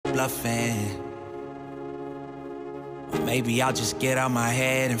bluffing. Or maybe I'll just get out my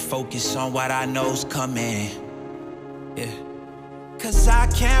head and focus on what I know's coming. Yeah. Cause I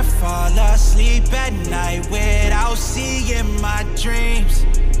can't fall asleep at night without seeing my dreams.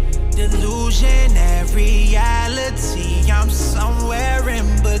 Delusion and reality, I'm somewhere in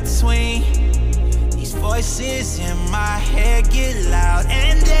between. These voices in my head get loud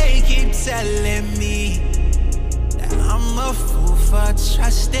and they keep telling me that I'm a fool for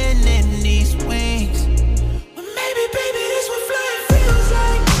trusting in these wings. But maybe, baby, this what flying feels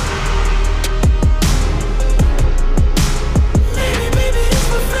like. Maybe, baby, this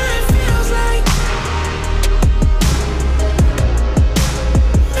what flying feels like.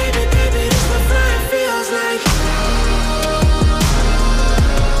 Maybe, baby, this what flying feels like.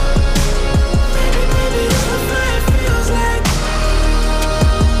 Maybe, baby, this what flying feels like.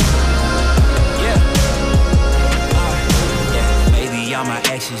 Yeah. Maybe all my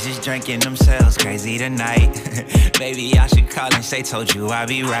exes just drinking themselves crazy tonight. Maybe I should call and say, told you I'd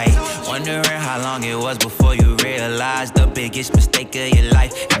be right. Wondering how long it was before you realized the biggest mistake of your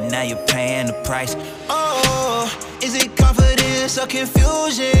life, and now you're paying the price. Oh, is it confidence or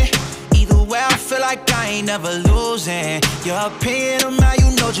confusion? Either way, I feel like I ain't never losing. Your opinion of me,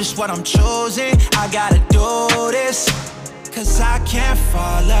 you know just what I'm choosing. I gotta do this, cause I can't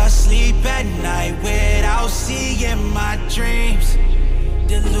fall asleep at night without seeing my dreams.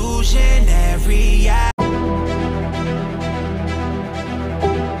 Delusion and reality.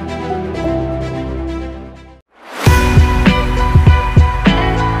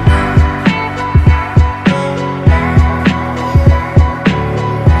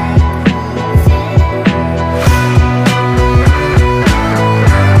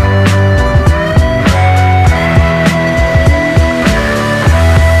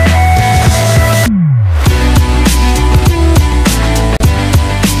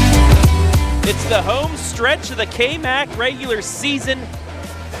 The home stretch of the KMAC regular season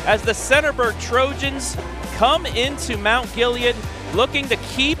as the Centerburg Trojans come into Mount Gilead looking to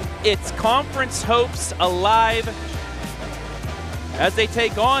keep its conference hopes alive as they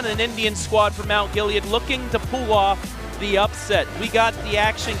take on an Indian squad from Mount Gilead looking to pull off the upset. We got the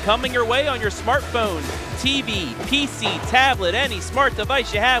action coming your way on your smartphone, TV, PC, tablet, any smart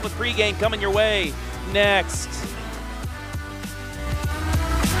device you have with pregame coming your way next.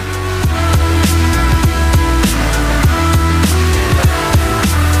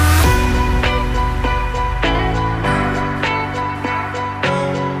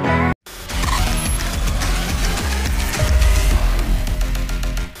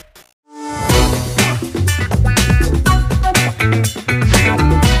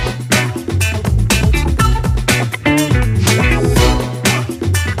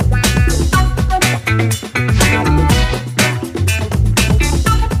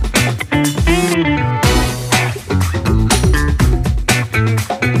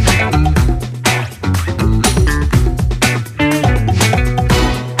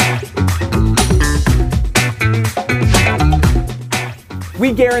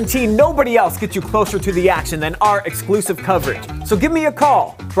 We guarantee nobody else gets you closer to the action than our exclusive coverage. So give me a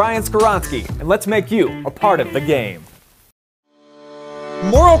call, Brian Skoronsky, and let's make you a part of the game.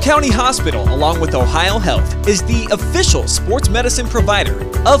 Morrow County Hospital, along with Ohio Health, is the official sports medicine provider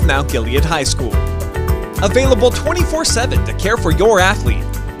of Mount Gilead High School. Available 24/7 to care for your athlete,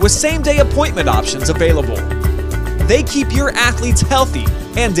 with same-day appointment options available. They keep your athletes healthy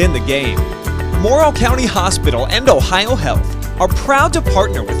and in the game. Morrow County Hospital and Ohio Health are proud to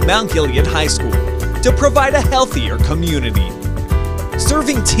partner with Mount Gilead High School to provide a healthier community,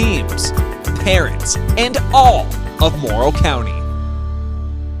 serving teams, parents, and all of Morrow County.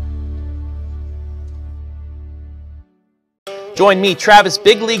 Join me, Travis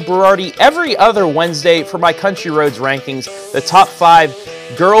Big League Berardi, every other Wednesday for my Country Roads rankings, the top 5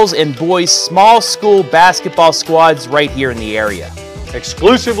 girls and boys small school basketball squads right here in the area.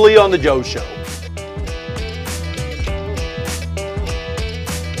 Exclusively on The Joe Show.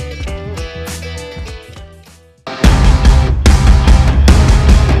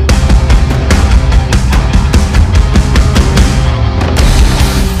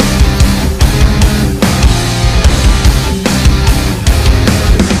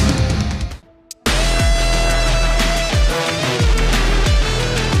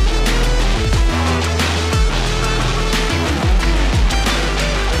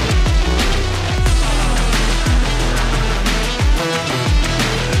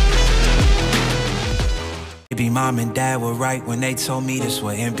 Maybe mom and dad were right when they told me this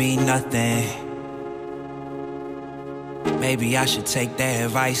wouldn't be nothing. Maybe I should take their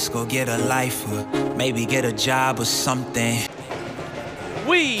advice, go get a life, or maybe get a job or something.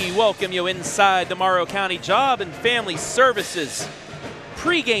 We We welcome you inside the Morrow County Job and Family Services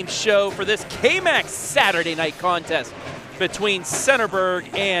pregame show for this KMAC Saturday night contest between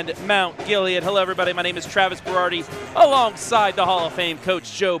Centerburg and Mount Gilead. Hello, everybody. My name is Travis Berardi, alongside the Hall of Fame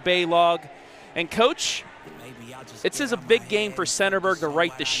coach Joe Baylog. And, Coach, this is a big game for Centerburg to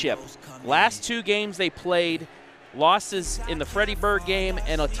right the ship. Last two games they played, losses in the Freddyburg game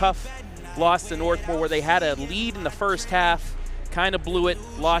and a tough loss to Northmore where they had a lead in the first half, kind of blew it,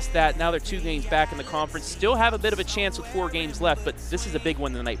 lost that. Now they're 2 games back in the conference. Still have a bit of a chance with 4 games left, but this is a big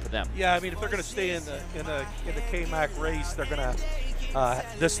one tonight for them. Yeah, I mean, if they're going to stay in the KMAC race, they're going to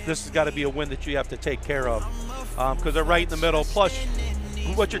this has got to be a win that you have to take care of because they're right in the middle. Plus,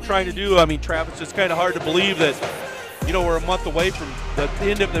 what you're trying to do, I mean, Travis, it's kind of hard to believe that, you know, we're a month away from the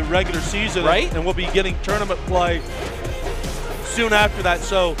end of the regular season, right? And we'll be getting tournament play soon after that.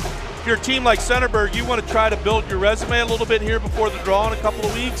 So if you're a team like Centerburg, you want to try to build your resume a little bit here before the draw in a couple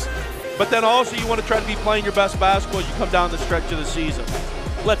of weeks, but then also you want to try to be playing your best basketball as you come down the stretch of the season.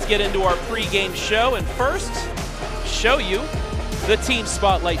 Let's get into our pregame show, and first, show you the team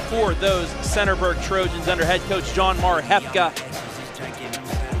spotlight for those Centerburg Trojans under head coach John Marhefka.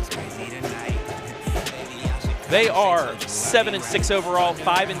 They are 7-6 overall,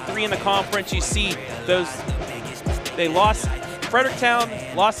 5-3 in the conference. You see those, they lost Fredericktown,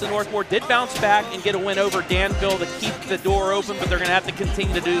 lost to Northmore, did bounce back and get a win over Danville to keep the door open, but they're going to have to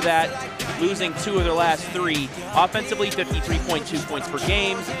continue to do that, losing 2 of their last 3. Offensively, 53.2 points per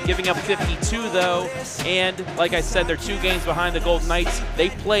game, giving up 52 though, and like I said, they're 2 games behind the Golden Knights.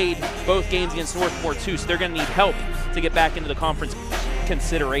 They played both games against Northmore too, so they're going to need help to get back into the conference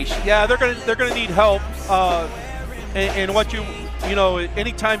consideration. Yeah, they're going to need help, and what you know,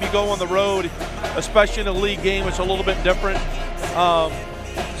 anytime you go on the road, especially in a league game, it's a little bit different.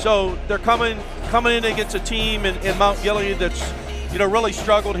 So they're coming in against a team in Mount Gilead that's, you know, really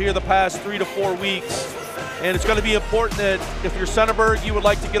struggled here the past 3 to 4 weeks, and it's going to be important that if you're Centerburg, you would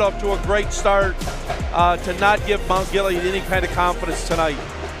like to get off to a great start, to not give Mount Gilead any kind of confidence tonight.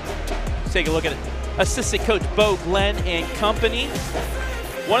 Let's take a look at it. Assistant coach Bo Glenn and company.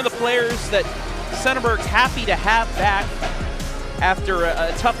 One of the players that Centerburg's happy to have back after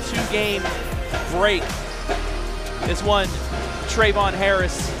a tough 2-game break is one Trevon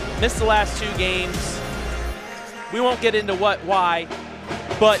Harris. Missed the last 2 games. We won't get into why,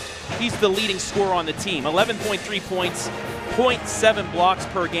 but he's the leading scorer on the team. 11.3 points, 0.7 blocks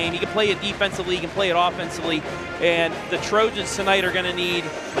per game. He can play it defensively, he can play it offensively, and the Trojans tonight are going to need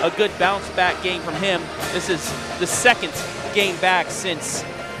a good bounce-back game from him. This is the 2nd game back since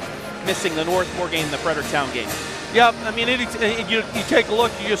missing the Northmore game and the Fredericktown game. Yeah, I mean, you take a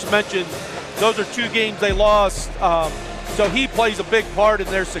look, you just mentioned those are 2 games they lost, so he plays a big part in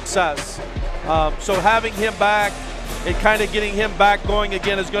their success. So having him back and kind of getting him back going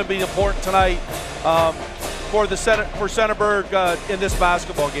again is going to be important tonight for Centerburg in this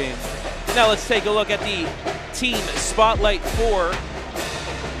basketball game. Now let's take a look at the team spotlight for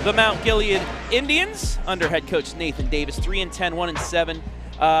the Mount Gilead Indians under head coach Nathan Davis. 3-10,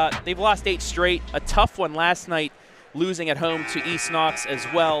 1-7. They've lost 8 straight. A tough one last night, losing at home to East Knox as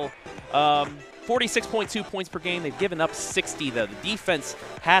well. 46.2 points per game. They've given up 60 though. The defense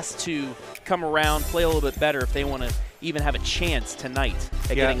has to come around, play a little bit better if they want to even have a chance tonight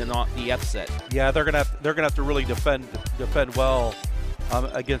at getting the upset. Yeah, they're gonna have to really defend well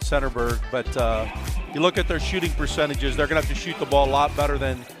against Centerburg. But you look at their shooting percentages; they're gonna have to shoot the ball a lot better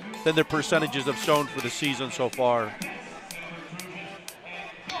than their percentages have shown for the season so far.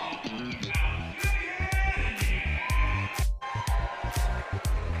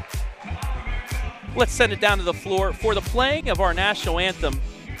 Let's send it down to the floor for the playing of our national anthem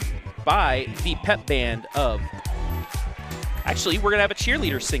by the pep band of. Actually, we're going to have a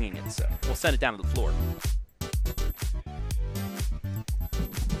cheerleader singing it, so we'll send it down to the floor.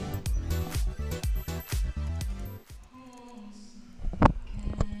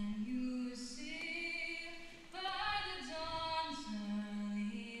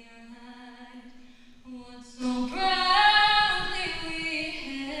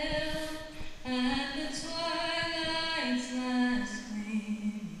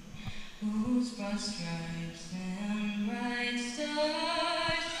 Stripes and bright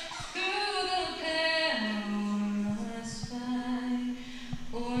stars through the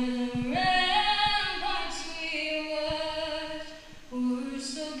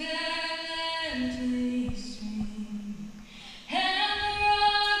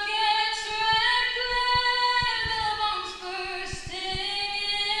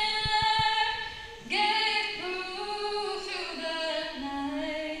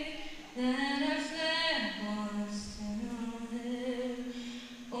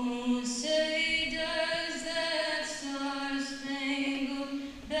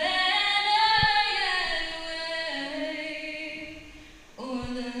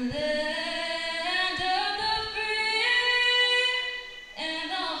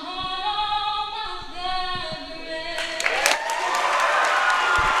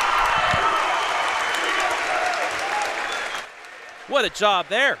What a job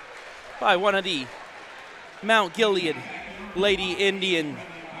there by one of the Mount Gilead Lady Indian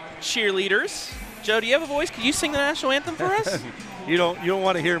cheerleaders. Joe, do you have a voice? Could you sing the national anthem for us? You don't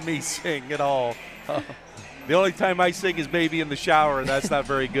want to hear me sing at all. The only time I sing is maybe in the shower, and that's not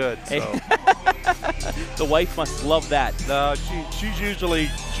very good. So. The wife must love that. No, she's usually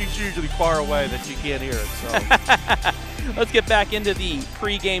far away that she can't hear it. So. Let's get back into the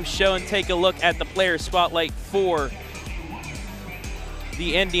pregame show and take a look at the player spotlight for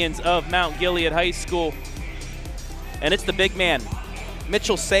the Indians of Mount Gilead High School. And it's the big man,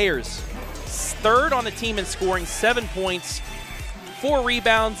 Mitchell Sayers. Third on the team in scoring, 7 points, 4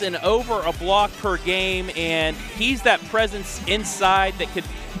 rebounds, and over a block per game. And he's that presence inside that could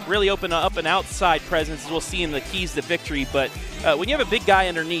really open up an outside presence, as we'll see in the keys to victory. But when you have a big guy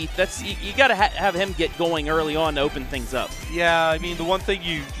underneath, you got to have him get going early on to open things up. Yeah, I mean, the one thing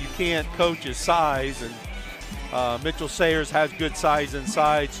you can't coach is size, and Mitchell Sayers has good size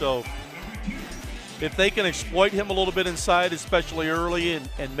inside. So if they can exploit him a little bit inside, especially early,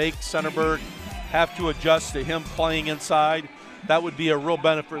 and make Centerburg have to adjust to him playing inside, that would be a real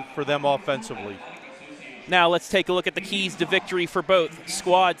benefit for them offensively. Now let's take a look at the keys to victory for both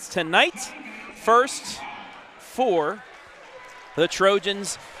squads tonight. First, for the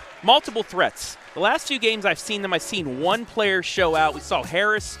Trojans, multiple threats. The last few games I've seen one player show out. We saw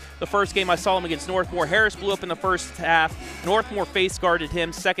Harris the first game I saw him against Northmore. Harris blew up in the first half. Northmore face guarded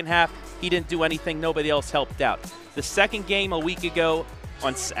him. Second half, he didn't do anything. Nobody else helped out. The second game a week ago,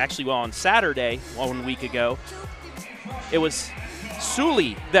 on Saturday, 1 week ago, it was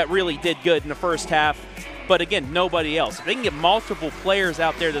Sully that really did good in the first half. But again, nobody else. If they can get multiple players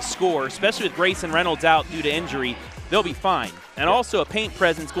out there to score, especially with Grayson Reynolds out due to injury, they'll be fine. And also a paint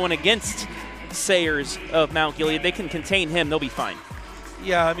presence going against Sayers of Mount Gilead. They can contain him. They'll be fine.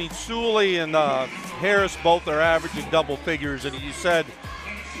 Yeah, I mean, Sully and Harris both are averaging double figures. And you said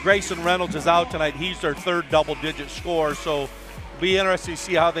Grayson Reynolds is out tonight. He's their third double-digit scorer. So it'll be interesting to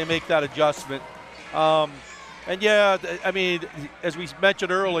see how they make that adjustment. And, yeah, I mean, as we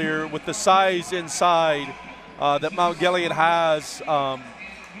mentioned earlier, with the size inside that Mount Gilead has,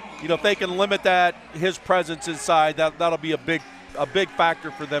 if they can limit his presence inside, that'll be a big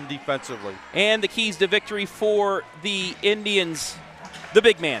factor for them defensively. And the keys to victory for the Indians, the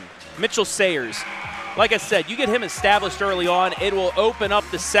big man, Mitchell Sayers. Like I said, you get him established early on, it will open up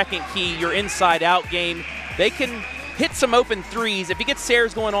the second key, your inside-out game. They can hit some open threes. If you get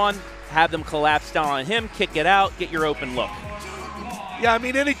Sayers going on, have them collapse down on him, kick it out, get your open look. Yeah, I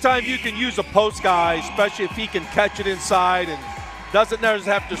mean, anytime you can use a post guy, especially if he can catch it inside and doesn't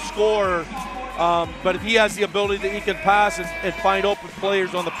necessarily have to score, but if he has the ability that he can pass and find open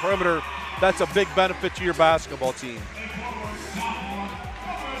players on the perimeter, that's a big benefit to your basketball team.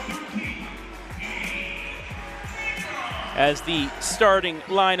 As the starting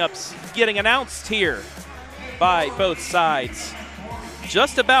lineups getting announced here by both sides.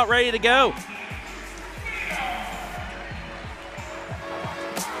 Just about ready to go.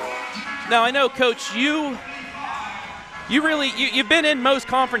 Now I know, Coach, you've been in most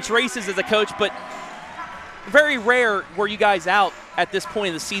conference races as a coach, but very rare were you guys out at this point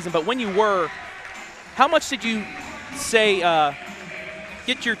of the season. But when you were, how much did you say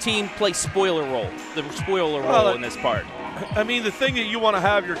get your team play spoiler role in this part? I mean, the thing that you want to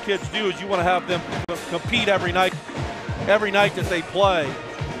have your kids do is you want to have them compete every night that they play.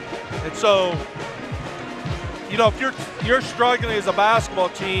 And so, if you're struggling as a basketball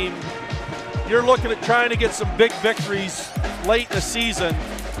team, you're looking at trying to get some big victories late in the season.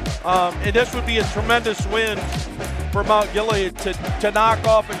 And this would be a tremendous win for Mount Gilead to knock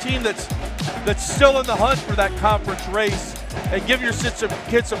off a team that's still in the hunt for that conference race and give your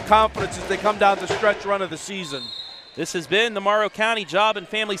kids some confidence as they come down the stretch run of the season. This has been the Morrow County Job and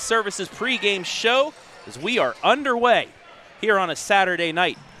Family Services pregame show as we are underway here on a Saturday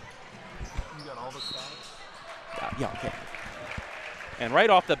night. You got all the stats? Yeah, okay. And right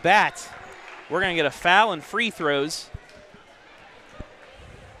off the bat, we're going to get a foul and free throws.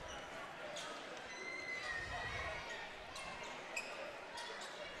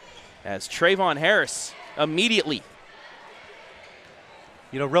 As Trevon Harris immediately.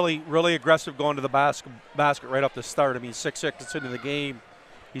 Really aggressive going to the basket right off the start. I mean, 6 seconds into the game,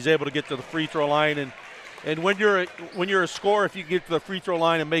 he's able to get to the free throw line. And when you're a scorer, if you get to the free throw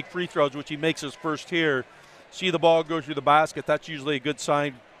line and make free throws, which he makes his first here, see the ball go through the basket, that's usually a good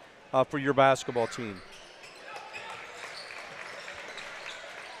sign for your basketball team.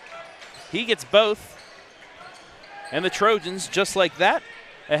 He gets both. And the Trojans, just like that,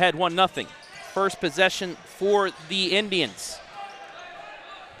 ahead 1-0. First possession for the Indians.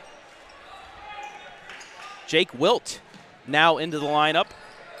 Jake Wilt now into the lineup,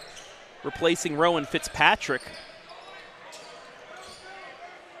 replacing Rowan Fitzpatrick.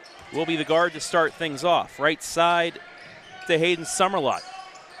 Will be the guard to start things off. Right side to Hayden Summerlot.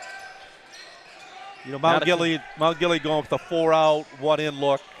 You know, Mount Gilead going with a 4-out, 1-in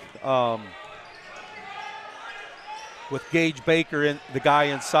look. With Gage Baker, the guy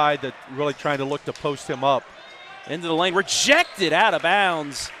inside, that really trying to look to post him up. Into the lane, rejected, out of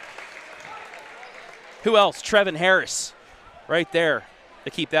bounds. Who else? Trevon Harris right there to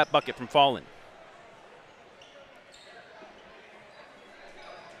keep that bucket from falling.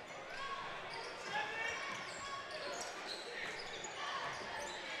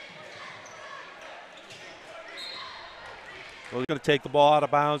 We're going to take the ball out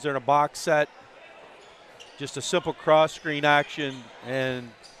of bounds. They're in a box set. Just a simple cross screen action, and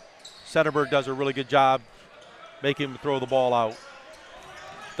Centerburg does a really good job making him throw the ball out.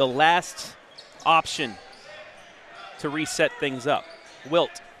 The last option to reset things up.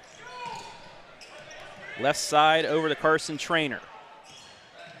 Wilt. Left side over to Carson Trainer.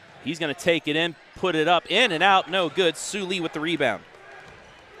 He's going to take it in, put it up, in and out, no good. Sully with the rebound.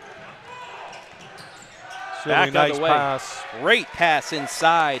 Back Nice the way. pass. Great pass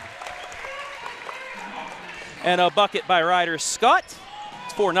inside. And a bucket by Ryder Scott.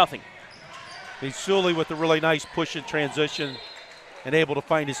 It's 4-0. Sully with a really nice push in transition and able to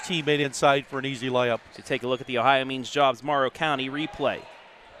find his teammate inside for an easy layup. To take a look at the Ohio Means Jobs Morrow County replay.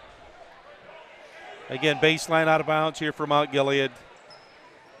 Again, baseline out of bounds here for Mount Gilead.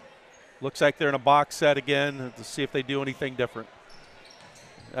 Looks like they're in a box set again to see if they do anything different.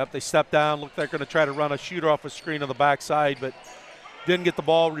 Yep, they step down. Look like they're going to try to run a shooter off a screen on the backside, but didn't get the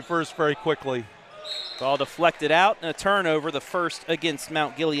ball reversed very quickly. Ball deflected out, and a turnover, the first against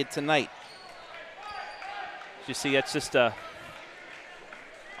Mount Gilead tonight. You see, that's just a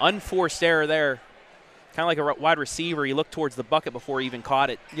unforced error there. Kind of like a wide receiver. He looked towards the bucket before he even caught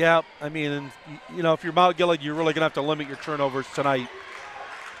it. Yeah, I mean, and, you know, if you're Mount Gilead, you're really going to have to limit your turnovers tonight.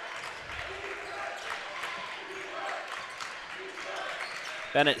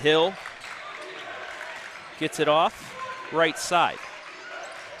 Bennett Hill gets it off, right side.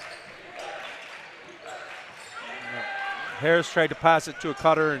 Harris tried to pass it to a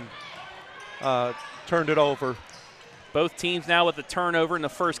cutter and turned it over. Both teams now with the turnover in the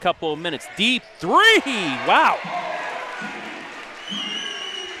first couple of minutes. Deep three, wow.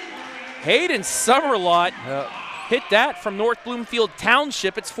 Hayden Summerlot hit that from North Bloomfield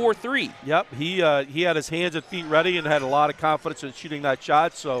Township. It's 4-3. Yep, he had his hands and feet ready and had a lot of confidence in shooting that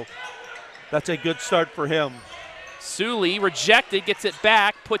shot, so that's a good start for him. Sully rejected, gets it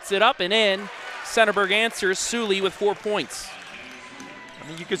back, puts it up and in. Centerburg answers, Sully with 4 points. I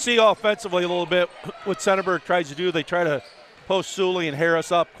mean, you can see offensively a little bit what Centerburg tries to do. They try to post Sully and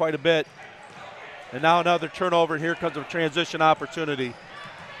Harris up quite a bit. And now another turnover, and here comes a transition opportunity.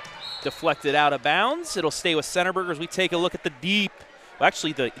 Deflected out of bounds. It'll stay with Centerburg as we take a look at the deep. Well,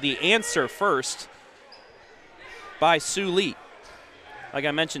 actually, the answer first by Sully. Like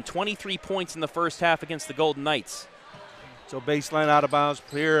I mentioned, 23 points in the first half against the Golden Knights. So baseline out of bounds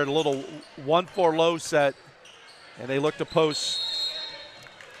here, a little 1-4 low set, and they look to post.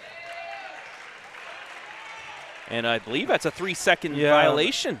 And I believe that's a 3-second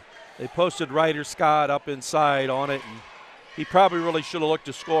violation. They posted Ryder Scott up inside on it, and he probably really should have looked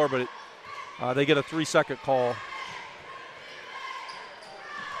to score, but they get a 3-second call.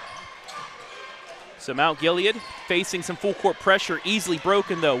 So Mount Gilead facing some full court pressure, easily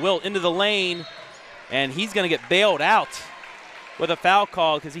broken though. Wilt into the lane, and he's going to get bailed out with a foul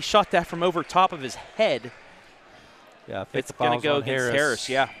call because he shot that from over top of his head. Yeah, it's going to go against Harris,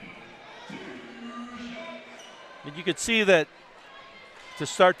 yeah. And you could see that to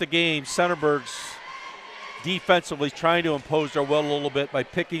start the game, Centerburg's defensively trying to impose their will a little bit by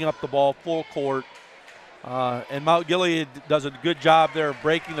picking up the ball full court. And Mount Gilead does a good job there of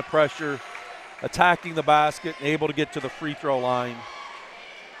breaking the pressure, attacking the basket, and able to get to the free throw line.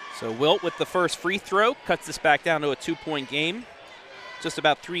 So Wilt with the first free throw cuts this back down to a 2-point game. Just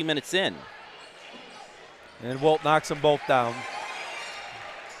about 3 minutes in. And Wilt knocks them both down.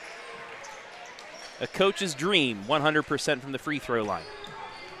 A coach's dream, 100% from the free throw line.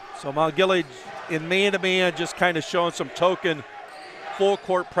 So Mount Gilead in man-to-man just kind of showing some token full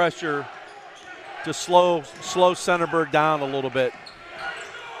court pressure to slow Centerburg down a little bit.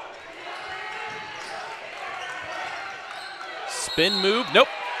 Spin move, nope.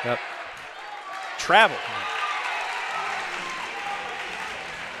 Yep. Travel.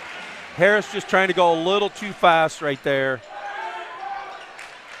 Harris just trying to go a little too fast right there.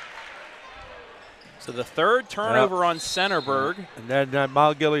 So the third turnover on Centerburg. And then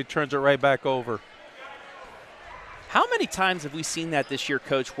Mount Gilead turns it right back over. How many times have we seen that this year,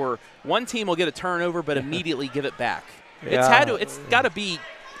 Coach, where one team will get a turnover but immediately give it back? Yeah. It's got to be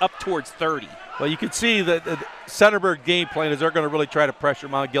up towards 30. Well, you can see that the Centerburg game plan is they're going to really try to pressure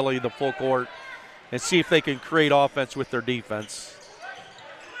Mount Gilead the full court and see if they can create offense with their defense.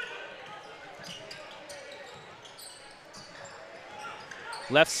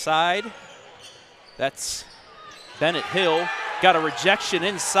 Left side, that's Bennett Hill. Got a rejection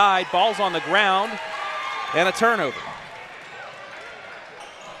inside, ball's on the ground, and a turnover.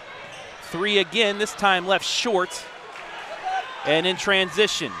 3 again, this time left short. And in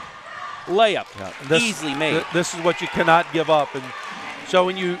transition, layup, easily made. This is what you cannot give up. And so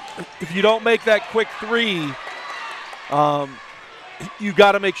if you don't make that quick 3, you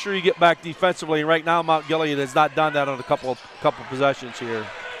got to make sure you get back defensively. And right now, Mount Gilead has not done that on a couple possessions here.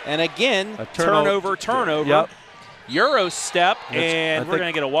 And again, a turnover. Yep. Euro step, and we're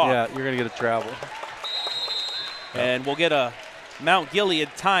going to get a walk. Yeah, you're going to get a travel. And we'll get a Mount Gilead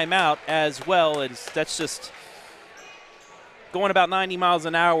timeout as well. That's just going about 90 miles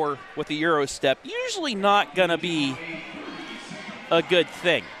an hour with the Euro step. Usually not going to be a good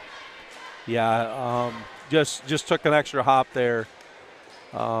thing. Yeah, just took an extra hop there.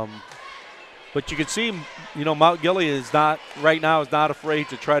 But you can see, Mount Gilead is not afraid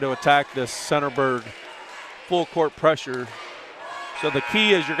to try to attack this Centerburg full court pressure. So the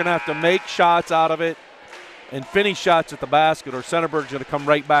key is you're going to have to make shots out of it and finish shots at the basket, or Centerburg's going to come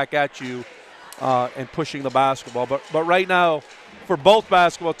right back at you and pushing the basketball. But right now, for both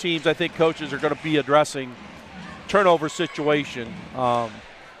basketball teams, I think coaches are going to be addressing turnover situation.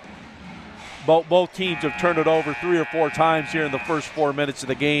 Both teams have turned it over 3 or 4 times here in the first 4 minutes of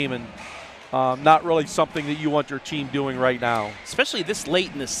the game, and not really something that you want your team doing right now. Especially this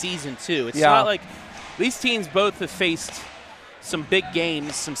late in the season, too. It's not like these teams both have faced some big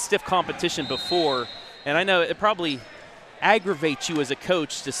games, some stiff competition before, and I know it probably aggravates you as a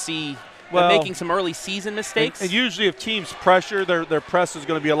coach to see them making some early season mistakes. And usually if teams pressure, their press is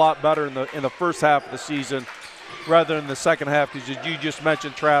going to be a lot better in the first half of the season rather than the second half, because as you just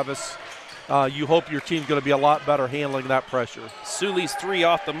mentioned, Travis, you hope your team's going to be a lot better handling that pressure. Sully's 3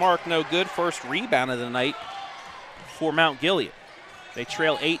 off the mark, no good. First rebound of the night for Mount Gilead. They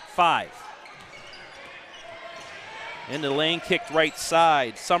trail 8-5. Into the lane, kicked right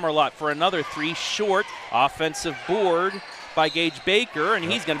side. Summerlot for another 3, short. Offensive board by Gage Baker, and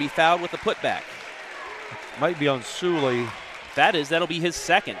he's going to be fouled with a putback. Might be on Sully. That'll be his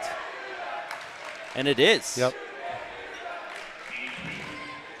second. And it is. Yep.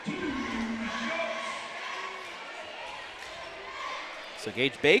 So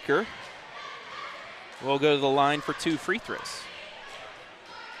Gage Baker will go to the line for 2 free throws.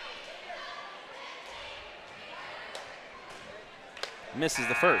 Misses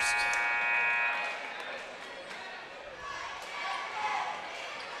the first.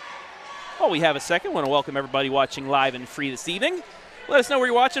 While we have a second, I want to welcome everybody watching live and free this evening. Let us know where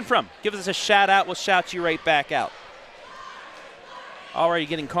you're watching from. Give us a shout out. We'll shout you right back out. Already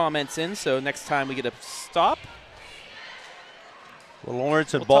getting comments in, so next time we get a stop. Well,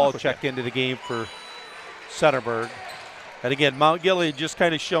 Lawrence and Ball check into the game for Centerburg. And again, Mount Gilead just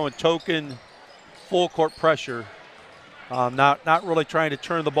kind of showing token full court pressure. Not really trying to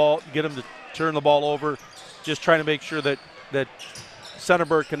get them to turn the ball over. Just trying to make sure that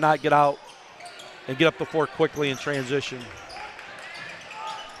Centerburg cannot get out and get up the floor quickly in transition.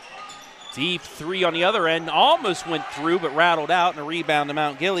 Deep 3 on the other end. Almost went through, but rattled out, and a rebound to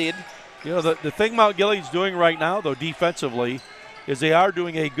Mount Gilead. The thing Mount Gilead's doing right now, though, defensively, is they are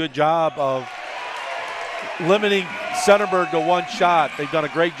doing a good job of limiting Centerburg to 1 shot. They've done a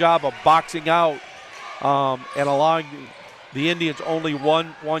great job of boxing out and allowing the Indians only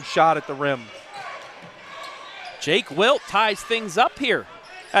one shot at the rim. Jake Wilt ties things up here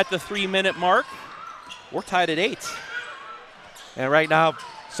at the 3-minute mark. We're tied at 8. And right now,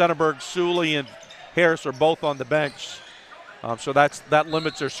 Centerburg, Sully, and Harris are both on the bench. So that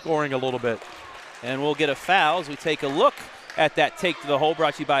limits their scoring a little bit. And we'll get a foul as we take a look at that take to the hole,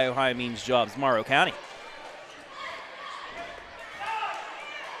 brought to you by Ohio Means Jobs, Morrow County.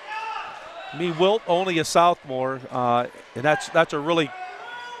 Wilt only a sophomore, and that's a really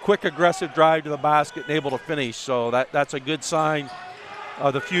quick, aggressive drive to the basket and able to finish. So that's a good sign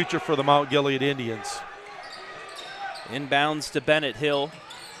of the future for the Mount Gilead Indians. Inbounds to Bennett Hill,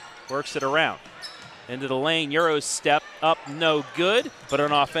 works it around. Into the lane, Euro step up, no good, but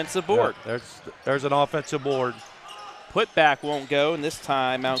an offensive board. Yeah, there's an offensive board. Putback won't go, and this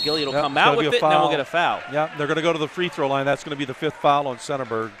time Mount Gilead will come out with it, and then we'll get a foul. Yeah, they're going to go to the free throw line. That's going to be the 5th foul on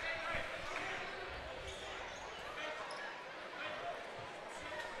Centerburg.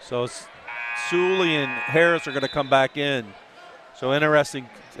 So Suley and Harris are going to come back in. So interesting,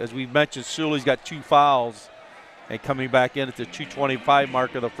 as we mentioned, Suley's got 2 fouls and coming back in at the 2:25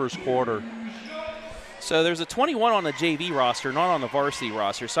 mark of the first quarter. So there's a 21 on the JV roster, not on the varsity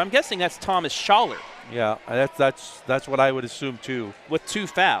roster. So I'm guessing that's Thomas Schaller. Yeah, that's what I would assume too. With 2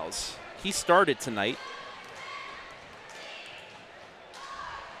 fouls. He started tonight.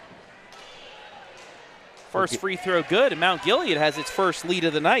 First free throw good, and Mount Gilead has its first lead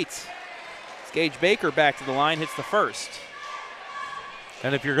of the night. Gage Baker back to the line, hits the first.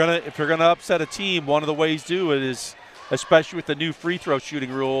 And if you're gonna upset a team, one of the ways to do it is, especially with the new free throw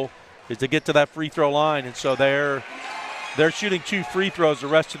shooting rule, is to get to that free throw line. And so they're shooting 2 free throws the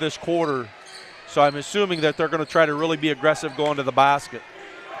rest of this quarter. So I'm assuming that they're going to try to really be aggressive going to the basket.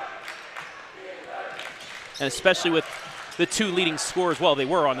 And especially with the 2 leading scorers, well, they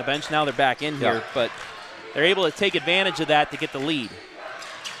were on the bench, now they're back in here, but they're able to take advantage of that to get the lead.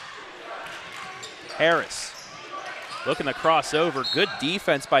 Harris looking to cross over. Good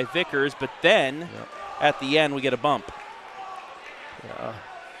defense by Vickers, but then at the end we get a bump. Yeah.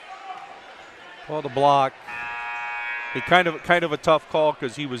 Well, the block. Kind of a tough call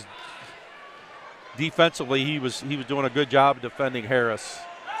because he was defensively he was doing a good job of defending Harris.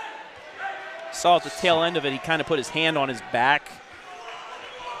 Saw at the tail end of it, he kind of put his hand on his back.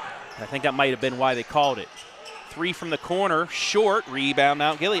 I think that might have been why they called it. 3 from the corner, short, rebound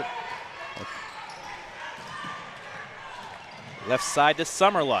Mount Gilead. Left side to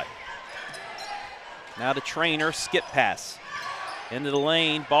Summerlight. Now the Trainer, skip pass. Into the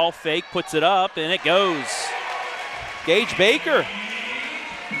lane, ball fake, puts it up, and it goes. Gage Baker.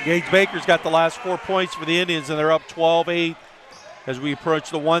 Gage Baker's got the last 4 points for the Indians, and they're up 12-8 as we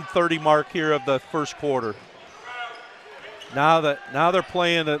approach the 1:30 mark here of the first quarter. Now they're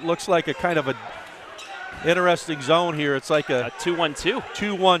playing, it looks like a kind of a interesting zone here. It's like a 2-1-2.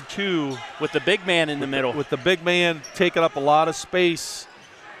 2-1-2. With the big man in the middle. With the big man taking up a lot of space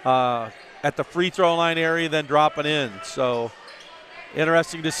at the free throw line area, then dropping in. So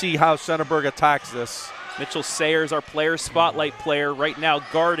interesting to see how Centerburg attacks this. Mitchell Sayers, our player spotlight player, right now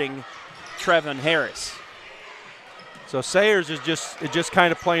guarding Trevon Harris. So Sayers is just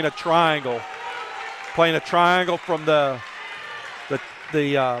kind of playing a triangle from the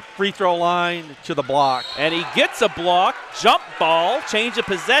free throw line to the block. And he gets a block, jump ball, change of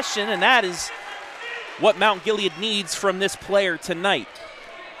possession, and that is what Mount Gilead needs from this player tonight.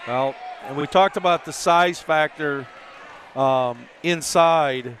 Well, and we talked about the size factor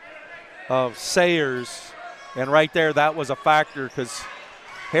inside of Sayers, and right there that was a factor because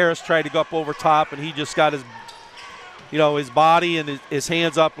Harris tried to go up over top, and he just got his body and his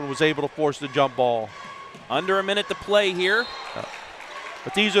hands up and was able to force the jump ball. Under a minute to play here.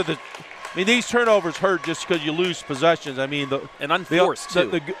 But these turnovers hurt just because you lose possessions. I mean, and unforced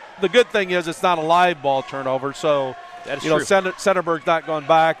too. The good thing is it's not a live ball turnover, so that is true. Centerburg's not going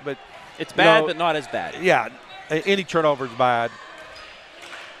back, but it's bad, but not as bad. Yeah, any turnover is bad.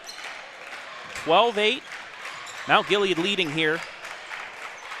 12-8. Mount Gilead leading here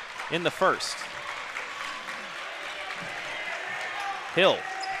in the first. Hill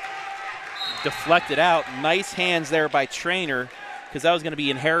deflected out. Nice hands there by Trainer, because that was going to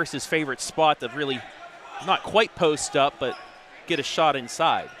be in Harris's favorite spot to really not quite post up, but get a shot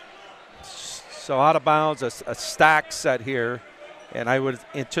inside. So out of bounds, a stack set here, and I would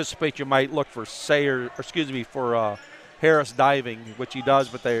anticipate you might look for Harris diving, which he does,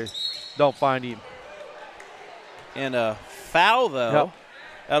 but they don't find him. And a foul, though. Yep.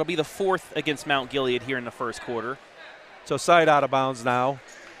 That'll be the 4th against Mount Gilead here in the first quarter. So side out of bounds now.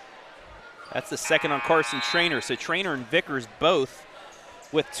 That's the 2nd on Carson Trainer. So Trainer and Vickers both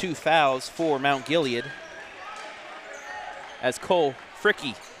with 2 fouls for Mount Gilead as Cole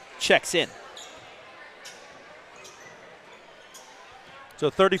Fricky checks in. So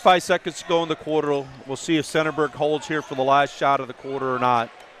 35 seconds to go in the quarter. We'll see if Centerburg holds here for the last shot of the quarter or not.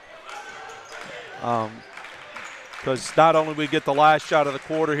 Because not only we get the last shot of the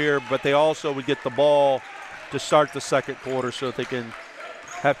quarter here, but they also would get the ball to start the second quarter so that they can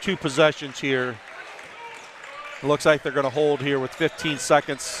have 2 possessions here. It looks like they're going to hold here with 15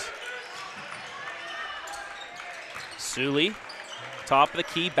 seconds. Suley, top of the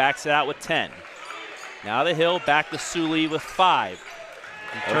key, backs it out with 10. Now the Hill, back to Suley with 5.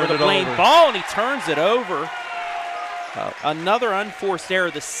 Over the Blaine ball, and he turns it over. Another unforced error,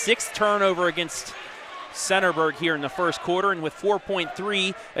 the 6th turnover against Centerburg here in the first quarter, and with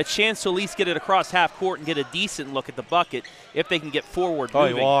 4.3, a chance to at least get it across half court and get a decent look at the bucket if they can get forward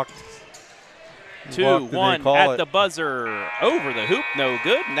moving. He walked. 2-1 at the buzzer. Over the hoop, no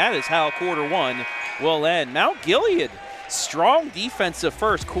good, and that is how quarter 1 will end. Mount Gilead Strong defensive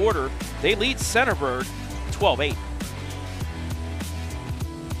first quarter. They lead Centerburg 12-8.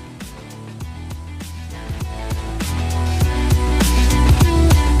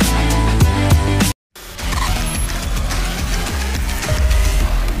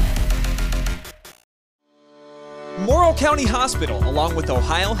 Morrow County Hospital, along with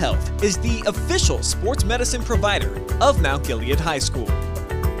Ohio Health, is the official sports medicine provider of Mount Gilead High School.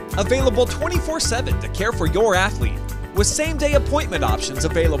 Available 24/7 to care for your athlete, with same-day appointment options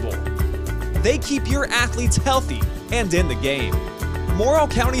available. They keep your athletes healthy and in the game. Morrow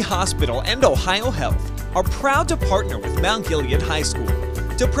County Hospital and Ohio Health are proud to partner with Mount Gilead High School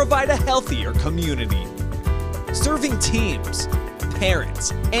to provide a healthier community, serving teams,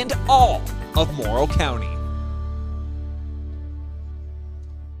 parents, and all of Morrow County.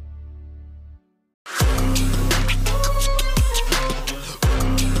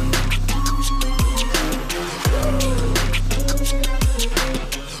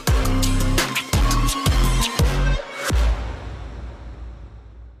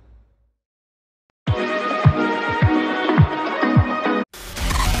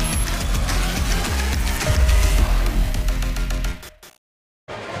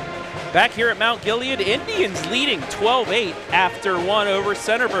 Back here at Mount Gilead, Indians leading 12-8 after one over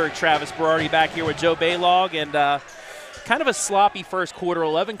Centerburg. Travis Berardi back here with Joe Baylog, and kind of a sloppy first quarter.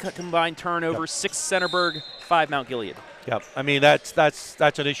 11 combined turnovers, 6 Centerburg, 5 Mount Gilead. Yep. I mean, that's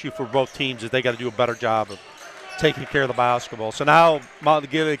an issue for both teams, is they got to do a better job of taking care of the basketball. So now Mount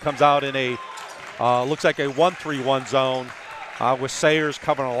Gilead comes out in a looks like a 1-3-1 zone with Sayers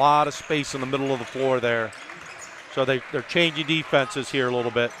covering a lot of space in the middle of the floor there. So they're changing defenses here a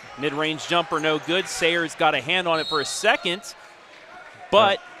little bit. Mid-range jumper no good. Sayers got a hand on it for a second,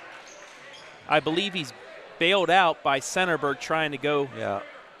 but I believe he's bailed out by Centerburg trying to go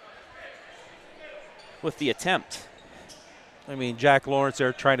with the attempt. I mean, Jack Lawrence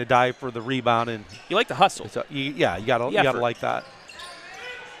there trying to dive for the rebound, and you like the hustle. You gotta like that.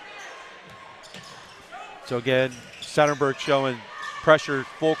 So again, Centerburg showing pressure,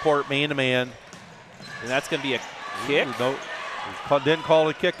 full court, man-to-man. And that's going to be a kick. No, didn't call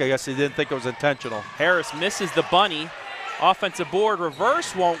it a kick. I guess he didn't think it was intentional. Harris misses the bunny. Offensive board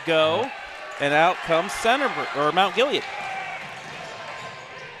reverse won't go. And out comes Centerburg, or Mount Gilead.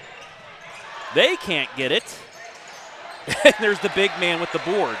 They can't get it. And there's the big man with the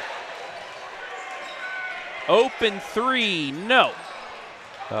board. Open three, no.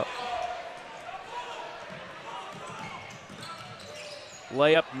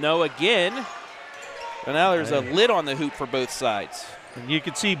 Layup, no again. And now there's a lid on the hoop for both sides. And you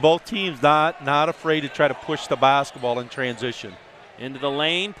can see both teams not afraid to try to push the basketball in transition. Into the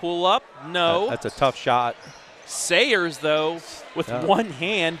lane, pull up, no. That's a tough shot. Sayers, though, with one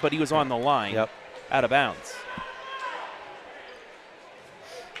hand, but he was on the line. Yep. Out of bounds.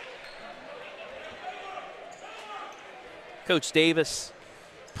 Coach Davis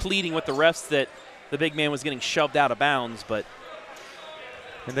pleading with the refs that the big man was getting shoved out of bounds, but.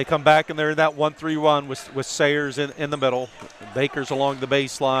 And they come back and they're in that 1-3-1 with Sayers in the middle. Baker's along the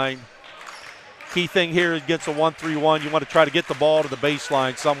baseline. Key thing here against a 1-3-1, you want to try to get the ball to the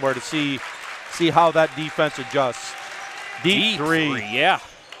baseline somewhere to see how that defense adjusts. Deep three. Yeah.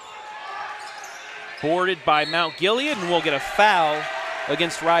 Boarded by Mount Gilead, and we'll get a foul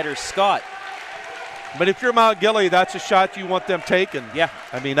against Ryder Scott. But if you're Mount Gilead, that's a shot you want them taking. Yeah.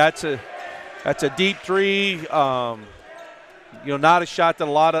 I mean, that's a deep three. Not a shot that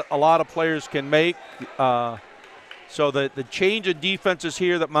a lot of players can make. So the change of defenses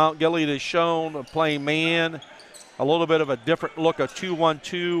here that Mount Gilead has shown of playing man, a little bit of a different look, a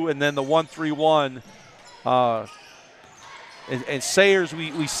 2-1-2, and then the 1-3-1. And Sayers,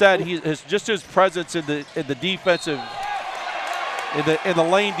 we said his presence in the defensive in the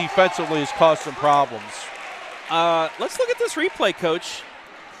lane defensively has caused some problems. Let's look at this replay, Coach.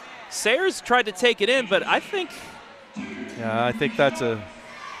 Sayers tried to take it in, but I think. Yeah, I think that's a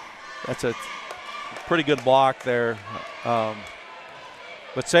pretty good block there.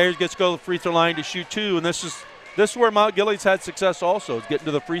 But Sayers gets to go to the free throw line to shoot two, and this is where Mount Gilead's had success also, is getting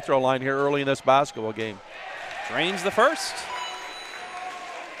to the free throw line here early in this basketball game. Drains the first.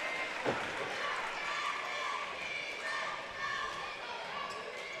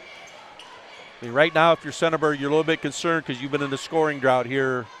 I mean, right now, if you're Centerburg, you're a little bit concerned because you've been in the scoring drought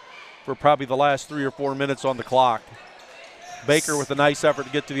here for probably the last 3 or 4 minutes on the clock. Baker with a nice effort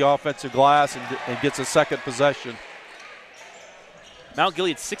to get to the offensive glass and gets a second possession. Mount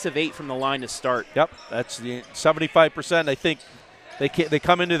Gilead 6 of 8 from the line to start. Yep, that's the 75%. I think they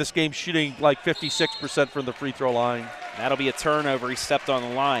come into this game shooting like 56% from the free throw line. That'll be a turnover. He stepped on the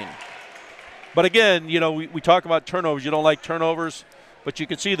line. But again, you know, we talk about turnovers. You don't like turnovers, but you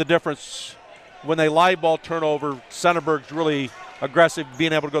can see the difference when they live ball turnover. Centerburg's really aggressive,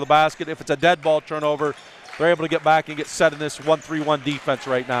 being able to go to the basket. If it's a dead ball turnover, they're able to get back and get set in this 1-3-1 defense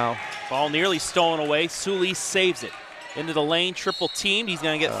right now. Ball nearly stolen away. Sully saves it. Into the lane, triple teamed. He's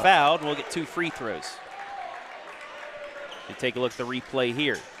going to get fouled, and we'll get 2 free throws. You take a look at the replay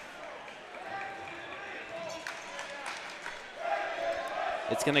here.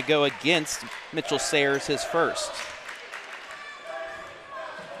 It's going to go against Mitchell Sayers, his first.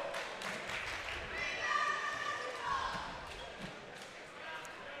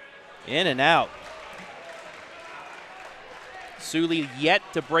 In and out. Sully yet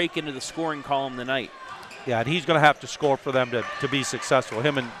to break into the scoring column tonight. Yeah, and he's going to have to score for them to be successful.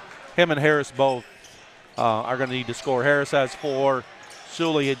 Him and Harris both are going to need to score. Harris has 4.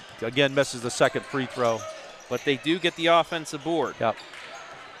 Sully, again, misses the second free throw. But they do get the offensive board. Yep.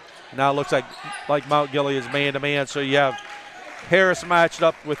 Now it looks like Mount Gilead is man-to-man, so you have Harris matched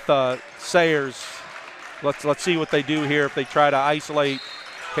up with Sayers. Let's see what they do here if they try to isolate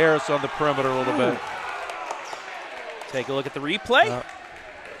Harris on the perimeter a little bit. Take a look at the replay.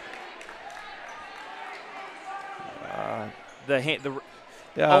 The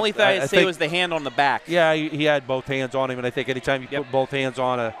only thing I'd say was the hand on the back. Yeah, he had both hands on him, and I think anytime you put both hands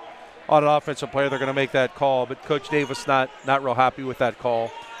on an offensive player, they're going to make that call. But Coach Davis not real happy with that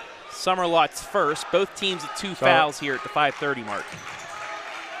call. Summerlot's first. Both teams with 2 fouls here at the 5:30 mark.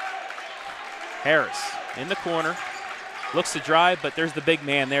 Harris in the corner. Looks to drive, but there's the big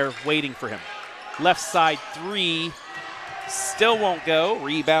man there waiting for him. Left side 3. Still won't go.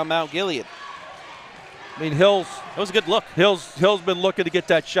 Rebound Mount Gilead. I mean, Hill's. That was a good look. Hill's been looking to get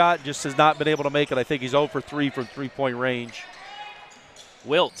that shot, just has not been able to make it. I think he's 0 for 3 from 3-point range.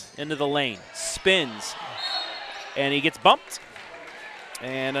 Wilt into the lane. Spins. And he gets bumped.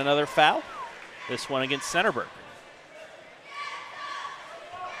 And another foul. This one against Centerburg.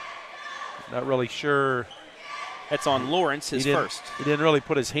 Not really sure. That's on Lawrence, his first. He didn't really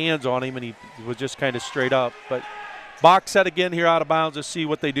put his hands on him, and he was just kind of straight up. But box set again here out of bounds. Let's see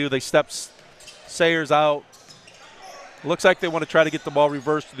what they do. They step Sayers out. Looks like they want to try to get the ball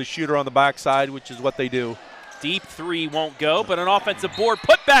reversed to the shooter on the backside, which is what they do. Deep 3 won't go, but an offensive board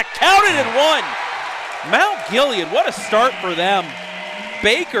put back, counted and 1. Mount Gilead, what a start for them.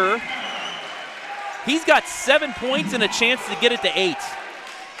 Baker, he's got 7 points and a chance to get it to 8.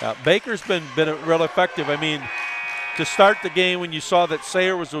 Yeah, Baker's been real effective. I mean, to start the game when you saw that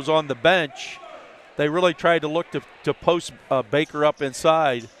Sayers was on the bench, they really tried to look to post Baker up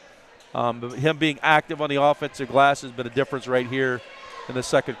inside. Him being active on the offensive glass has been a difference right here in the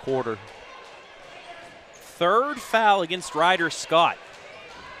second quarter. 3rd foul against Ryder Scott.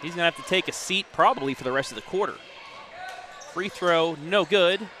 He's going to have to take a seat probably for the rest of the quarter. Free throw, no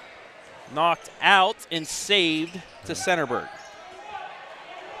good. Knocked out and saved to Centerburg.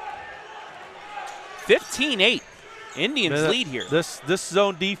 15-8. Indians lead here. This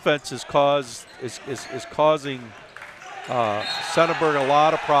zone defense is causing Centerburg a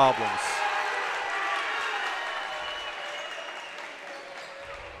lot of problems.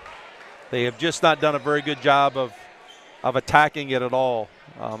 They have just not done a very good job of attacking it at all.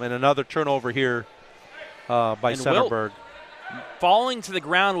 And another turnover here by Centerburg. Falling to the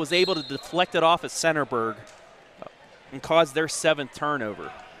ground, was able to deflect it off at Centerburg and cause their 7th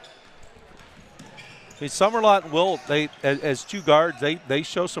turnover. I mean, Summerlot and Wilt, as 2 guards, they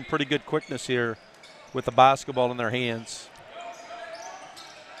show some pretty good quickness here with the basketball in their hands.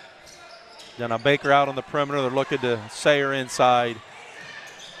 Then Baker out on the perimeter. They're looking to Sayer inside.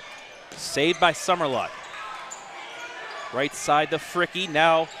 Saved by Summerlot. Right side to Fricky,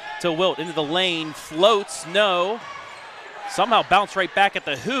 now to Wilt. Into the lane, floats, no. Somehow bounced right back at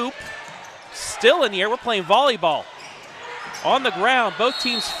the hoop. Still in the air, we're playing volleyball. On the ground, both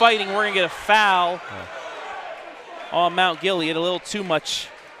teams fighting. We're going to get a foul on Mount Gilead. A little too much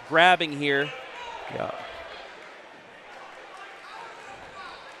grabbing here. Yeah.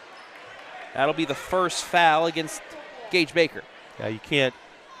 That'll be the first foul against Gage Baker. Yeah, you can't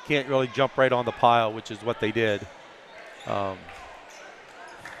really jump right on the pile, which is what they did. But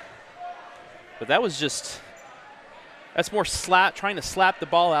that was just, that's more trying to slap the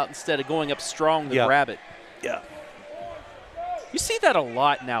ball out instead of going up strong to grab it. Yeah. You see that a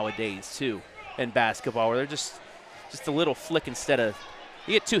lot nowadays, too, in basketball, where they're just a little flick instead of,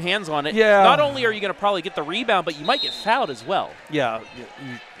 you get 2 hands on it. Yeah. Not only are you going to probably get the rebound, but you might get fouled as well. Yeah.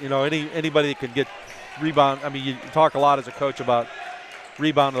 You know, anybody that can get rebound. I mean, you talk a lot as a coach about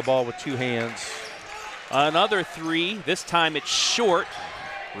rebounding the ball with 2 hands. Another 3. This time it's short.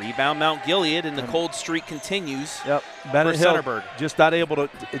 Rebound Mount Gilead, and the cold streak continues. Yep, for Bennett Hill Centerburg. just not able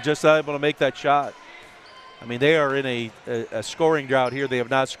to make that shot. I mean, they are in a scoring drought here. They have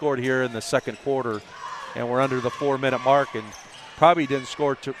not scored here in the second quarter, and we're under the 4-minute mark, and probably didn't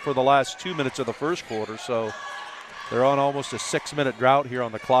score for the last 2 minutes of the first quarter. So they're on almost a 6-minute drought here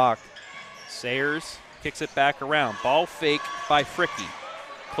on the clock. Sayers kicks it back around. Ball fake by Fricky.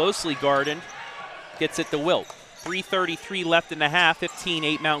 Closely guarded. Gets it to Wilt. 3:33 left in the half.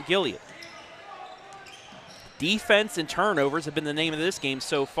 15-8 Mount Gilead. Defense and turnovers have been the name of this game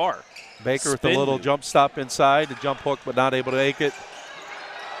so far. Baker with a little jump stop inside, the jump hook, but not able to make it.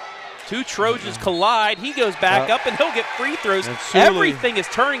 Two Trojans collide. He goes back up, and he'll get free throws. Suley, everything is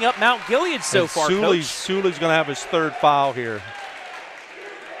turning up Mount Gilead so far, Coach. Suley's going to have his third foul here.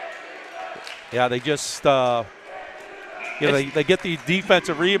 Yeah, they just, they get the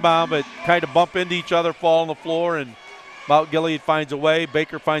defensive rebound, but kind of bump into each other, fall on the floor, and Mount Gilead finds a way.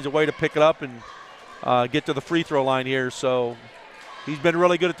 Baker finds a way to pick it up and get to the free throw line here. So he's been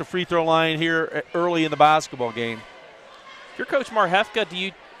really good at the free throw line here early in the basketball game. If you're Coach Marhefka, do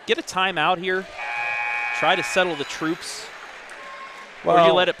you get a timeout here? Try to settle the troops? Or do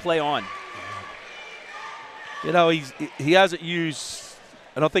you let it play on? You know, he hasn't used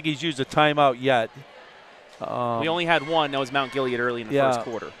 – I don't think he's used a timeout yet. We only had one. That was Mount Gilead early in the first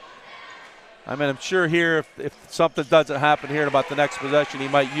quarter. I mean, I'm sure here if something doesn't happen here in about the next possession, he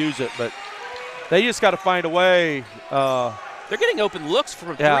might use it. But they just got to find a way. They're getting open looks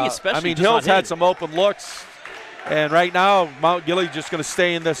from three, especially. I mean, Hill's had some open looks. And right now, Mount Gilead's just going to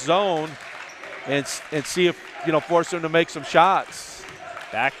stay in this zone and see if, force them to make some shots.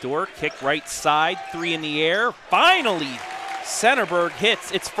 Backdoor kick right side, 3 in the air. Finally, Centerburg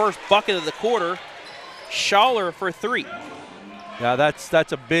hits its first bucket of the quarter. Schaller for 3. Yeah,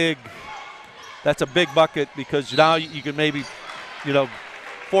 that's a big bucket because now you can maybe,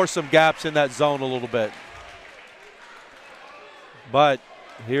 force some gaps in that zone a little bit. But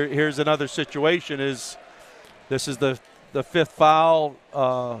here's another situation is this is the 5th foul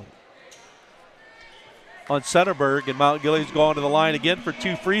on Centerburg, and Mount Gilead's going to the line again for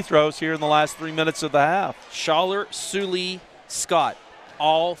 2 free throws here in the last 3 minutes of the half. Schaller, Suley, Scott,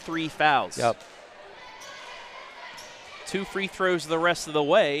 all 3 fouls. Yep. 2 free throws the rest of the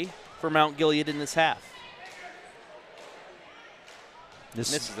way for Mount Gilead in this half.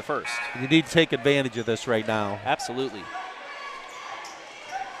 This is the first. You need to take advantage of this right now. Absolutely.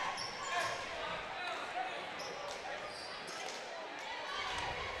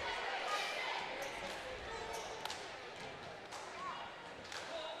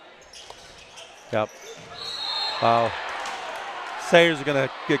 Yep. Foul. Sayers are going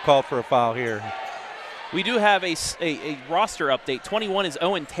to get called for a foul here. We do have a roster update. 21 is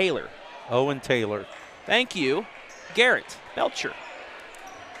Owen Taylor. Owen Taylor. Thank you. Garrett Belcher.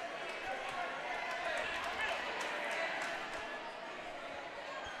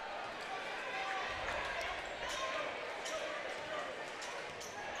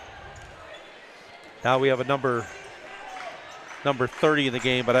 Now we have a number 30 in the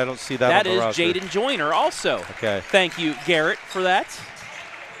game, but I don't see that on the roster. That is Jaden Joyner also. Okay. Thank you, Garrett, for that.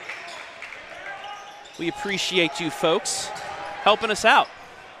 We appreciate you folks helping us out.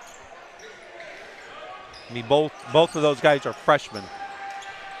 I mean, both of those guys are freshmen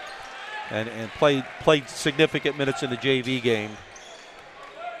and played significant minutes in the JV game.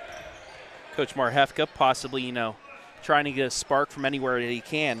 Coach Marhefka possibly, trying to get a spark from anywhere that he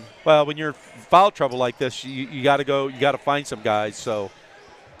can. Well, when you're in foul trouble like this, you got to find some guys. So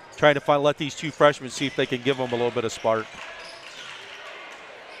trying to let these 2 freshmen see if they can give them a little bit of spark.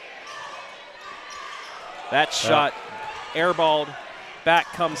 That shot airballed. Back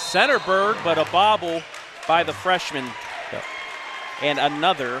comes Centerburg, but a bobble by the freshman. Yep. And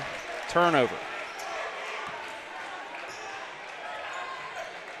another turnover.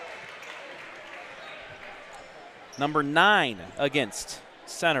 Number 9 against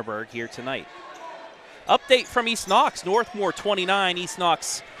Centerburg here tonight. Update from East Knox. Northmore 29, East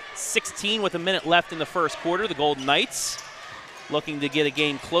Knox 16 with a minute left in the first quarter. The Golden Knights looking to get a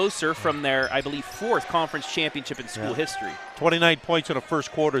game closer from their, I believe, 4th conference championship in school history. 29 points in the first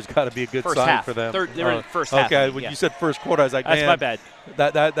quarter has got to be a good sign for them. They were in the first half. Okay, when you said first quarter, I was like, that's man, my bad.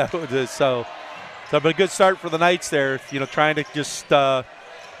 That was so. But a good start for the Knights there. Trying to just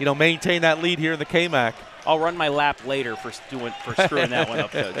maintain that lead here in the KMAC. I'll run my lap later for screwing that one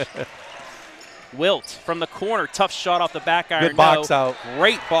up, Coach. Wilt from the corner, tough shot off the back iron. Good box out.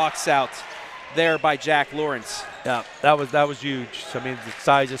 Great box out there by Jack Lawrence. Yeah, that was huge. I mean, the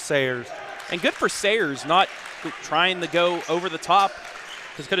size of Sayers. And good for Sayers, not trying to go over the top,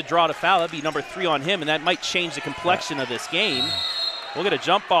 because could have drawn a foul. That'd be number 3 on him, and that might change the complexion of this game. We'll get a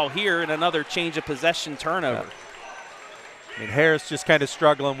jump ball here and another change of possession turnover. I mean, Harris just kind of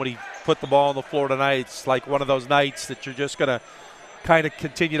struggling when he put the ball on the floor tonight. It's like one of those nights that you're just going to kind of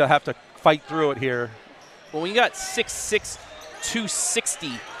continue to have to fight through it here. Well, when you got 6'6",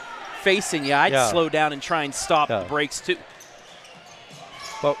 260 facing you, I'd slow down and try and stop the breaks too.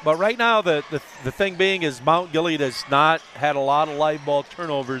 But right now, the thing being is Mount Gilead has not had a lot of live ball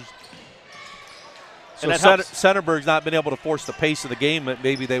turnovers. So Centerburg's not been able to force the pace of the game that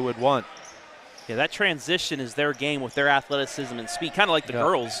maybe they would want. Yeah, that transition is their game with their athleticism and speed, kind of like the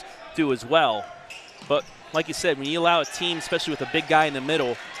girls do as well. But like you said, when you allow a team, especially with a big guy in the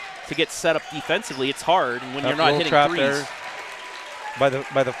middle, to get set up defensively, it's hard. And when you're not hitting threes.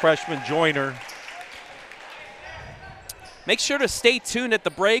 By the freshman Joyner. Make sure to stay tuned at the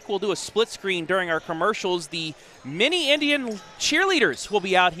break. We'll do a split screen during our commercials. The mini Indian cheerleaders will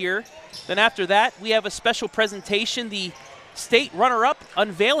be out here. Then after that, we have a special presentation, the state runner-up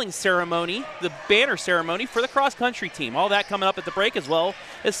unveiling ceremony, the banner ceremony for the cross-country team. All that coming up at the break, as well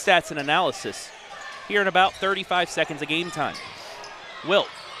as stats and analysis. Here in about 35 seconds of game time. Wilt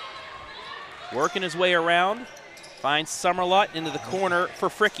working his way around, finds Summerlot into the corner for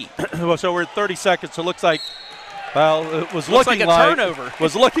Fricky. Well, so we're at 30 seconds, so it looks like, well, it was looks looking like a turnover.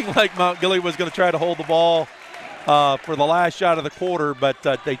 Was looking like Mount Gilead was going to try to hold the ball for the last shot of the quarter, but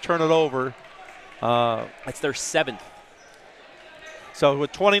they turn it over. That's their 7th. So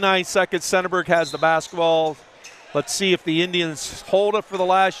with 29 seconds, Centerburg has the basketball. Let's see if the Indians hold it for the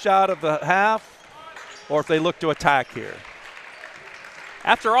last shot of the half or if they look to attack here.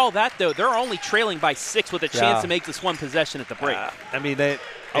 After all that, though, they're only trailing by 6 with a chance to make this one possession at the break. I mean,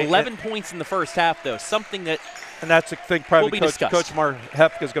 11 points in the first half, though, something that and that's the thing probably Coach Mark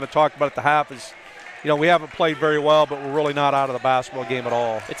Hefka is going to talk about at the half is, you know, we haven't played very well, but we're really not out of the basketball game at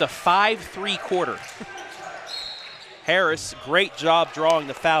all. It's a 5-3 quarter. Harris, great job drawing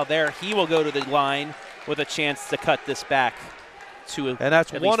the foul there. He will go to the line with a chance to cut this back to and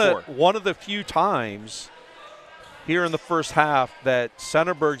that's at least 4. one of the few times here in the first half that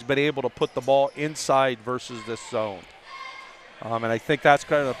Centerburg's been able to put the ball inside versus this zone. And I think that's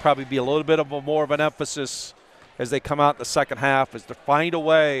going to probably be a little bit of more of an emphasis as they come out in the second half, is to find a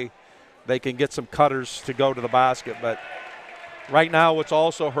way they can get some cutters to go to the basket. But right now what's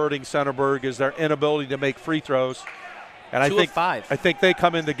also hurting Centerburg is their inability to make free throws. And I think they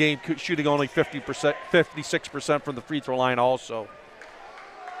come in the game shooting only 56% from the free throw line also.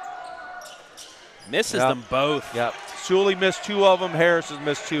 Misses them both. Yep. Sully missed 2 of them. Harris has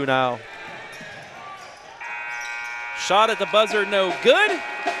missed 2 now. Shot at the buzzer, no good.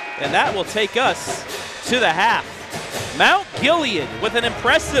 And that will take us to the half. Mount Gilead with an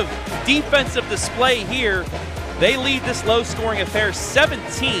impressive defensive display here. They lead this low-scoring affair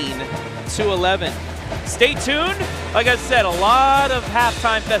 17-11. Stay tuned. Like I said, a lot of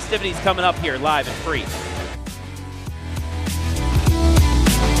halftime festivities coming up here live and free.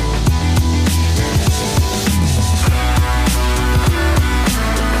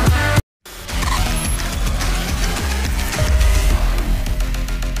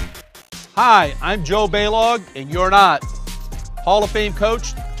 Hi, I'm Joe Baylog, and you're not. Hall of Fame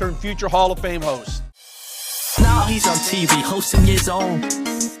coach turned future Hall of Fame host. Now he's on TV hosting his own.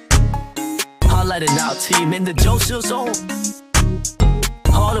 Highlighting our team in the Joseph zone.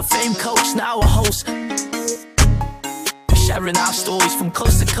 Hall of Fame coach, now a host. Sharing our stories from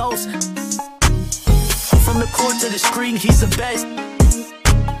coast to coast. From the court to the screen, he's the best.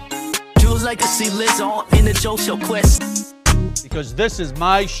 Jules legacy lives on in the Joe Show quest. Because this is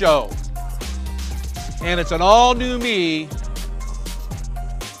my show. And it's an all-new me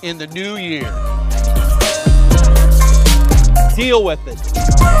in the new year. Deal with it.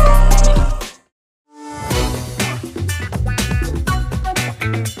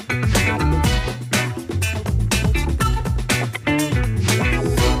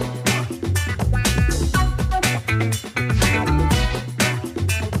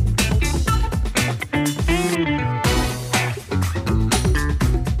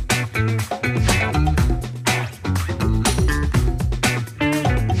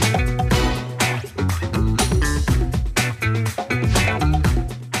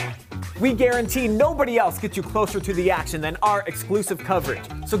 We guarantee nobody else gets you closer to the action than our exclusive coverage.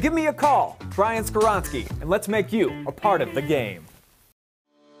 So give me a call, Brian Skoronsky, and let's make you a part of the game.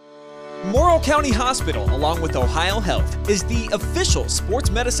 Morrow County Hospital, along with Ohio Health, is the official sports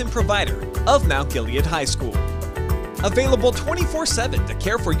medicine provider of Mount Gilead High School. Available 24/7 to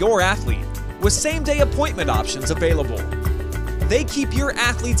care for your athlete, with same-day appointment options available. They keep your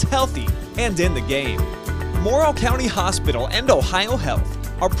athletes healthy and in the game. Morrow County Hospital and Ohio Health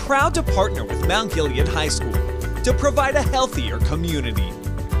are proud to partner with Mount Gilead High School to provide a healthier community,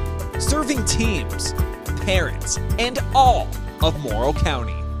 serving teams, parents, and all of Morrow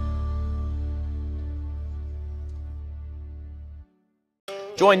County.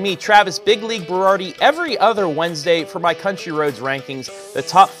 Join me, Travis Big League Berardi, every other Wednesday for my Country Roads rankings, the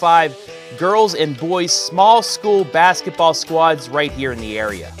top 5 girls and boys small school basketball squads right here in the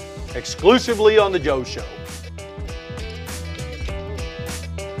area. Exclusively on The Joe Show.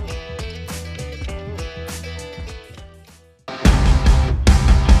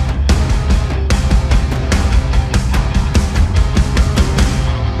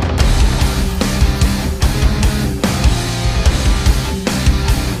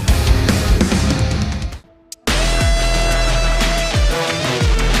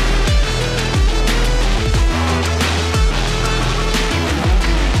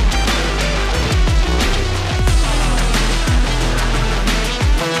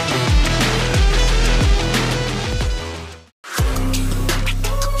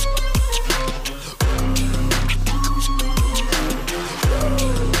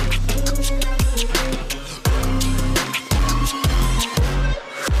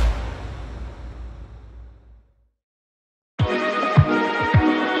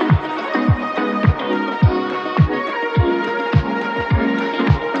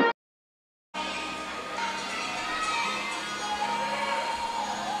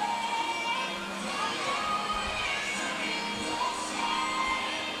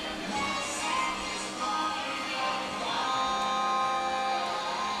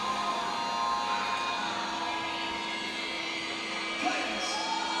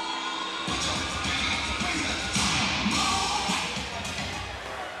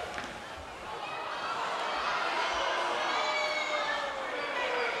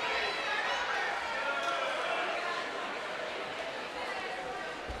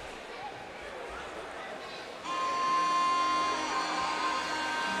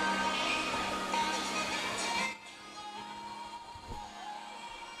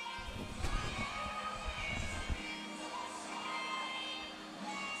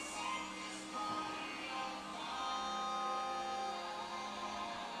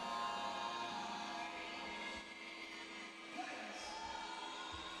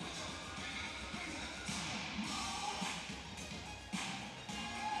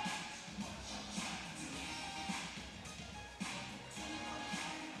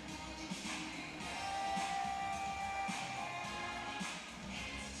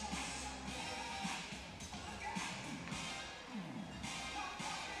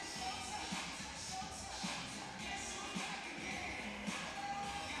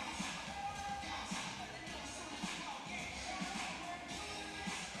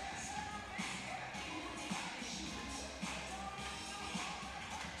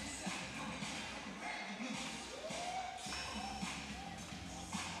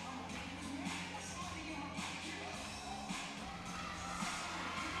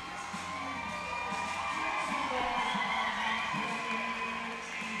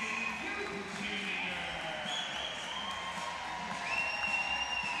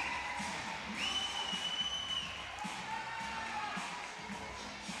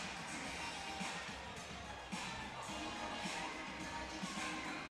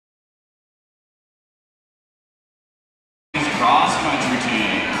 Cross-country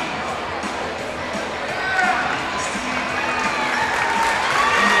team.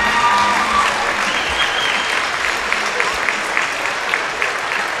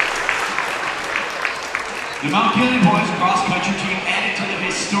 The Mount Gilead boys cross-country team added to the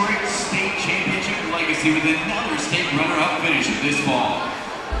historic state championship legacy with another state runner-up finish this fall.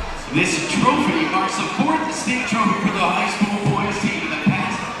 This trophy marks the 4th state trophy for the high school boys team in the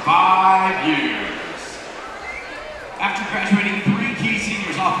past 5 years. After graduating 3 key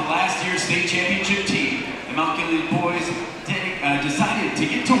seniors off of last year's state championship team, the Mount Gilead boys decided to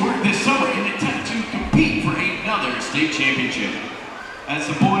get to work this summer in an attempt to compete for another state championship. As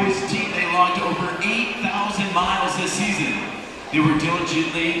the boys team, they logged over 8,000 miles this season. They were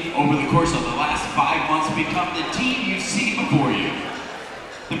diligently, over the course of the last 5 months, become the team you see before you.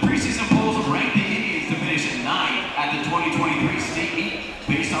 The preseason polls ranked the Indians to finish 9th at the 2023 state meet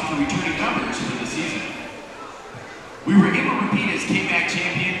based off the returning numbers for the season. We were able to repeat as KMAC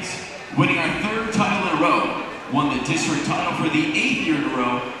champions, winning our 3rd title in a row, won the district title for the 8th year in a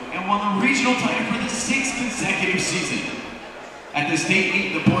row, and won the regional title for the 6th consecutive season. At the state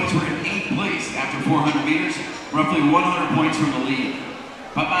meet, the boys were in 8th place after 400 meters, roughly 100 points from the lead.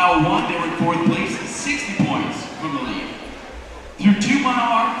 By mile 1, they were in 4th place, 60 points from the lead. Through 2 mile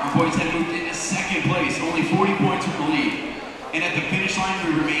mark, our boys had moved into 2nd place, only 40 points from the lead. And at the finish line,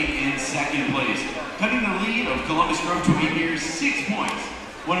 we remain in second place, cutting the lead of Columbus Grove to a mere 6 points,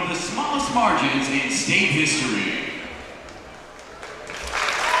 one of the smallest margins in state history.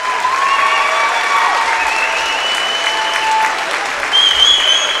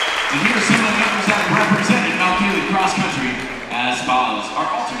 And here are some of the members that represented Mount Gilead cross country as follows. Our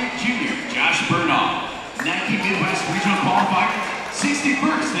alternate junior, Josh Burnall, Nike Midwest Regional Qualifier,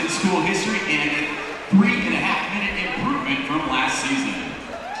 61st in school history and a 3.5-minute improvement from last season.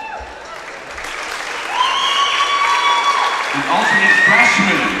 An alternate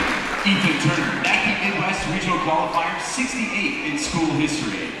freshman, Ethan Turner, Nike Midwest Regional Qualifier, 68th in school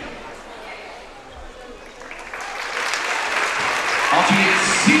history. Alternate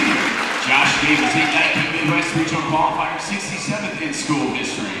senior, Josh Davis, a Nike Midwest Regional Qualifier, 67th in school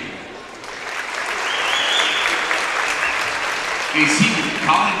history. A senior,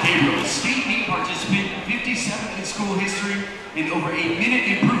 Colin Gabriel, state meet participant, 57th in school history, and over a minute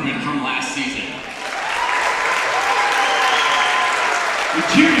improvement from last season. A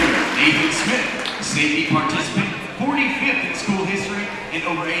junior, Nathan Smith, state meet participant, 45th in school history, and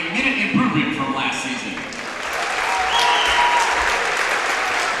over a minute improvement from last season.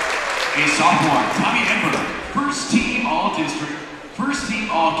 A sophomore, Tommy Ember, first team all-district, first team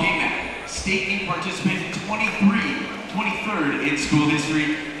all-KMAC, state meet participant, 23rd in school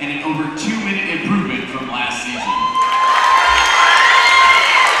history, and an over 2-minute improvement from last season.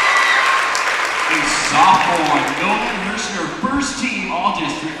 A sophomore, Nolan Hirschner, first team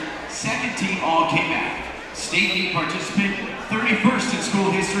all-district, second team all-KMAC, state meet participant, 31st in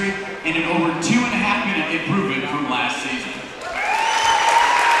school history, and an over 2.5-minute improvement from last season.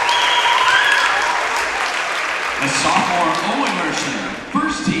 A sophomore, Owen Hirschner,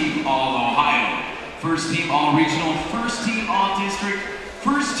 first team all-Ohio, first team all-regional, first team all-district,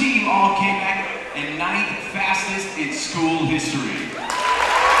 first team all-KMAC, and 9th fastest in school history.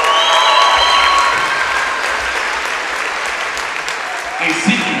 A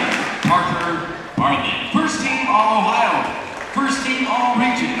senior, Parker Bartlett, first team all-Ohio, first team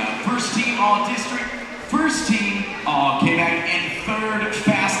all-region, first team all-district, first team all-KMAC, and 3rd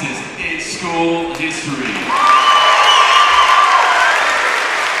fastest in school history.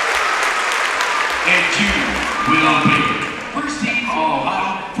 And junior, Will Baker, first team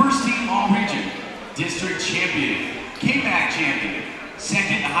all-Ohio, first team all-region, district champion, KMAC champion,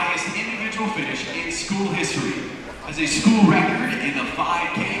 second highest individual finish in school history, has a school record in the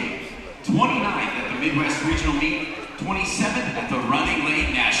 5K, 29th at the Midwest Regional Meet, 27th at the Running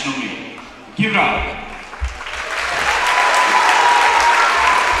Lane National Meet. Give it up.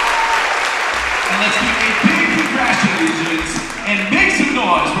 And let's give a big congratulations and make some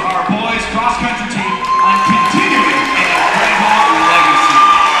noise for our boys cross-country team on continuing an incredible legacy.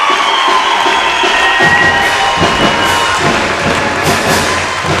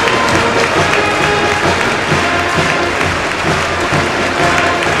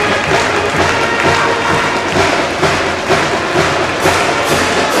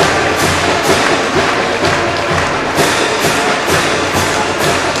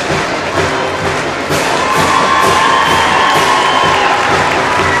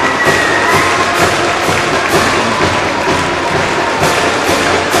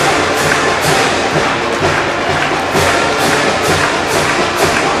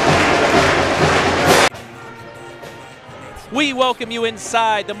 We welcome you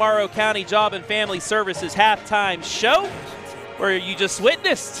inside the Morrow County Job and Family Services halftime show, where you just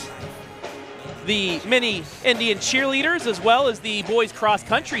witnessed the mini Indian cheerleaders as well as the boys cross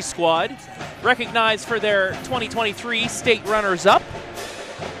country squad recognized for their 2023 state runners-up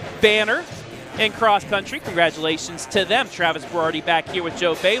banner in cross country. Congratulations to them. Travis Berardi back here with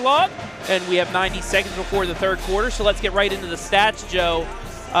Joe Baylog, and we have 90 seconds before the third quarter, so let's get right into the stats, Joe.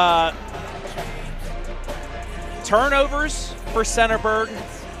 Turnovers for Centerburg,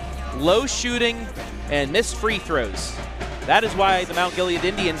 low shooting, and missed free throws. That is why the Mount Gilead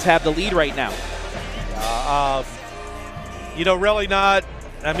Indians have the lead right now. You know, really not.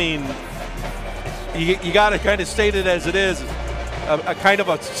 I mean, you got to kind of state it as it is, a kind of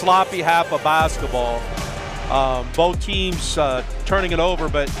a sloppy half of basketball. Both teams turning it over,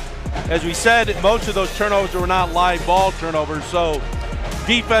 but as we said, most of those turnovers were not live ball turnovers, so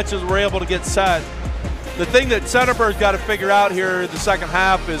defenses were able to get set. The thing that Centerburg's got to figure out here in the second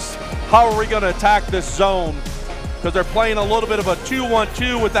half is how are we going to attack this zone, because they're playing a little bit of a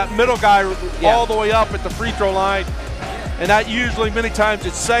 2-1-2 with that middle guy all the way up at the free throw line, and that usually many times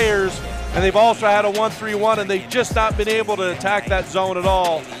it's Sayers, and they've also had a 1-3-1, and they've just not been able to attack that zone at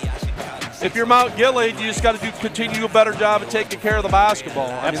all. If you're Mount Gilead, you just got to continue a better job of taking care of the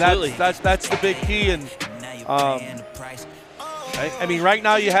basketball. I mean, that's the big key. And I mean, right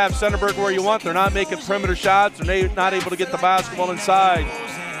now you have Centerburg where you want. They're not making perimeter shots. They're not able to get the basketball inside.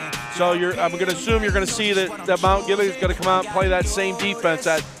 So I'm going to assume you're going to see that Mount Gilead is going to come out and play that same defense,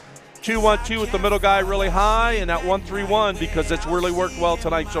 that 2-1-2 with the middle guy really high and that 1-3-1, because it's really worked well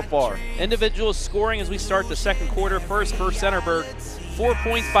tonight so far. Individual scoring as we start the second quarter. First for Centerburg, 4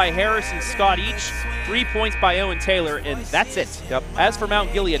 points by Harris and Scott each, 3 points by Owen Taylor, and that's it. Yep. As for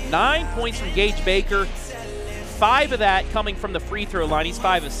Mount Gilead, 9 points from Gage Baker, 5 of that coming from the free throw line. He's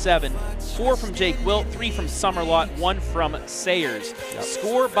 5 of 7. 4 from Jake Wilt, 3 from Summerlot, 1 from Sayers. Yep.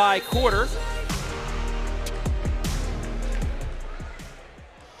 Score by quarter.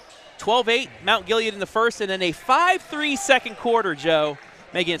 12-8, Mount Gilead in the first, and then a 5-3 second quarter, Joe,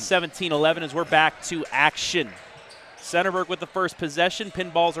 making it 17-11 as we're back to action. Centerburg with the first possession,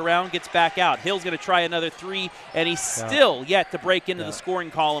 pinballs around, gets back out. Hill's going to try another 3, and he's still yet to break into the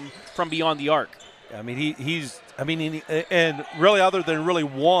scoring column from beyond the arc. I mean, and really other than really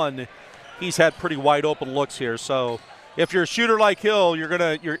one, he's had pretty wide open looks here. So if you're a shooter like Hill,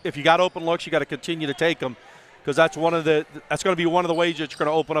 if you got open looks, you got to continue to take them, because that's going to be one of the ways that you're going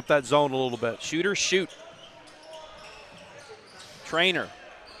to open up that zone a little bit. Shooter, shoot. Trainer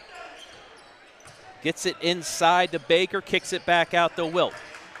gets it inside to Baker, kicks it back out to Wilt.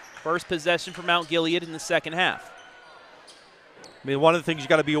 First possession for Mount Gilead in the second half. I mean, one of the things you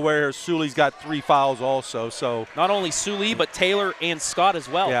got to be aware is Sully's got 3 fouls also. So not only Sully, but Taylor and Scott as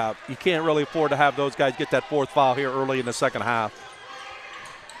well. Yeah, you can't really afford to have those guys get that 4th foul here early in the second half.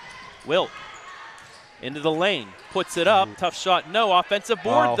 Wilt into the lane, puts it up. Tough shot, no. Offensive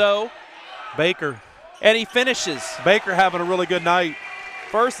board, though. Baker. And he finishes. Baker having a really good night.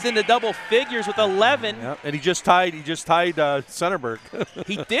 First into double figures with 11. Yep. And he just tied Centerburg.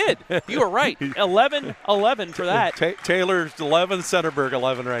 He did. You were right. 11 for that. Taylor's 11, Centerburg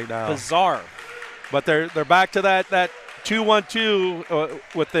 11 right now. Bizarre. But they're back to that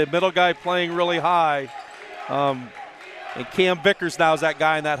 2-1-2 with the middle guy playing really high. And Cam Vickers now is that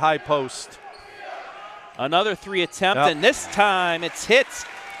guy in that high post. Another 3 attempt, and this time it's hits.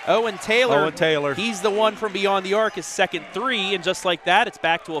 Owen Taylor. He's the one from beyond the arc, his second 3, and just like that, it's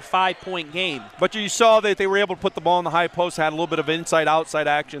back to a 5-point game. But you saw that they were able to put the ball in the high post, had a little bit of inside-outside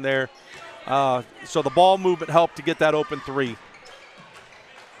action there. So the ball movement helped to get that open 3.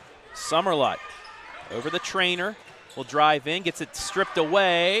 Summerlot over the trainer, will drive in, gets it stripped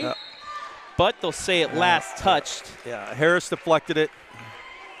away, but they'll say it last touched. Yeah, Harris deflected it.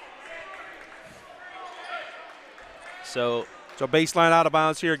 So baseline out of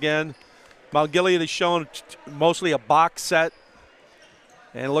bounds here again. Mount Gilead is showing mostly a box set,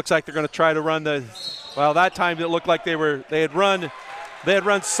 and it looks like they're going to try to run that time it looked like they had run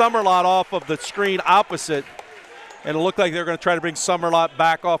Summerlot off of the screen opposite, and it looked like they were going to try to bring Summerlot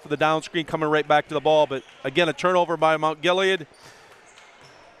back off of the down screen, coming right back to the ball. But again, a turnover by Mount Gilead.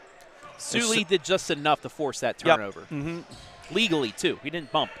 Sully did just enough to force that turnover. Yep. Legally, too. He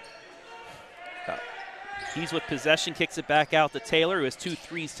didn't bump. He's with possession, kicks it back out to Taylor, who has 2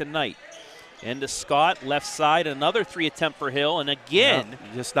 threes tonight. And to Scott, left side, another 3 attempt for Hill, and again,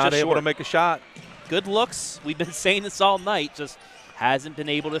 just not able to make a shot. Good looks. We've been saying this all night, just hasn't been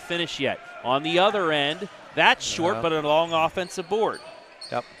able to finish yet. On the other end, that's short, but a long offensive board.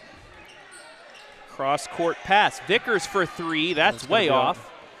 Yep. Cross-court pass. Vickers for 3. That's way off,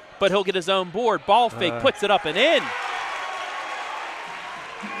 but he'll get his own board. Ball fake, puts it up and in.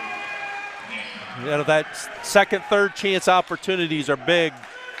 You know, that second, third chance opportunities are big,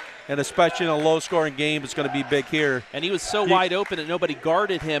 and especially in a low-scoring game, it's going to be big here. And he was so wide open that nobody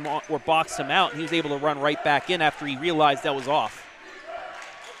guarded him or boxed him out, and he was able to run right back in after he realized that was off.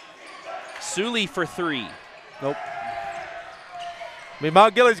 Sully for 3. Nope. I mean,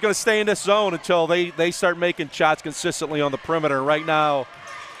 Mount Gilead's going to stay in this zone until they start making shots consistently on the perimeter. Right now,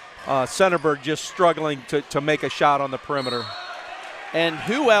 Centerburg just struggling to make a shot on the perimeter. And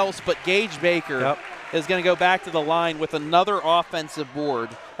who else but Gage Baker is going to go back to the line with another offensive board.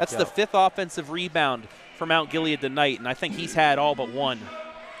 That's the 5th offensive rebound for Mount Gilead tonight, and I think he's had all but 1.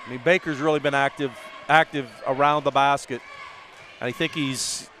 I mean, Baker's really been active around the basket. And I think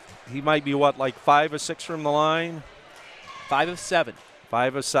he might be, like 5 of 6 from the line? 5 of 7.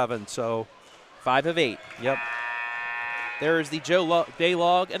 5 of 7, so. 5 of 8. Yep. There is the Joe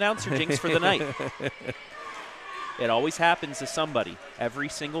Daylog announcer jinx for the night. It always happens to somebody every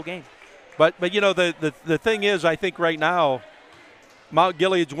single game. But you know, the thing is, I think right now, Mount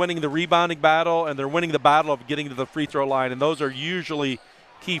Gilead's winning the rebounding battle, and they're winning the battle of getting to the free throw line, and those are usually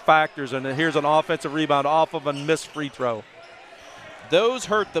key factors. And here's an offensive rebound off of a missed free throw. Those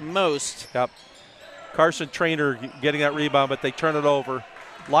hurt the most. Yep. Carson Trainer getting that rebound, but they turn it over.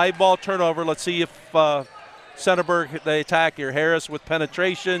 Live ball turnover. Let's see if Centerburg, they attack here. Harris with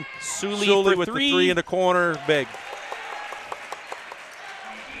penetration. Sully with three. the three in the corner. Big.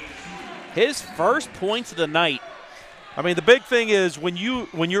 His first points of the night. I mean, the big thing is when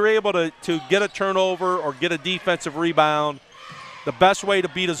you're able to get a turnover or get a defensive rebound, the best way to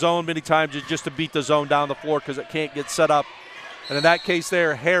beat a zone many times is just to beat the zone down the floor because it can't get set up. And in that case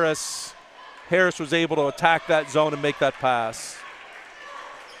there, Harris was able to attack that zone and make that pass.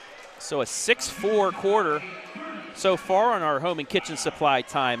 So a 6-4 quarter so far on our home and kitchen supply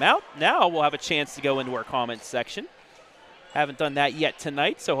timeout. Now we'll have a chance to go into our comments section. Haven't done that yet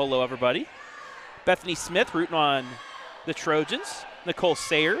tonight, so hello everybody. Bethany Smith rooting on the Trojans. Nicole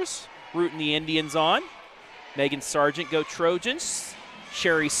Sayers rooting the Indians on. Megan Sargent, go Trojans.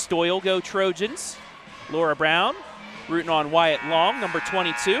 Sherry Stoyle, go Trojans. Laura Brown rooting on Wyatt Long, number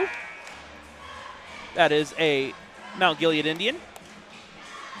 22. That is a Mount Gilead Indian.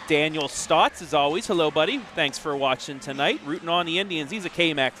 Daniel Stotts, as always, hello buddy. Thanks for watching tonight. Rooting on the Indians. He's a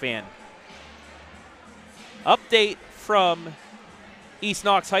KMAC fan. Update from East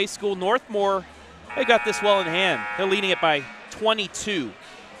Knox High School. Northmore, they got this well in hand. They're leading it by 22,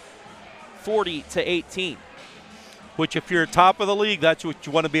 40-18. Which, if you're top of the league, that's what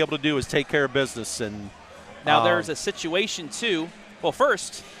you want to be able to do is take care of business. And now there's a situation too. Well,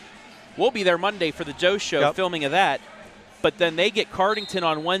 first, we'll be there Monday for the Joe Show, filming of that. But then they get Cardington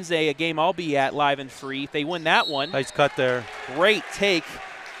on Wednesday, a game I'll be at live and free. If they win that one. Nice cut there. Great take.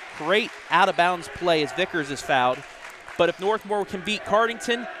 Great out-of-bounds play as Vickers is fouled. But if Northmore can beat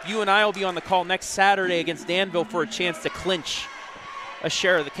Cardington, you and I will be on the call next Saturday against Danville for a chance to clinch a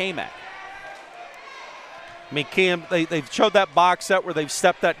share of the KMAC. I mean, Cam, they've showed that box set where they've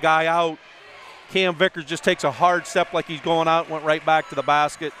stepped that guy out. Cam Vickers just takes a hard step like he's going out, went right back to the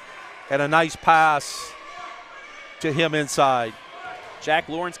basket, and a nice pass to him inside. Jack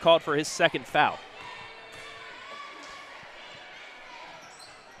Lawrence called for his second foul.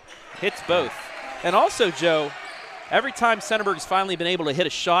 Hits both. And also, Joe, every time Centerburg's finally been able to hit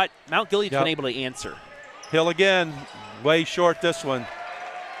a shot, Mount Gilead's been able to answer. Hill again, way short this one.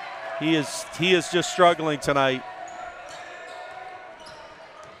 He is just struggling tonight.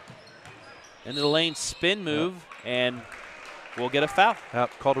 Into the lane spin move, and we'll get a foul.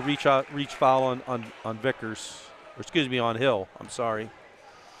 Called a reach foul on Vickers. Or excuse me, on Hill. I'm sorry.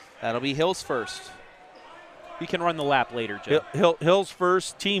 That'll be Hill's first. We can run the lap later, Joe. Hill's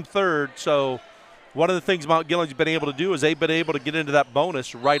first, team third. So one of the things Mount Gilead's been able to do is they've been able to get into that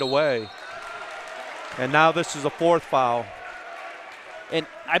bonus right away. And now this is a fourth foul. And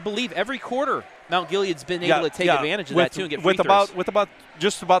I believe every quarter Mount Gilead's been able to take advantage of that too and get free throws. With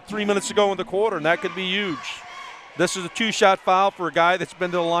just about 3 minutes to go in the quarter, and that could be huge. This is a two-shot foul for a guy that's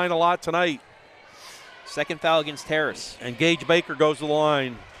been to the line a lot tonight. Second foul against Harris. And Gage Baker goes to the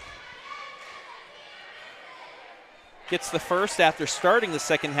line. Gets the first after starting the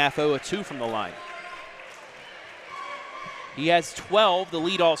second half 0-2 from the line. He has 12 to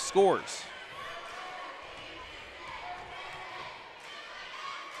lead all scores.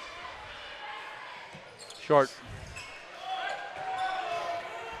 Short.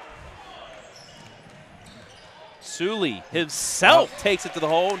 Sully himself takes it to the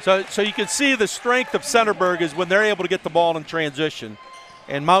hole. So you can see the strength of Centerburg is when they're able to get the ball in transition.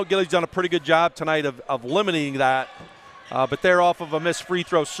 And Mount Gilead's done a pretty good job tonight of limiting that. But they're off of a missed free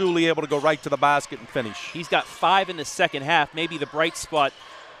throw. Sully able to go right to the basket and finish. He's got 5 in the second half, maybe the bright spot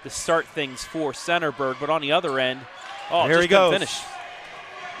to start things for Centerburg. But on the other end, here he goes. Finish.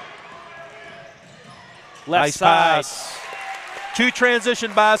 Left nice side. Pass. 2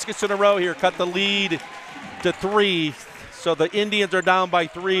 transition baskets in a row here. Cut the lead to 3. So the Indians are down by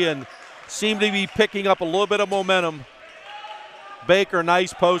 3 and seem to be picking up a little bit of momentum. Baker,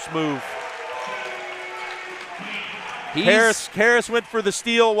 nice post move. Harris went for the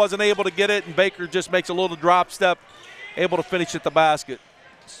steal, wasn't able to get it, and Baker just makes a little drop step, able to finish at the basket.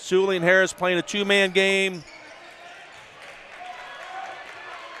 Sully and Harris playing a 2-man game.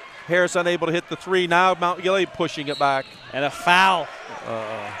 Harris unable to hit the 3. Now Mount Gilead pushing it back. And a foul.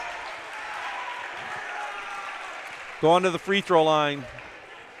 Going to the free throw line.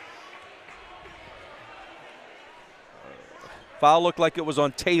 Foul looked like it was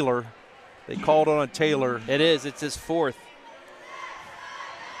on Taylor. They called it on Taylor. It is. It's his 4th.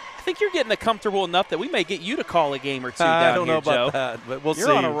 I think you're getting comfortable enough that we may get you to call a game or two down here, I don't know about Joe. that, but we'll see.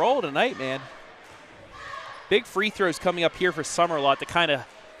 You're on a roll tonight, man. Big free throws coming up here for Summerlot to kind of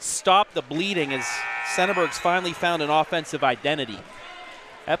stop the bleeding as Centerburg's finally found an offensive identity.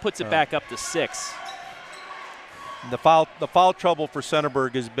 That puts it back up to 6. The foul trouble for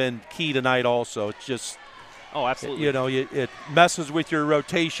Centerburg has been key tonight also. It's just Oh, absolutely. You know, it messes with your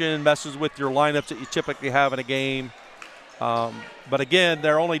rotation, messes with your lineups that you typically have in a game. But again,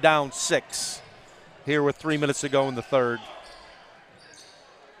 they're only down 6 here with 3 minutes to go in the third.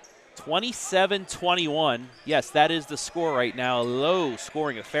 27-21. Yes, that is the score right now. A low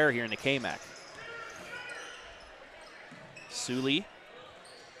scoring affair here in the KMAC. Sully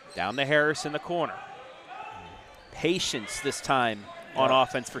down to Harris in the corner. Patience this time on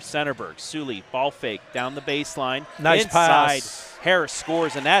offense for Centerburg. Sully, ball fake down the baseline. Nice inside. pass. Harris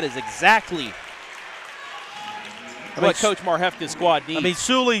scores, and that is exactly what Coach Marhefka's squad needs. I mean,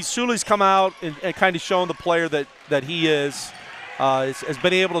 Sully's come out and kind of shown the player that he is. Has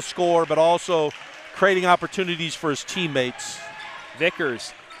been able to score, but also creating opportunities for his teammates.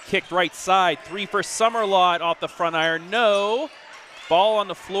 Vickers kicked right side. 3 for Summerlaw off the front iron. No. Ball on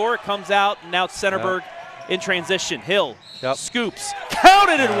the floor. It comes out, and now Centerburg in transition. Hill scoops.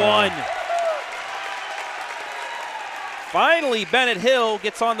 Counted and one. Finally, Bennett Hill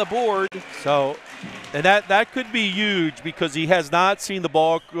gets on the board. So, and that could be huge because he has not seen the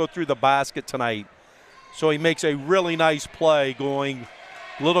ball go through the basket tonight. So he makes a really nice play going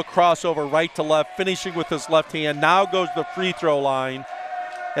little crossover right to left, finishing with his left hand. Now goes to the free throw line.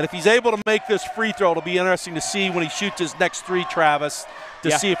 And if he's able to make this free throw, it'll be interesting to see when he shoots his next 3, Travis,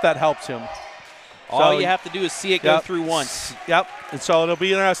 to see if that helps him. All you have to do is see it go through once. Yep. And so it'll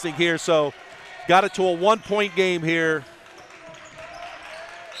be interesting here. So got it to a 1-point game here.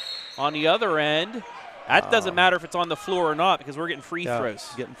 On the other end, that doesn't matter if it's on the floor or not because we're getting free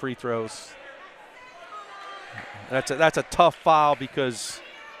throws. Getting free throws. That's a tough foul because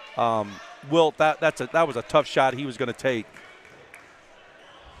Wilt, that was a tough shot he was going to take.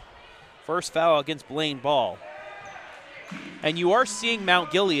 First foul against Blaine Ball. And you are seeing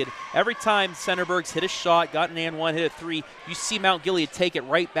Mount Gilead, every time Centerburg's hit a shot, got an and one, hit a 3, you see Mount Gilead take it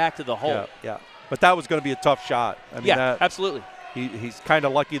right back to the hole. Yeah. But that was going to be a tough shot. I mean, absolutely. He's kind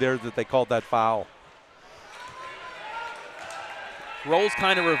of lucky there that they called that foul. Roles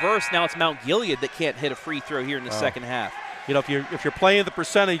kind of reversed. Now it's Mount Gilead that can't hit a free throw here in the second half. You know, if you're playing the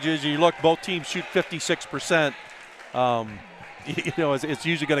percentages, you look, both teams shoot 56%. You know, it's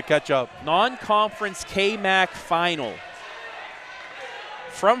usually going to catch up. Non-conference KMAC final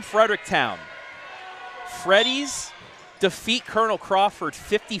from Fredericktown. Freddies defeat Colonel Crawford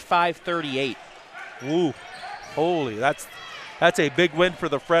 55-38. Ooh, holy, that's a big win for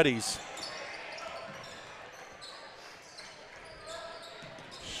the Freddies.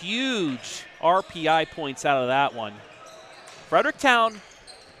 Huge RPI points out of that one. Fredericktown,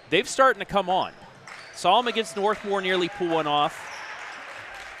 they've starting to come on. Saw them against Northmore nearly pull one off.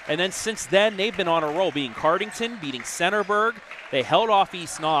 And then since then, they've been on a roll, beating Cardington, beating Centerburg. They held off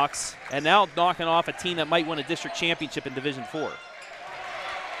East Knox, and now knocking off a team that might win a district championship in Division 4.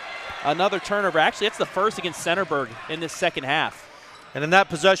 Another turnover. Actually, that's the first against Centerburg in this second half. And in that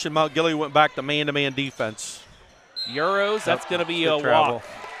possession, Mount Gilead went back to man-to-man defense. Euros, that's going to be a walk.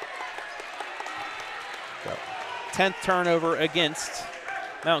 10th turnover against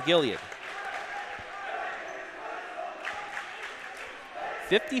Mount Gilead.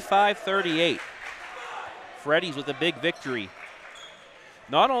 55-38. Freddies with a big victory.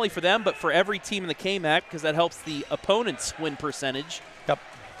 Not only for them, but for every team in the KMAC because that helps the opponent's win percentage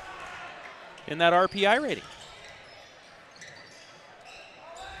in that RPI rating.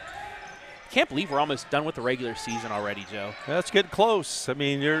 Can't believe we're almost done with the regular season already, Joe. That's getting close. I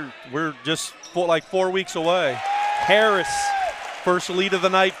mean, we're just like 4 weeks away. Harris. First lead of the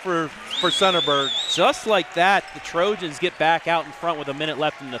night for Centerburg. Just like that, the Trojans get back out in front with a minute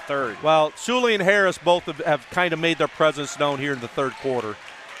left in the third. Well, Sully and Harris both have kind of made their presence known here in the third quarter.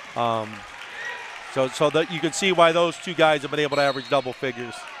 So that you can see why those two guys have been able to average double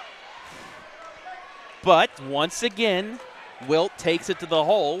figures. But once again, Wilt takes it to the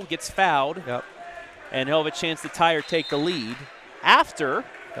hole, gets fouled, and he'll have a chance to tie or take the lead after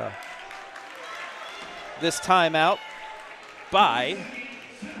this timeout by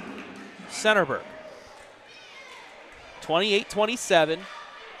Centerburg. 28-27.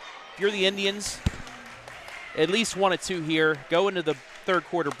 If you're the Indians, at least 1 or 2 here. Go into the third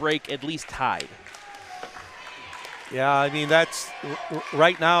quarter break at least tied. Yeah, I mean, that's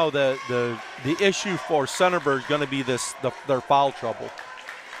right now the issue for Centerburg is going to be their foul trouble.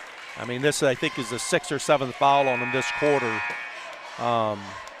 I mean, this I think is the 6th or 7th foul on them this quarter.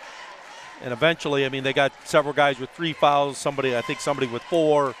 And eventually, I mean, they got several guys with 3 fouls. I think somebody with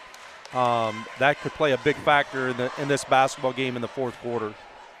 4. That could play a big factor in this basketball game in the fourth quarter.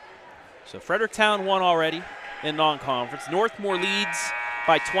 So Fredericktown won already in non-conference. Northmore leads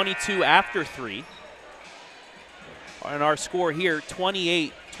by 22 after 3. And our score here,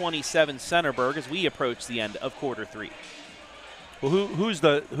 28-27 Centerburg, as we approach the end of quarter 3. Well, who's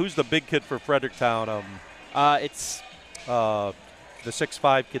the big kid for Fredericktown? It's the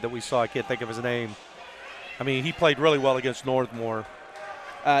 6'5" kid that we saw. I can't think of his name. I mean, he played really well against Northmore.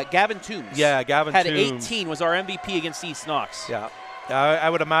 Gavin Toombs. Yeah, Gavin had Toombs. 18, was our MVP against East Knox. Yeah, I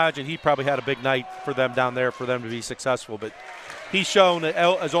would imagine he probably had a big night for them down there for them to be successful. But he's shown that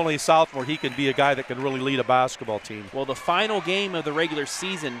as only a sophomore, he can be a guy that can really lead a basketball team. Well, the final game of the regular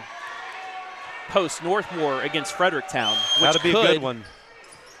season post Northmore against Fredericktown, which That'd be a good one.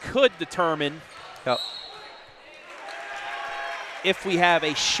 Could determine if we have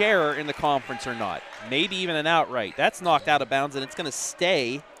a share in the conference or not. Maybe even an outright. That's knocked out of bounds, and it's going to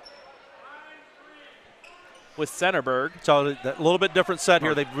stay with Centerburg. So a little bit different set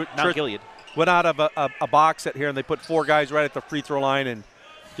here. They Mount Gilead went out of a box set here, and they put 4 guys right at the free throw line and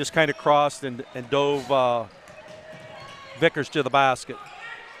just kind of crossed and dove Vickers to the basket.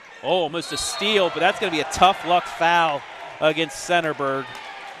 Oh, almost a steal, but that's going to be a tough luck foul against Centerburg.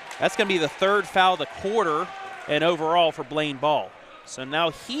 That's going to be the 3rd foul of the quarter and overall for Blaine Ball. So now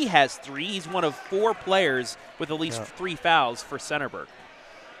he has 3. He's one of 4 players with at least 3 fouls for Centerburg.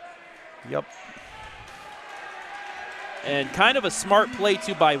 Yep. And kind of a smart play,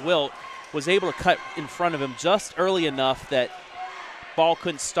 too, by Wilt. Was able to cut in front of him just early enough that Ball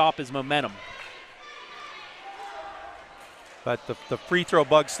couldn't stop his momentum. But the free throw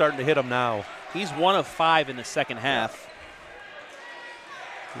bug's starting to hit him now. He's 1 of 5 in the second half.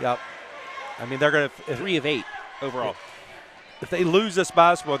 Yep. I mean, they're going to 3 of 8 overall. If they lose this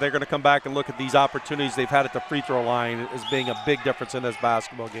basketball, they're going to come back and look at these opportunities they've had at the free throw line as being a big difference in this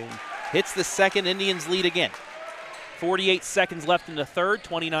basketball game. Hits the second, Indians lead again. 48 seconds left in the third,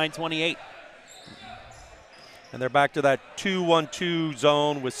 29-28. And they're back to that 2-1-2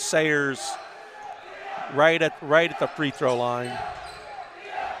 zone with Sayers right at the free throw line.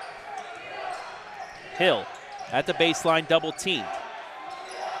 Hill at the baseline, double teamed.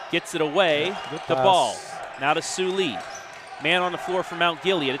 Gets it away, the Ball. Now to Sue Lee. Man on the floor for Mount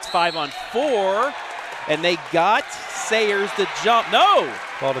Gilead. It's 5-on-4, and they got Sayers to jump. No!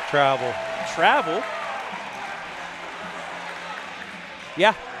 Call to travel. Travel.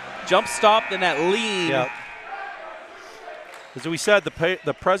 Yeah, jump stopped and that lead. Yep. As we said,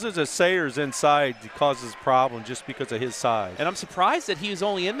 the presence of Sayers inside causes problem just because of his size. And I'm surprised that he was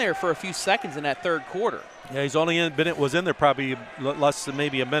only in there for a few seconds in that third quarter. Yeah, he's only was in there probably less than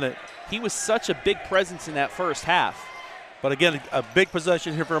maybe a minute. He was such a big presence in that first half. But again, a big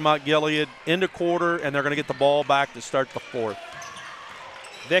possession here for Mount Gilead into quarter, and they're going to get the ball back to start the 4th.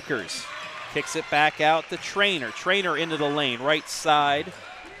 Vickers kicks it back out to Trainer. Trainer into the lane, right side,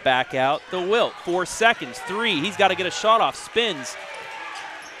 back out to Wilt. 4 seconds, 3. He's got to get a shot off, spins.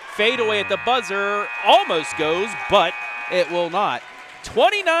 Fade away at the buzzer, almost goes, but it will not.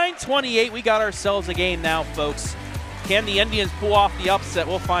 29-28, we got ourselves a game now, folks. Can the Indians pull off the upset?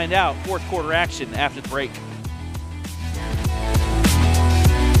 We'll find out. 4th quarter action after the break.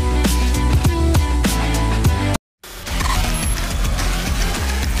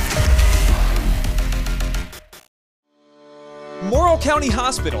 Morrow County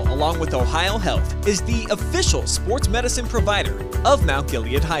Hospital, along with Ohio Health, is the official sports medicine provider of Mount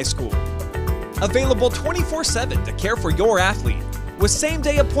Gilead High School. Available 24/7 to care for your athlete, with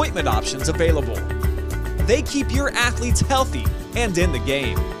same-day appointment options available. They keep your athletes healthy and in the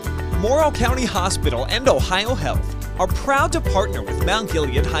game. Morrow County Hospital and Ohio Health are proud to partner with Mount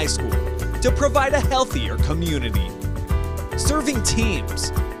Gilead High School to provide a healthier community, serving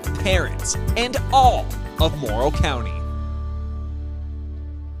teams, parents, and all of Morrow County.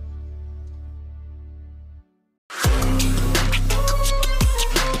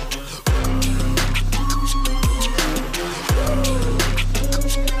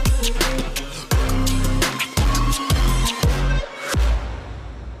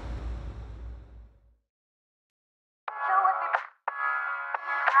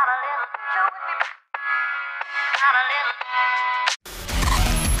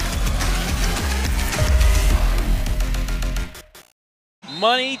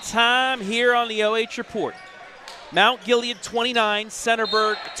 Money time here on the OH Report. Mount Gilead 29,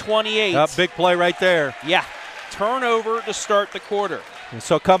 Centerburg 28. Big play right there. Yeah, turnover to start the quarter. And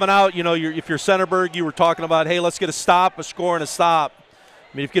so coming out, you know, if you're Centerburg, you were talking about, hey, let's get a stop, a score, and a stop.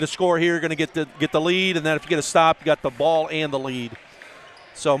 I mean, if you get a score here, you're going to get the lead, and then if you get a stop, you got the ball and the lead.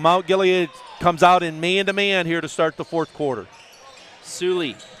 So Mount Gilead comes out in man-to-man here to start the 4th quarter.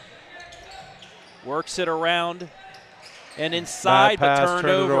 Sully works it around and inside, bad pass, but turned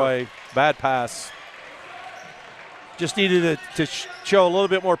over. Away. Bad pass. Just needed to show a little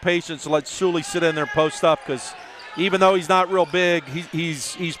bit more patience to let Sully sit in there and post up, because even though he's not real big,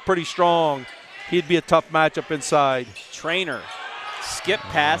 he's pretty strong. He'd be a tough matchup inside. Trainer, skip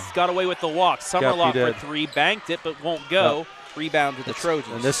pass, got away with the walk. Summerlock for three, banked it, but won't go. Rebound to the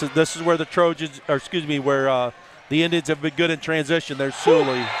Trojans. And this is where the Trojans, or excuse me, where the Indians have been good in transition. There's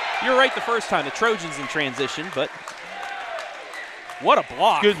Suley. You're right the first time. The Trojans in transition, but what a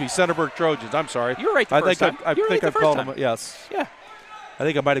block. Excuse me, Centerburg Trojans. I'm sorry. You were right the first time. I think I've called them. Yes. Yeah. I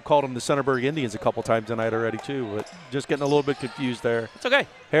think I might have called them the Centerburg Indians a couple times tonight already too, but just getting a little bit confused there. It's okay.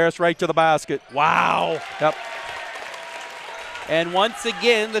 Harris right to the basket. Wow. Yep. And once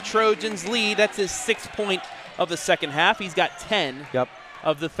again, the Trojans lead. That's his 6th point of the second half. He's got 10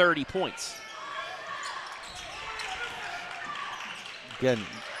 of the 30 points. Again,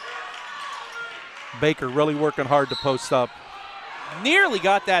 Baker really working hard to post up. Nearly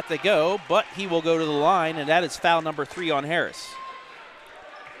got that to go, but he will go to the line, and that is foul number 3 on Harris.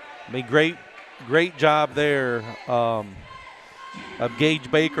 I mean, great job there of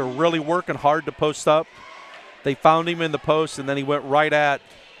Gage Baker really working hard to post up. They found him in the post, and then he went right at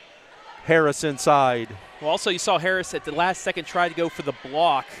Harris inside. Well, also you saw Harris at the last second try to go for the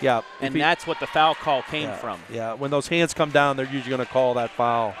block. Yeah. And that's what the foul call came from. Yeah, when those hands come down, they're usually going to call that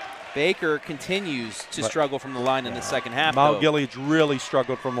foul. Baker continues to struggle from the line in the second half. Mount Gilead's really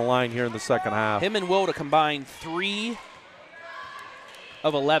struggled from the line here in the second half. Him and Will to combine 3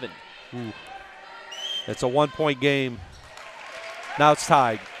 of 11. Ooh. It's a 1-point game. Now it's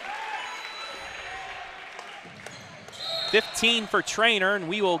tied. 15 for Trainer, and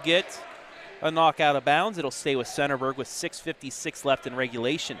we will get a knock out of bounds. It'll stay with Centerburg with 6:56 left in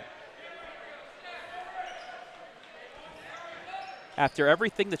regulation. After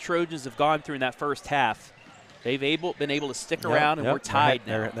everything the Trojans have gone through in that first half, they've been able to stick around, and we're tied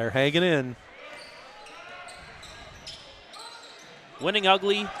now. They're hanging in. Winning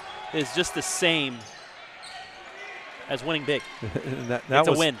ugly is just the same as winning big. It's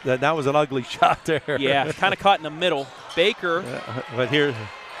a win. That was an ugly shot there. Yeah, kind of caught in the middle. Baker. But here.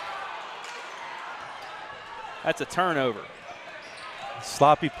 That's a turnover.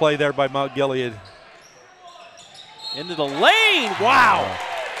 Sloppy play there by Mount Gilead. Into the lane. Wow.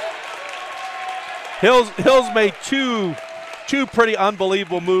 Hills made two pretty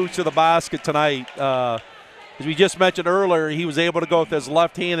unbelievable moves to the basket tonight. As we just mentioned earlier, he was able to go with his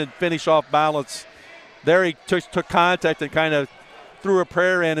left hand and finish off balance. There he took contact and kind of threw a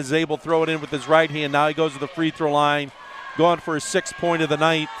prayer in, is able to throw it in with his right hand. Now he goes to the free throw line, going for his 6th point of the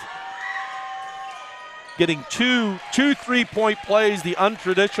night. Getting two 3-point plays the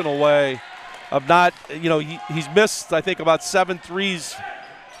untraditional way of not, he's missed, I think, about 7 threes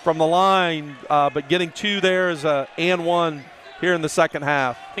from the line, but getting 2 there is a and 1 here in the second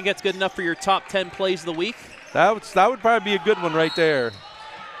half. I think that's good enough for your top 10 plays of the week. That would probably be a good one right there.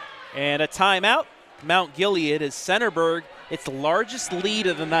 And a timeout. Mount Gilead is Centerburg. Its largest lead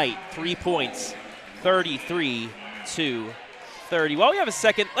of the night, 3 points, 33-30. While we have a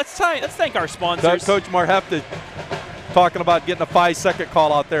second, let's thank our sponsors. Coach Marhefta talking about getting a 5-second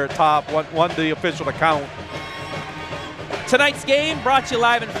call out there at top. One the official to count. Tonight's game brought to you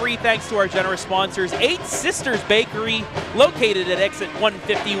live and free thanks to our generous sponsors. 8 Sisters Bakery, located at exit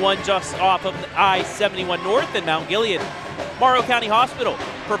 151 just off of I-71 North in Mount Gilead. Morrow County Hospital,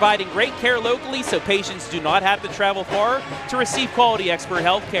 providing great care locally so patients do not have to travel far to receive quality expert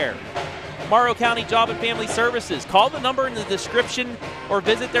health care. Morrow County Job and Family Services. Call the number in the description or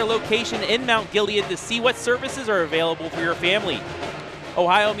visit their location in Mount Gilead to see what services are available for your family.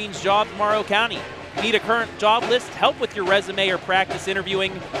 Ohio Means Jobs, Morrow County. Need a current job list, help with your resume, or practice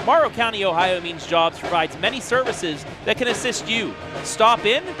interviewing? Morrow County Ohio Means Jobs provides many services that can assist you. Stop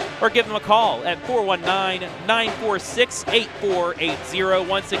in or give them a call at 419-946-8480.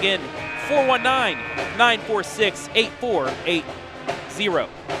 Once again, 419-946-8480.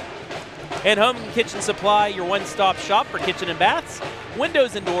 And Home and Kitchen Supply, your one-stop shop for kitchen and baths,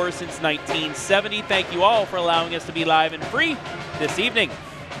 windows and doors since 1970. Thank you all for allowing us to be live and free this evening.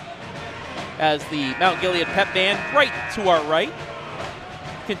 As the Mount Gilead Pep Band right to our right,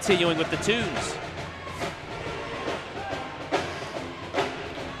 continuing with the tunes.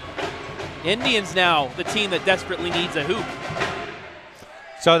 Indians now, the team that desperately needs a hoop.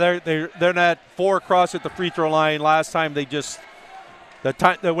 So they're not 4 across at the free throw line. Last time they just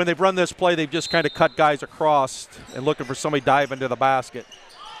when they've run this play, they've just kind of cut guys across and looking for somebody dive into the basket.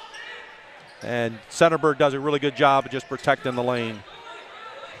 And Centerburg does a really good job of just protecting the lane.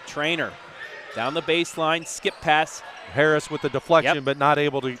 Trainer down the baseline, skip pass. Harris with the deflection, but not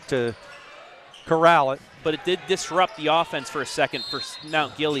able to corral it. But it did disrupt the offense for a second for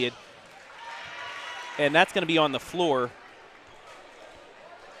Mount Gilead. And that's going to be on the floor.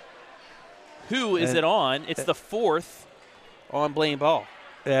 Who is it on? It's the 4th on Blaine Ball.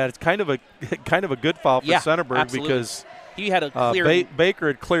 Yeah, it's kind of a good foul for Centerburg absolutely. because he had a clear. Baker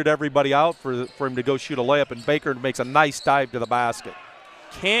had cleared everybody out for him to go shoot a layup, and Baker makes a nice dive to the basket.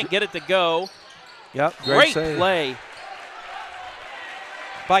 Can't get it to go. Yep, great play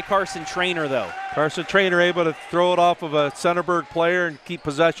by Carson Traynor, though. Carson Traynor able to throw it off of a Centerburg player and keep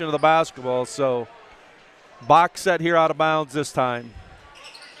possession of the basketball. So box set here out of bounds this time.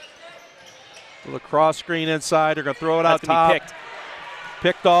 The cross screen inside. They're going to throw it out top.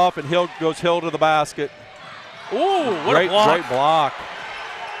 Picked off, and Hill to the basket. Ooh, what a block. Great block.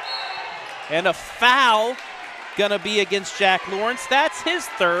 And a foul going to be against Jack Lawrence. That's his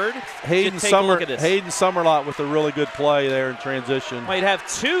third. Hayden Summerlot with a really good play there in transition. Might have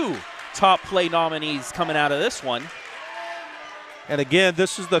 2 top play nominees coming out of this one. And again,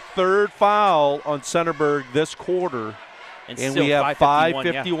 this is the 3rd foul on Centerburg this quarter. And we have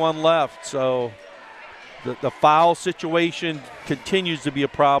 5:51 left. So the foul situation continues to be a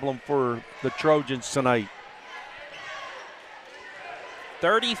problem for the Trojans tonight.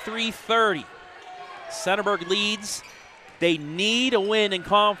 33-30. Centerburg leads. They need a win in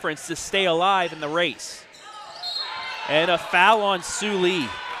conference to stay alive in the race. And a foul on Sue Lee.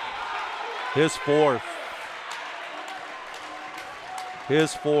 His 4th.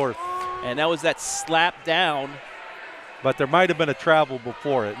 And that was that slap down. But there might have been a travel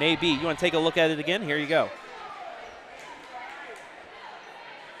before it. Maybe. You want to take a look at it again? Here you go.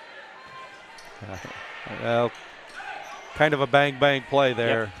 Well, kind of a bang-bang play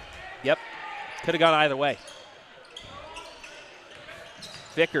there. Yep. Could have gone either way.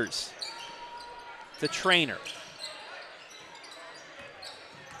 Vickers to Traynor.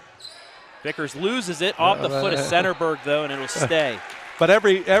 Vickers loses it off the foot of Centerburg, though, and it'll stay. But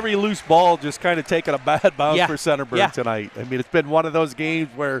every loose ball just kind of taking a bad bounce for Centerburg tonight. I mean, it's been one of those games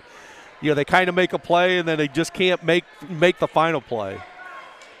where, they kind of make a play and then they just can't make the final play.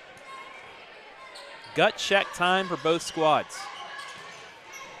 Gut check time for both squads.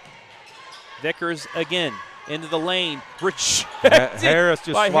 Vickers again into the lane. Harris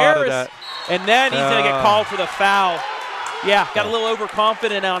just swatted that. And then he's going to get called for the foul. Yeah, got a little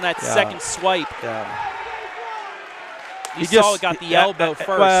overconfident on that second swipe. Yeah. He got the elbow first.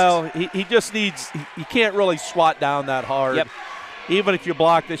 Well, he just needs – he can't really swat down that hard. Yep. Even if you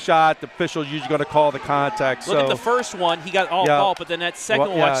block the shot, the official's usually going to call the contact. Look at the first one. He got all fault, but then that second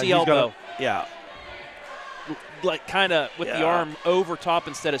one, watch the elbow. Like kind of with the arm over top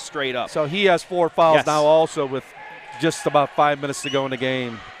instead of straight up. So he has 4 fouls now also with just about 5 minutes to go in the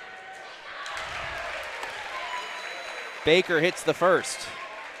game. Baker hits the first.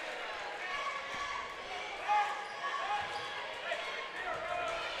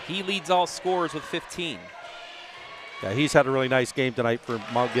 He leads all scorers with 15. Yeah, he's had a really nice game tonight for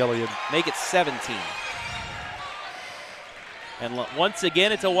Mount Gilead. Make it 17. And once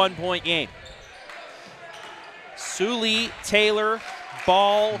again, it's a 1-point game. Suley, Taylor,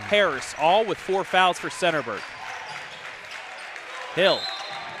 Ball, Harris, all with 4 fouls for Centerburg. Hill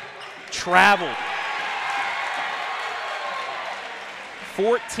traveled.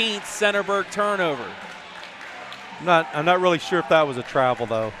 14th Centerburg turnover. I'm not really sure if that was a travel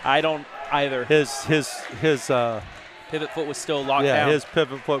though. I don't either. His pivot foot was still locked down. Yeah, his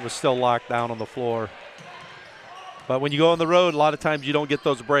pivot foot was still locked down on the floor. But when you go on the road, a lot of times you don't get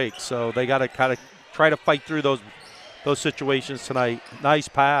those breaks, so they got to kind of try to fight through those situations tonight. Nice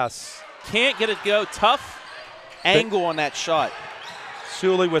pass. Can't get it to go. Tough angle on that shot.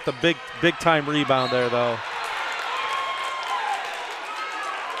 Suley with a big time rebound there though.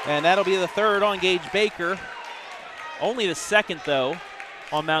 And that'll be the 3rd on Gage Baker. Only the 2nd, though,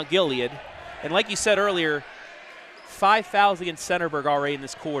 on Mount Gilead. And like you said earlier, 5 fouls against Centerburg already in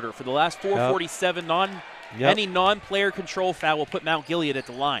this quarter. For the last 4:47, any non-player control foul will put Mount Gilead at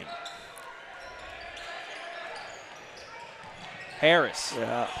the line. Harris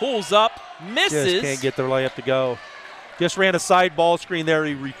pulls up, misses. Just can't get the layup to go. Just ran a side ball screen there.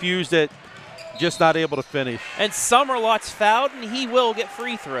 He refused it. Just not able to finish. And Summerlot's fouled, and he will get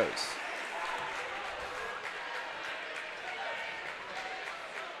free throws.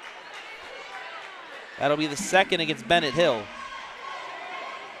 That'll be the 2nd against Bennett Hill.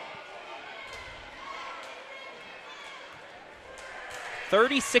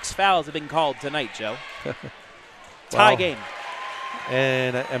 "36 fouls have been called tonight, Joe. Tie game.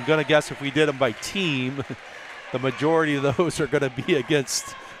 And I'm going to guess if we did them by team, the majority of those are going to be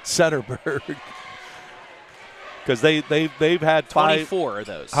against Centerburg. Because they've had 24 of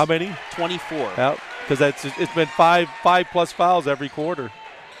those. How many? 24. Yeah, because it's been five plus fouls every quarter.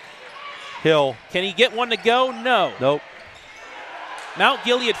 Hill. Can he get one to go? No. Nope. Mount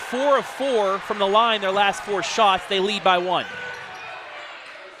Gilead 4 of 4 from the line their last 4 shots. They lead by 1.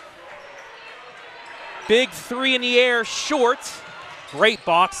 Big 3 in the air, short. Great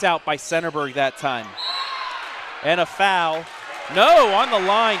box out by Centerburg that time. And a foul. No, on the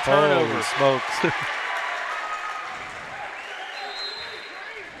line, turnover. Holy smokes.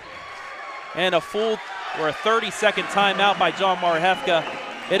 And a full, or a 30-second timeout by John Marhefka.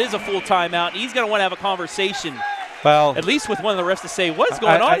 It is a full timeout. He's going to want to have a conversation, Well, at least with one of the refs, to say, what's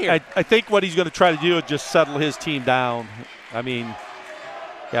going on here? I think what he's going to try to do is just settle his team down. I mean,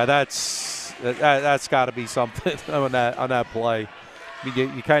 yeah, that's got to be something on that play. I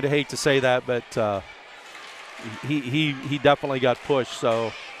mean, you kind of hate to say that, but he definitely got pushed.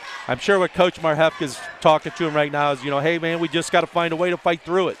 So I'm sure what Coach Marhefka's talking to him right now is, hey man, we just got to find a way to fight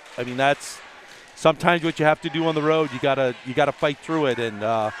through it. I mean, that's sometimes what you have to do on the road. You gotta fight through it,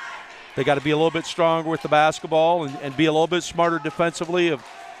 and they got to be a little bit stronger with the basketball and be a little bit smarter defensively. Of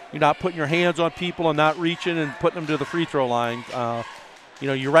you're not putting your hands on people and not reaching and putting them to the free throw line.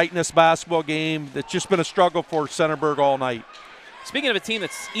 You're right in this basketball game. It's just been a struggle for Centerburg all night. Speaking of a team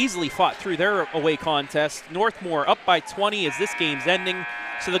that's easily fought through their away contest, Northmore up by 20 as this game's ending.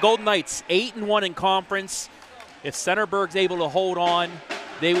 So the Golden Knights 8-1 in conference. If Centerburg's able to hold on,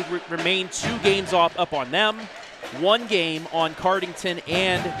 they would remain 2 games up on them, 1 game on Cardington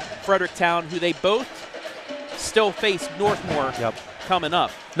and Fredericktown, who they both still face Northmore coming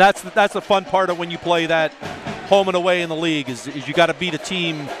up. That's the fun part of when you play that home and away in the league is you got to beat a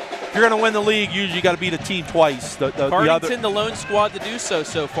team. If you're going to win the league, usually you got to beat a team twice. Cardington, the lone squad to do so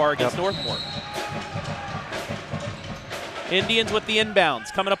far against Northmore. Indians with the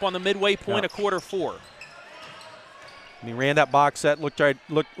inbounds, coming up on the midway point of quarter 4. And he ran that box set,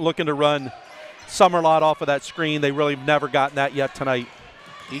 looking to run Summerlot off of that screen. They really never gotten that yet tonight.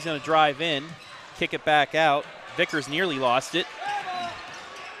 He's going to drive in, kick it back out. Vickers nearly lost it.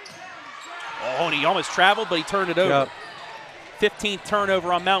 Oh, and he almost traveled, but he turned it over. 15th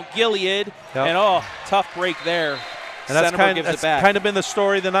turnover on Mount Gilead, and tough break there. And that's kind of been the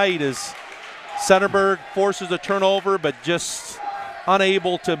story of the night is Centerburg forces a turnover, but just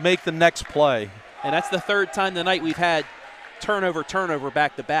unable to make the next play. And that's the 3rd time tonight we've had turnover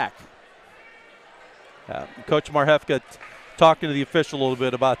back-to-back. Coach Marhefka talking to the official a little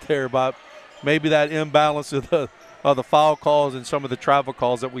bit about maybe that imbalance of the foul calls and some of the travel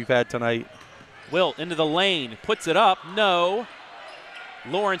calls that we've had tonight. Wilt into the lane, puts it up, no.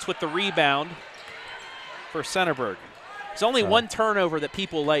 Lawrence with the rebound for Centerburg. There's only one turnover that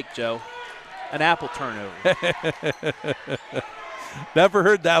people like, Joe, an apple turnover. Never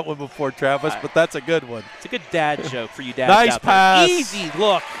heard that one before, Travis, but that's a good one. It's a good dad joke for you dads nice out pass. There. Easy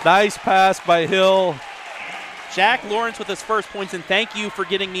look. Nice pass by Hill. Jack Lawrence with his first points, and thank you for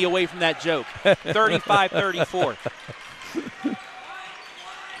getting me away from that joke. 35-34.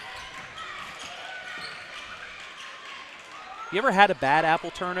 You ever had a bad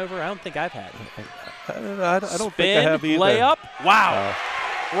apple turnover? I don't think I've had. I don't think I have either. Layup. Wow.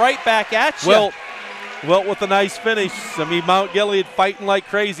 Right back at you. Wilt with a nice finish. I mean, Mount Gilead fighting like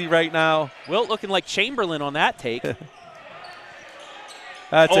crazy right now. Wilt looking like Chamberlain on that take. That's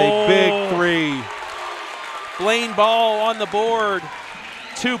a big 3. Blaine Ball on the board.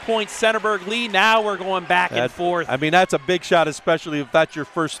 2-point Centerburg lead. Now we're going back and forth. I mean, that's a big shot, especially if that's your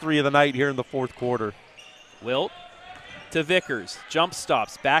first 3 of the night here in the 4th quarter. Wilt to Vickers. Jump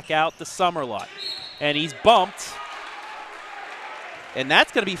stops. Back out to Summerlot. And he's bumped. And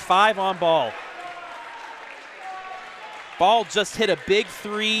that's going to be 5 on Ball. Ball just hit a big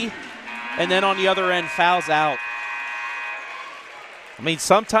 3, and then on the other end fouls out. I mean,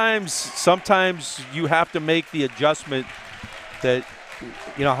 sometimes you have to make the adjustment that,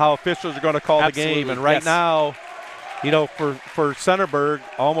 how officials are going to call the game. And right now, for Centerburg,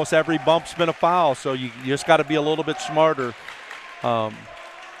 almost every bump's been a foul, so you just got to be a little bit smarter. But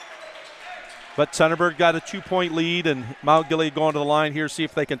Centerburg got a 2-point lead, and Mount Gilead going to the line here, see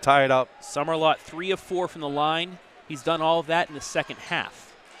if they can tie it up. Summerlot 3 of 4 from the line. He's done all of that in the second half.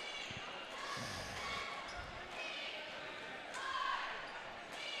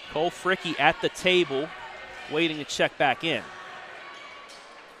 Cole Fricky at the table, waiting to check back in.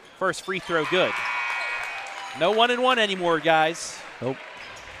 First free throw good. No 1-and-1 anymore, guys. Nope.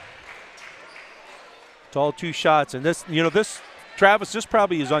 It's all 2 shots. And this, Travis, this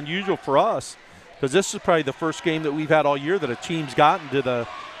probably is unusual for us because this is probably the first game that we've had all year that a team's gotten to the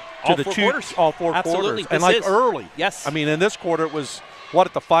all 4 quarters. All 4 Absolutely. quarters. And early. Yes. I mean, in this quarter, it was,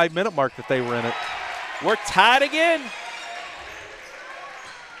 at the 5-minute mark that they were in it. We're tied again.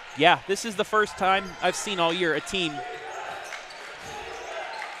 Yeah, this is the first time I've seen all year a team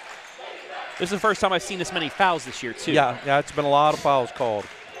This is the first time I've seen this many fouls this year, too. Yeah, it's been a lot of fouls called.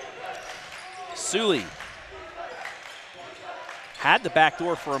 Sully had the back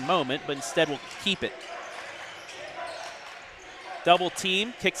door for a moment, but instead will keep it. Double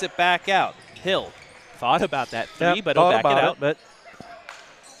team, kicks it back out. Hill thought about that three, but he'll back it out. But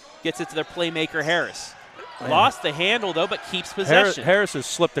gets it to their playmaker, Harris. Lost the handle, though, but keeps possession. Harris has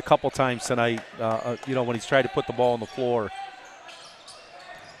slipped a couple times tonight, when he's tried to put the ball on the floor.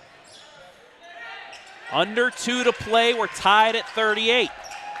 Under 2 to play. We're tied at 38.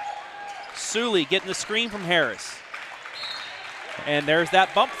 Sully getting the screen from Harris. And there's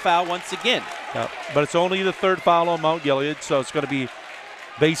that bump foul once again. Yeah, but it's only the 3rd foul on Mount Gilead, so it's going to be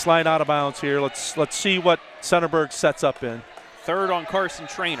baseline out of bounds here. Let's see what Centerburg sets up in. 3rd on Carson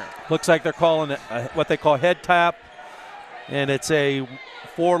Trainer. Looks like they're calling it what they call head tap, and it's a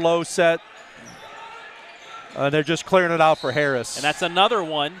 4-low set. They're just clearing it out for Harris. And that's another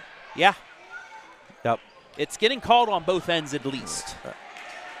one. Yeah. Yep. It's getting called on both ends at least.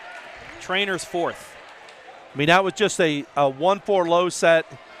 Trainer's 4th. I mean, that was just a 1-4 low set.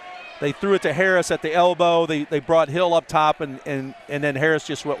 They threw it to Harris at the elbow. They brought Hill up top, and then Harris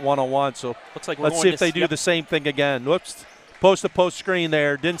just went one-on-one. So looks like let's see if they do the same thing again. Whoops. Post-to-post screen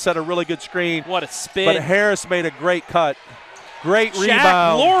there. Didn't set a really good screen. What a spin. But Harris made a great cut. Great rebound.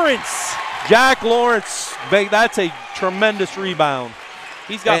 Jack Lawrence. Jack Lawrence. That's a tremendous rebound.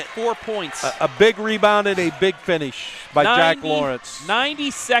 He's got 4 points. A big rebound and a big finish by Jack Lawrence. 90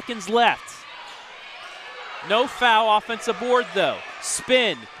 seconds left. No foul, offensive board, though.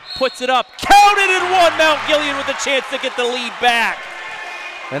 Spin, puts it up, counted and one. Mount Gilead with a chance to get the lead back.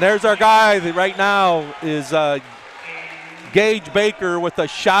 And there's our guy that right now is Gage Baker with a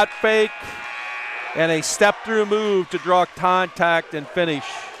shot fake and a step-through move to draw contact and finish.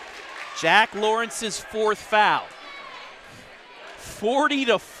 Jack Lawrence's 4th foul.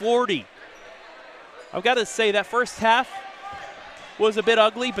 40-40. I've got to say that first half was a bit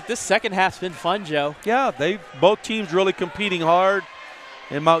ugly, but this second half's been fun, Joe. Yeah, both teams really competing hard,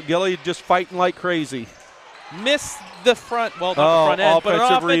 and Mount Gilead just fighting like crazy. Missed the front, well, not the front end, but an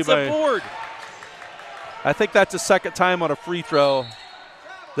offensive board. I think that's the second time on a free throw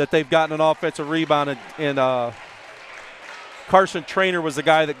that they've gotten an offensive rebound, and Carson Trainer was the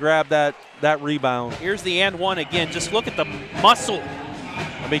guy that grabbed that rebound. Here's the and one again. Just look at the muscle.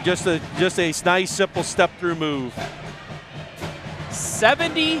 I mean, just a nice, simple step-through move.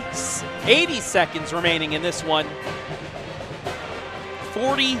 80 seconds remaining in this one.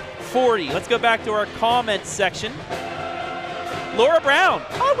 40-40. Let's go back to our comments section. Laura Brown,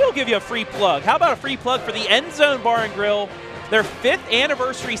 I will give you a free plug. How about a free plug for the End Zone Bar and Grill? Their 5th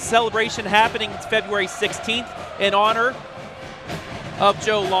anniversary celebration happening February 16th in honor of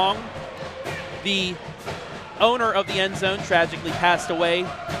Joe Long. The owner of the End Zone tragically passed away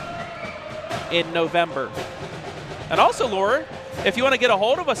in November. And also, Laura, if you want to get a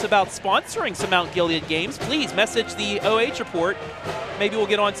hold of us about sponsoring some Mount Gilead games, please message the OH Report. Maybe we'll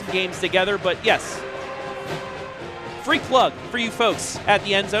get on some games together, but yes, free plug for you folks at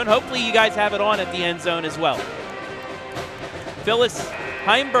the End Zone. Hopefully you guys have it on at the End Zone as well. Phyllis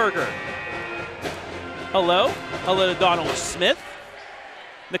Heimberger. Hello. Hello to Donald Smith.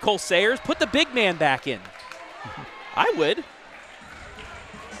 Nicole Sayers, put the big man back in. I would.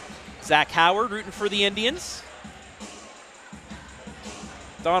 Zach Howard rooting for the Indians.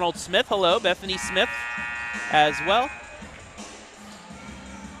 Donald Smith, hello. Bethany Smith as well.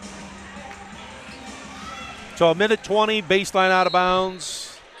 So a minute 20, baseline out of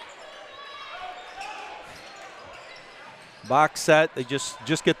bounds. Box set. They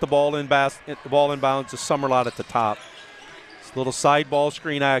just get the ball in bounds. The Summerlot at the top. It's a little side ball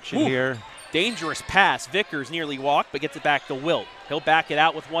screen action here. Dangerous pass. Vickers nearly walked, but gets it back to Wilt. He'll back it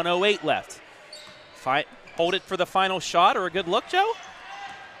out with 1:08 left. Hold it for the final shot or a good look, Joe?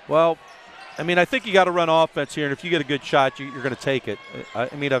 Well, I mean, I think you got to run offense here, and if you get a good shot, you're going to take it. I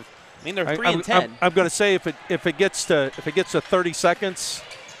mean, they're 3 and 10. I'm going to say if it gets to 30 seconds,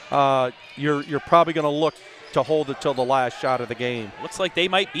 you're probably going to look to hold it till the last shot of the game. Looks like they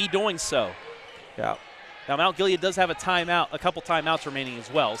might be doing so. Yeah. Now Mount Gilead does have a couple timeouts remaining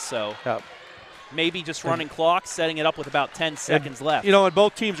as well, so maybe just running clock, setting it up with about 10 seconds left. You know, and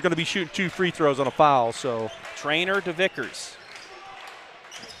both teams are going to be shooting 2 free throws on a foul. So Trainer to Vickers.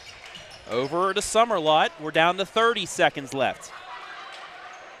 Over to Summerlot. We're down to 30 seconds left.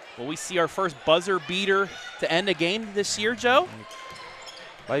 Will we see our first buzzer beater to end a game this year, Joe?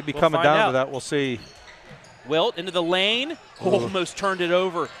 Might be coming down to that. We'll see. Wilt into the lane. Almost turned it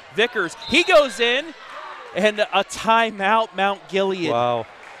over. Vickers, he goes in. And a timeout, Mount Gilead. Wow.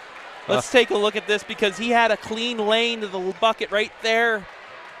 Let's take a look at this because he had a clean lane to the bucket right there.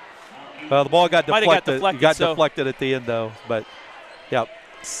 Well, the ball got deflected. Got deflected at the end, though. But, yep.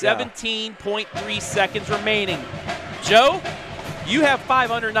 17.3 seconds remaining. Joe, you have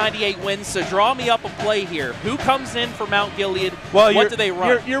 598 wins, so draw me up a play here. Who comes in for Mount Gilead? Well, what do they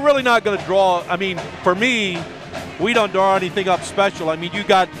run? You're really not going to draw. I mean, for me, we don't draw anything up special. I mean, you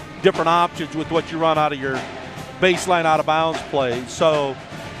got different options with what you run out of your baseline out of bounds play. So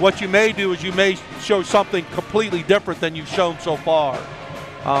what you may do is you may show something completely different than you've shown so far.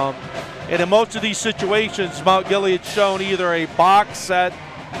 And in most of these situations, Mount Gilead's shown either a box set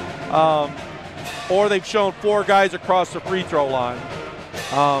or they've shown 4 guys across the free throw line.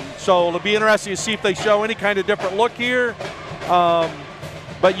 So it'll be interesting to see if they show any kind of different look here.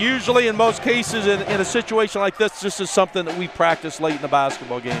 But usually in most cases in a situation like this is something that we practice late in the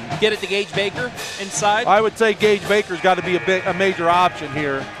basketball game. Get it to Gage Baker inside? I would say Gage Baker's got to be a major option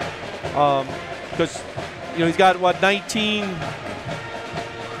here. Because, he's got, 19 –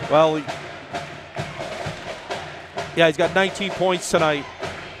 well, he's got 19 points tonight.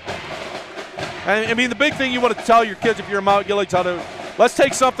 And, I mean, the big thing you want to tell your kids if you're a Mount Gilead, let's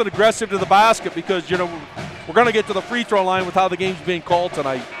take something aggressive to the basket because, we're going to get to the free throw line with how the game's being called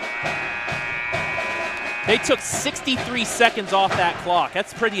tonight. They took 63 seconds off that clock.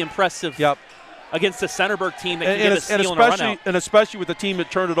 That's pretty impressive. Yep. Against the Centerburg team that can get a steal and a run out. And especially with the team that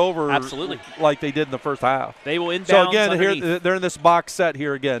turned it over. Absolutely. Like they did in the first half. They will inbounds So again, underneath. they're in this box set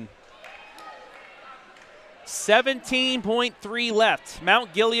here again. 17.3 left.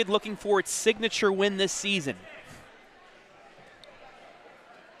 Mount Gilead looking for its signature win this season.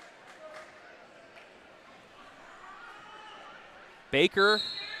 Baker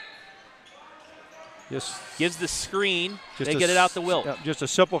gives the screen. They get it out to Wilt. Just a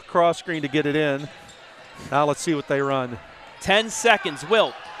simple cross screen to get it in. Now let's see what they run. 10 seconds.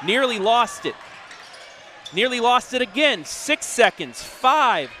 Wilt nearly lost it. Nearly lost it again. 6 seconds.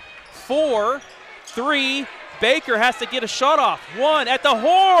 5, 4, 3. Baker has to get a shot off. 1 at the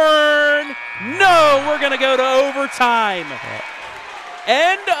horn. No, we're going to go to overtime.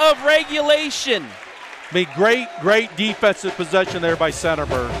 End of regulation. I mean, great defensive possession there by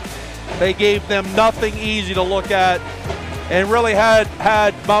Centerburg. They gave them nothing easy to look at and really had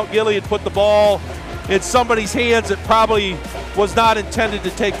Mount Gilead put the ball in somebody's hands that probably was not intended to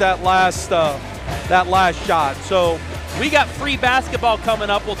take that last shot. So we got free basketball coming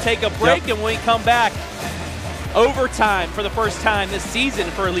up. We'll take a break, and when we come back, overtime for the first time this season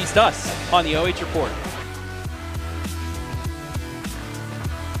for at least us on the OH Report.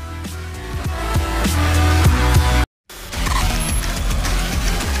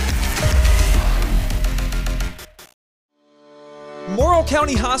 Morrow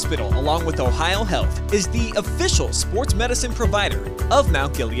County Hospital, along with Ohio Health, is the official sports medicine provider of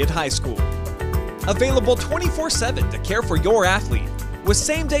Mount Gilead High School. Available 24/7 to care for your athlete, with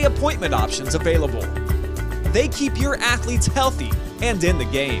same-day appointment options available. They keep your athletes healthy and in the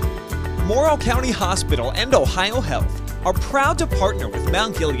game. Morrow County Hospital and Ohio Health are proud to partner with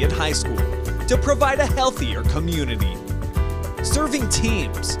Mount Gilead High School to provide a healthier community, serving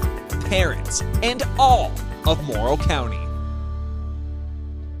teams, parents, and all of Morrow County.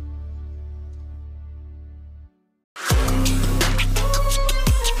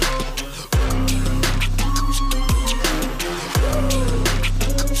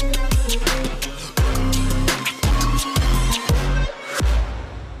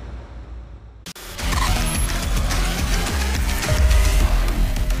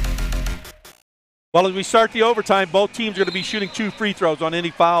 Well, as we start the overtime, both teams are going to be shooting 2 free throws on any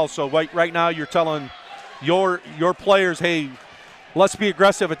foul. So right now you're telling your players, hey, let's be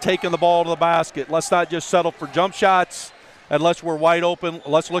aggressive at taking the ball to the basket. Let's not just settle for jump shots unless we're wide open.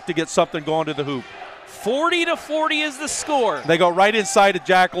 Let's look to get something going to the hoop. 40-40 is the score. They go right inside of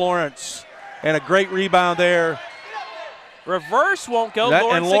Jack Lawrence, and a great rebound there. Reverse won't go.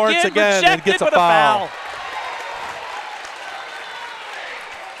 Lawrence again and gets a foul.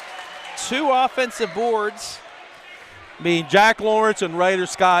 2 offensive boards. I mean, Jack Lawrence and Ryder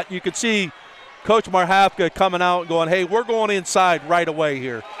Scott, you could see Coach Marhafka coming out and going, hey, we're going inside right away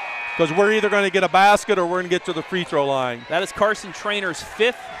here because we're either going to get a basket or we're going to get to the free throw line. That is Carson Trainor's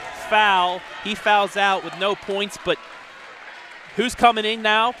 5th foul. He fouls out with no points, but who's coming in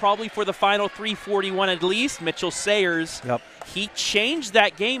now? Probably for the final 3:41 at least, Mitchell Sayers. Yep. He changed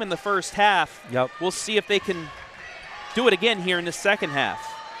that game in the first half. Yep. We'll see if they can do it again here in the second half.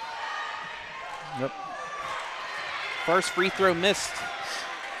 Yep. First free throw missed.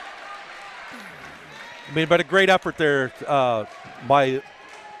 I mean, but a great effort there by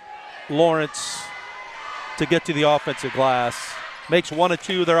Lawrence to get to the offensive glass. Makes 1 of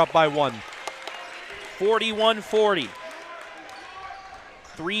 2. They're up by 1. 41-40.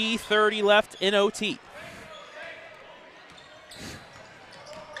 3:30 left in OT.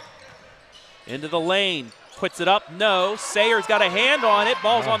 Into the lane, puts it up, no. Sayers got a hand on it,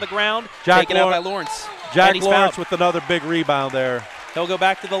 ball's on the ground, taken out by Lawrence. Jack Lawrence with another big rebound there. He'll go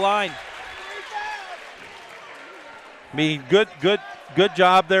back to the line. I mean, good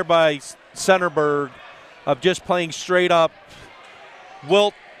job there by Centerburg of just playing straight up.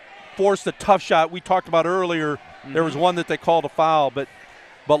 Wilt forced a tough shot. We talked about earlier, there was one that they called a foul, but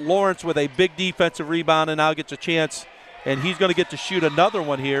Lawrence with a big defensive rebound and now gets a chance, and he's going to get to shoot another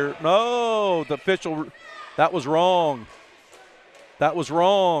one here. No, the official, that was wrong. That was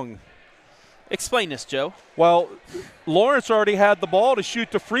wrong. Explain this, Joe. Well, Lawrence already had the ball to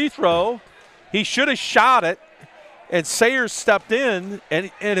shoot the free throw. He should have shot it, and Sayers stepped in,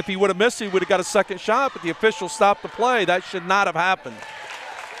 and if he would have missed it, he would have got a second shot, but the official stopped the play. That should not have happened.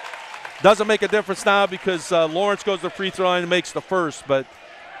 Doesn't make a difference now because Lawrence goes to the free throw line and makes the first, but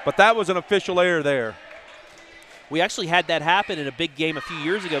that was an official error there. We actually had that happen in a big game a few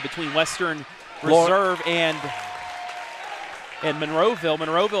years ago between Western Reserve and Monroeville.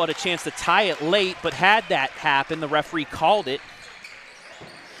 Monroeville had a chance to tie it late, but had that happen, the referee called it.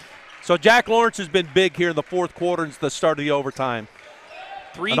 So Jack Lawrence has been big here in the fourth quarter and the start of the overtime.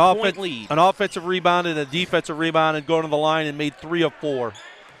 3-point lead. An offensive rebound and a defensive rebound and going to the line and made 3 of 4.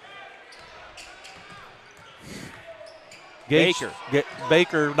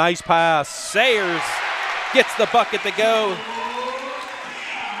 Baker, nice pass. Sayers gets the bucket to go.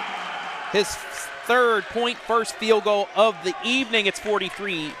 His third point, first field goal of the evening. It's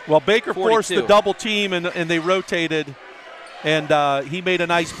 43. Well, Baker 42. Forced the double team, and they rotated, and he made a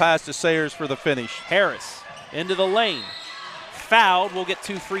nice pass to Sayers for the finish. Harris into the lane. Fouled, will get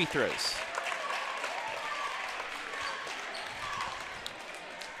 2 free throws.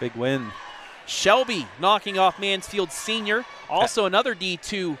 Big win. Shelby knocking off Mansfield Senior. Also another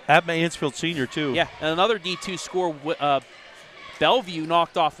D2. At Mansfield Senior, too. Yeah, and another D2 score. Bellevue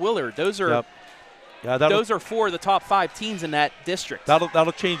knocked off Willard. Those are those are 4 of the top 5 teams in that district.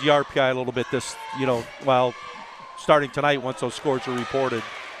 That'll change the RPI a little bit while starting tonight once those scores are reported.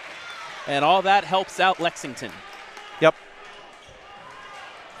 And all that helps out Lexington. Yep.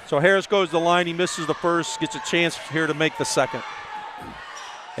 So Harris goes to the line. He misses the first, gets a chance here to make the second.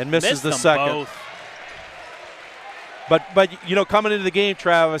 And misses the second. Both. But coming into the game,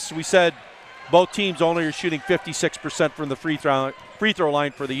 Travis, we said both teams only are shooting 56% from the free throw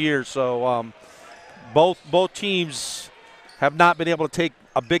line for the year. So both teams have not been able to take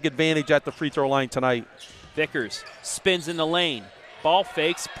a big advantage at the free throw line tonight. Vickers spins in the lane. Ball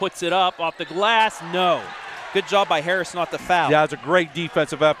fakes, puts it up off the glass. No. Good job by Harris not to foul. Yeah, it's a great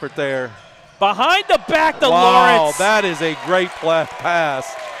defensive effort there. Behind the back to Wow, Lawrence. that is a great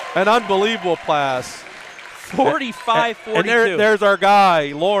pass. An unbelievable pass. 45-42. And there's our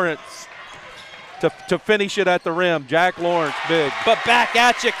guy, Lawrence, to finish it at the rim. Jack Lawrence, big. But back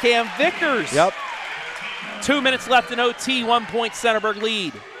at you, Cam Vickers. Yep. 2 minutes left in OT, 1 point Centerburg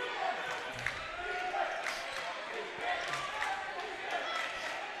lead.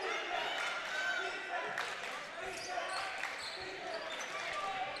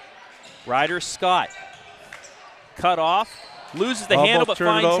 Ryder Scott cut off, loses the handle but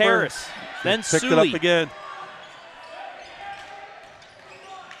finds Harris. Then picked Sully. it up again.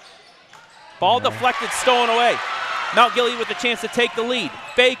 Ball deflected, stolen away. Mount Gilead with the chance to take the lead.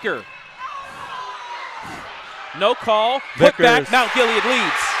 Baker. No call. Put back. Mount Gilead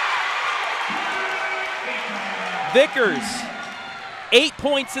leads. Vickers. 8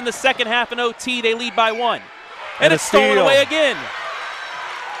 points in the second half in OT. They lead by 1. And it's stolen away again.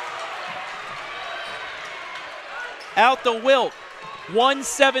 Out to Wilt.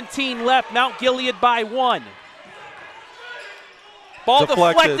 1:17 left. Mount Gilead by 1. Ball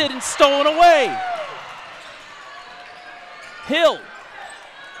deflected and stolen away. Hill.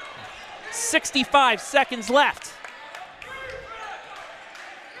 65 seconds left.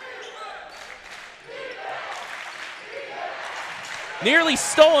 Nearly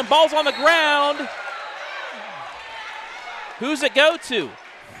stolen. Ball's on the ground. Who's it go to?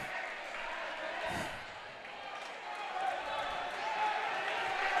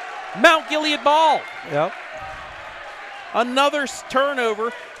 Mount Gilead ball. Yep. Another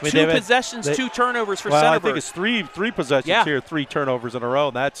turnover. Two possessions, 2 turnovers for Centerburg. I think it's three possessions here, 3 turnovers in a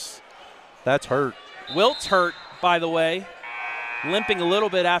row. That's hurt. Wilt's hurt, by the way, limping a little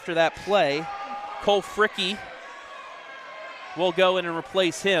bit after that play. Cole Fricky will go in and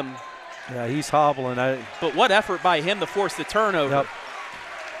replace him. Yeah, he's hobbling. But what effort by him to force the turnover. Yep.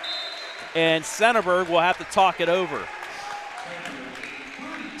 And Centerburg will have to talk it over.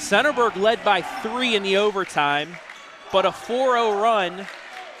 Centerburg led by 3 in the overtime, but a 4-0 run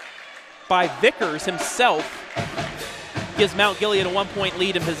by Vickers himself gives Mount Gilead a 1-point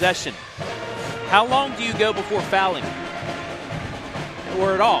lead in possession. How long do you go before fouling?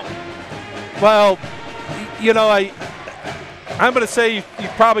 Or at all? Well, you know, I'm going to say you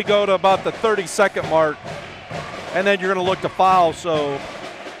probably go to about the 30-second mark, and then you're going to look to foul. So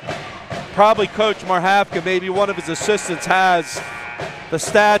probably Coach Marhafka, maybe one of his assistants, has the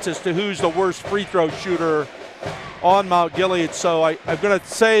stats as to who's the worst free throw shooter on Mount Gilead. So I'm going to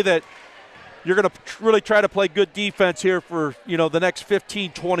say that you're going to really try to play good defense here for, you know, the next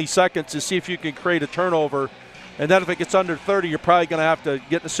 15, 20 seconds to see if you can create a turnover. And then if it gets under 30, you're probably going to have to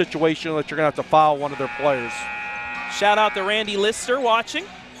get in a situation that you're going to have to foul one of their players. Shout out to Randy Lister watching.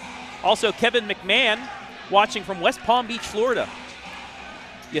 Also Kevin McMahon watching from West Palm Beach, Florida.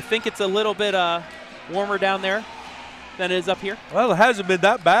 You think it's a little bit warmer down there than it is up here? Well, it hasn't been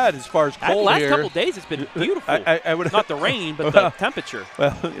that bad as far as cold last here. couple of days it's been beautiful. I would, not the rain, but the temperature.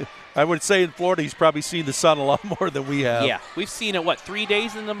 Well, I would say in Florida he's probably seen the sun a lot more than we have. Yeah, we've seen it, what, 3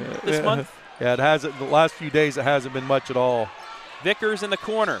 days in this month? Yeah, it hasn't. The last few days it hasn't been much at all. Vickers in the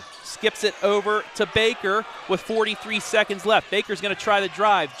corner. Skips it over to Baker with 43 seconds left. Baker's going to try the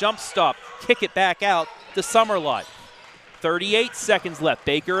drive, jump stop, kick it back out to Summerlot. 38 seconds left.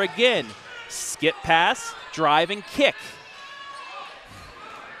 Baker again. Skip pass, drive and kick.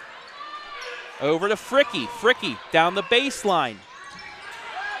 Over to Fricky. Fricky down the baseline.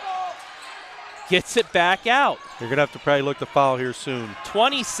 Gets it back out. You're going to have to probably look to foul here soon.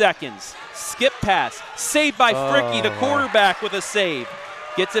 20 seconds. Skip pass. Saved by Fricky, the quarterback, with a save.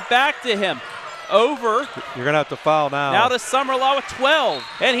 Gets it back to him. Over. You're going to have to foul now. Now to Summerlaw with 12,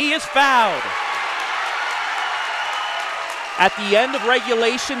 and he is fouled. At the end of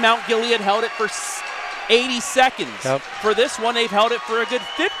regulation, Mount Gilead held it for 80 seconds. Yep. For this one, they've held it for a good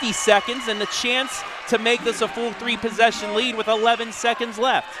 50 seconds and the chance to make this a full 3-possession lead with 11 seconds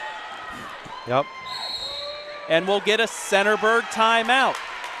left. Yep. And we'll get a Centerburg timeout.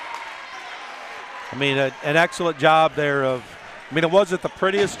 I mean, an excellent job there of, I mean, it wasn't the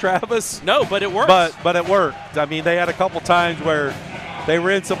prettiest, Travis. No, but it worked. But it worked. I mean, they had a couple times where they were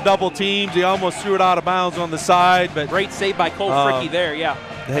in some double teams. He almost threw it out of bounds on the side. But great save by Cole Fricky there, yeah.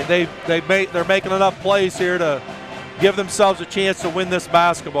 They're making enough plays here to give themselves a chance to win this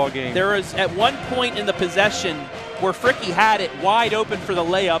basketball game. There was at one point in the possession where Fricky had it wide open for the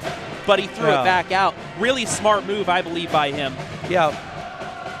layup, but he threw it back out. Really smart move, I believe, by him. Yeah.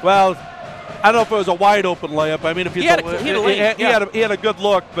 Well, I don't know if it was a wide open layup. I mean, if you he had a good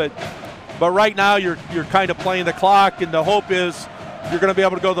look, but right now you're kind of playing the clock, and the hope is you're going to be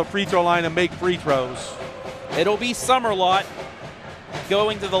able to go to the free throw line and make free throws. It'll be Summerlot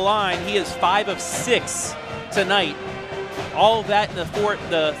going to the line. He is 5 of 6 tonight. All of that in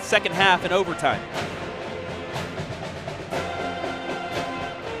the second half and overtime.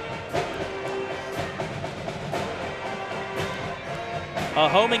 A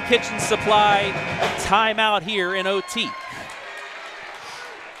Home and Kitchen Supply timeout here in OT.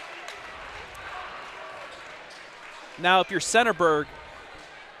 Now, if you're Centerburg,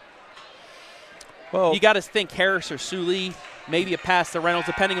 well, you got to think Harris or Sully, maybe a pass to Reynolds,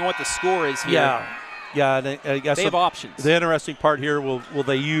 depending on what the score is here. Yeah. And I guess they have options. The interesting part here, will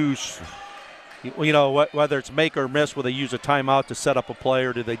they use, you know, whether it's make or miss, will they use a timeout to set up a play,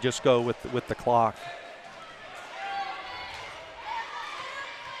 or do they just go with the clock?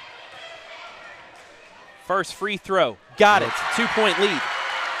 First free throw. Got it. 2-point lead.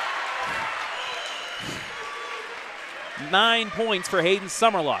 9 points for Hayden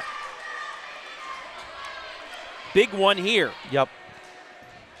Summerlot. Big one here. Yep.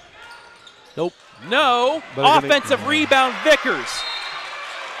 Nope. No. Offensive rebound, Vickers.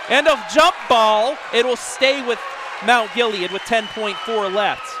 And a jump ball. It will stay with Mount Gilead with 10.4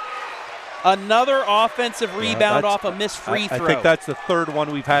 left. Another offensive rebound off a missed free throw. I think that's the third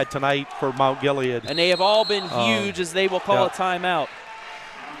one we've had tonight for Mount Gilead. And they have all been huge, as they will call a timeout.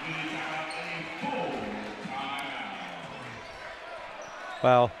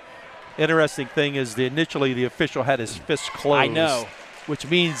 Well, interesting thing is initially the official had his fist closed. I know. Which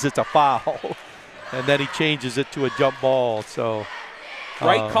means it's a foul. And then he changes it to a jump ball. So,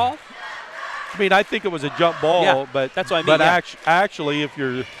 right call? I mean, I think it was a jump ball, but that's what I mean. But actually, if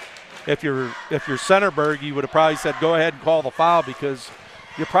you're Centerburg, you would have probably said go ahead and call the foul, because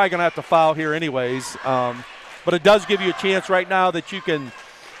you're probably going to have to foul here anyways. But it does give you a chance right now that you can,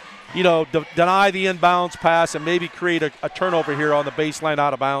 you know, deny the inbounds pass and maybe create a turnover here on the baseline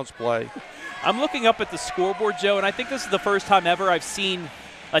out of bounds play. I'm looking up at the scoreboard, Joe, and I think this is the first time ever I've seen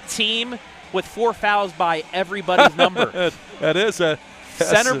a team with 4 fouls by everybody's number. That is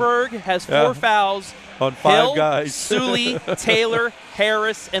Centerburg has 4 fouls on 5 Hill, guys. Sully, Taylor,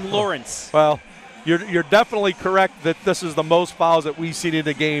 Harris, and Lawrence. Well, you're definitely correct that this is the most fouls that we've seen in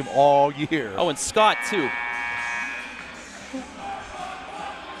the game all year. Oh, and Scott, too.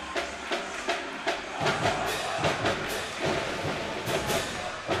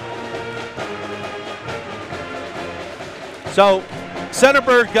 So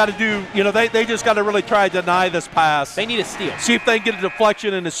Centerburg got to do, they just got to really try to deny this pass. They need a steal. See if they can get a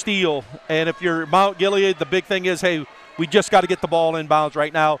deflection and a steal. And if you're Mount Gilead, the big thing is, hey, we just got to get the ball inbounds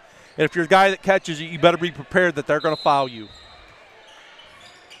right now. And if you're a guy that catches it, you better be prepared that they're going to foul you.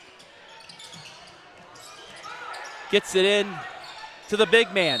 Gets it in to the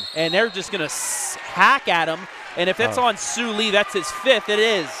big man, and they're just going to hack at him. And if it's on Sully, that's his 5th. It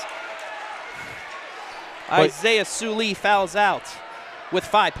is. Isaiah Sully fouls out with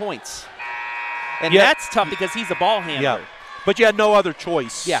 5 points. And that's tough because he's a ball handler. Yeah, but you had no other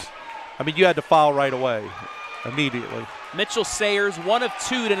choice. Yeah. I mean, you had to foul right away, immediately. Mitchell Sayers, 1 of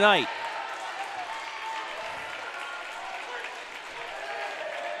 2 tonight.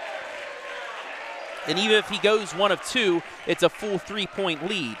 And even if he goes 1 of 2, it's a full 3-point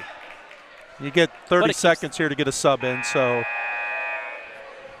lead. You get 30 seconds here to get a sub in, so.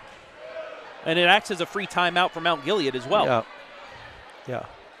 And it acts as a free timeout for Mount Gilead as well. Yeah. Yeah.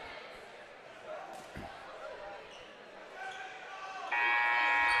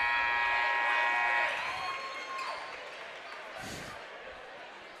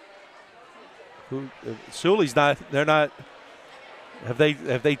 Sully's not. They're not. Have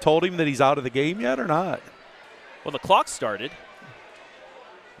they told him that he's out of the game yet or not? Well, the clock started.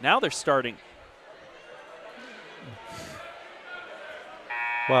 Now they're starting.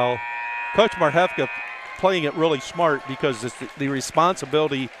 Well, Coach Marhefka playing it really smart because it's the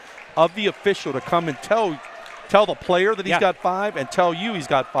responsibility of the official to come and tell the player that he's got 5 and tell you he's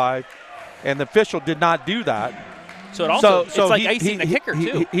got 5, and the official did not do that. So it also it's like icing the kicker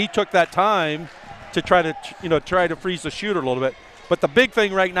too. He took that time to try to freeze the shooter a little bit. But the big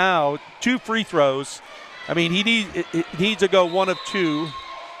thing right now, 2 free throws. I mean, he needs to go 1 of 2.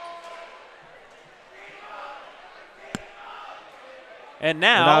 And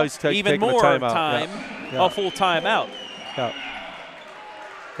now he's even more time, a full timeout. Yeah.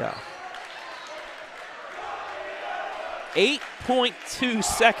 Yeah. 8.2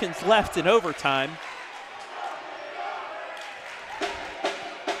 seconds left in overtime.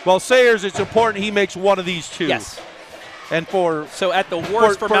 Well, Sayers, it's important he makes 1 of these 2. Yes. And so at the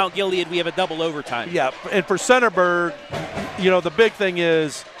worst for Mount Gilead, we have a double overtime. Yeah, and for Centerburg, the big thing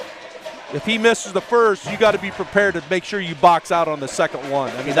is if he misses the first, you got to be prepared to make sure you box out on the second one.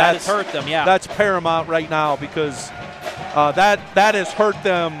 I mean, that has hurt them, yeah. That's paramount right now because that has hurt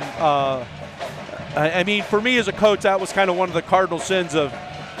them. I mean, for me as a coach, that was kind of one of the cardinal sins of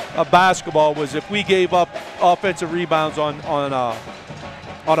basketball was if we gave up offensive rebounds on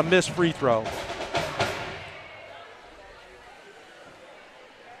a missed free throw.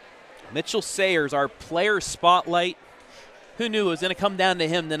 Mitchell Sayers, our player spotlight. Who knew it was going to come down to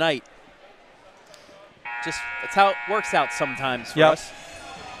him tonight? Just that's how it works out sometimes for us.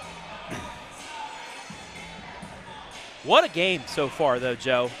 What a game so far, though,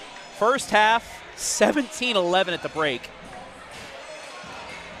 Joe. First half, 17-11 at the break.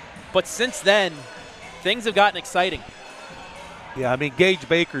 But since then, things have gotten exciting. Yeah, I mean, Gage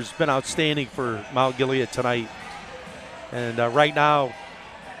Baker's been outstanding for Mount Gilead tonight. And right now,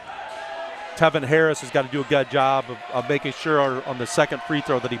 Trevon Harris has got to do a good job of making sure on the second free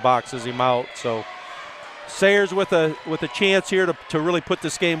throw that he boxes him out. So Sayers with a chance here to really put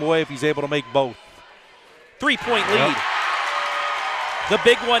this game away if he's able to make both. 3-point lead. The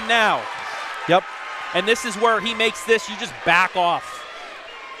big one now. Yep. And this is where he makes this, you just back off.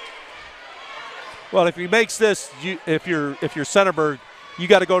 Well, if he makes this, if you're Centerburg, you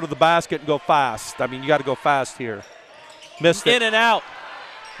got to go to the basket and go fast. I mean, you got to go fast here. Missed it. In and out.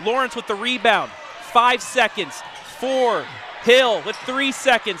 Lawrence with the rebound. 5 seconds. 4. Hill with 3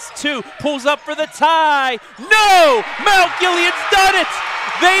 seconds. 2. Pulls up for the tie. No! Mount Gilead's done it!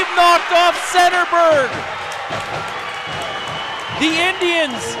 They've knocked off Centerburg. The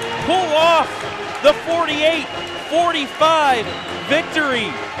Indians pull off the 48-45 victory.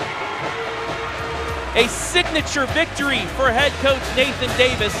 A signature victory for head coach Nathan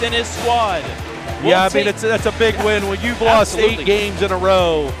Davis and his squad. Yeah, I mean, that's a big win. When you've lost 8 games in a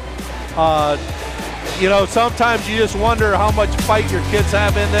row, sometimes you just wonder how much fight your kids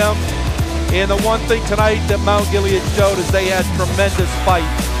have in them. And the one thing tonight that Mount Gilead showed is they had tremendous fight.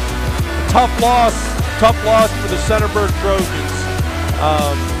 Tough loss for the Centerburg Trojans.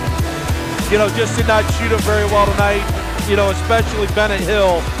 Just did not shoot it very well tonight, especially Bennett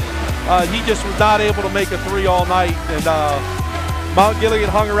Hill. He just was not able to make a 3 all night. And, Mount Gilead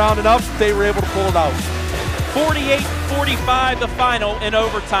hung around enough, they were able to pull it out. 48-45 the final in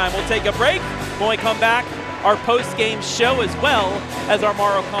overtime. We'll take a break. When we come back, our post-game show as well as our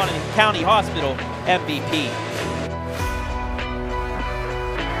Morrow County Hospital MVP.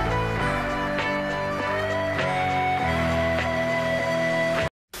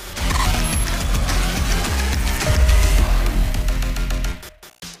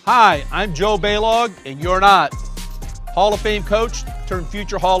 Hi, I'm Joe Baylog, and you're not. Hall of Fame coach turned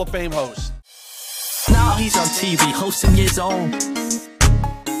future Hall of Fame host. Now he's on TV, hosting his own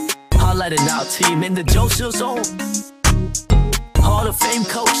highlighting our team in the Joe Show zone. Hall of Fame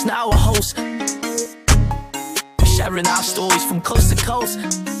coach, now a host, sharing our stories from coast to coast.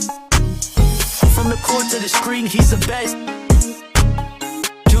 From the court to the screen, he's the best.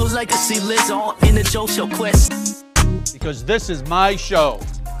 Jewel's legacy lives on in the Joe Show quest. Because this is my show,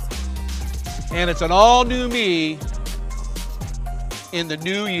 and it's an all-new me in the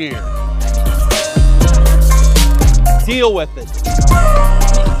new year. Deal with it.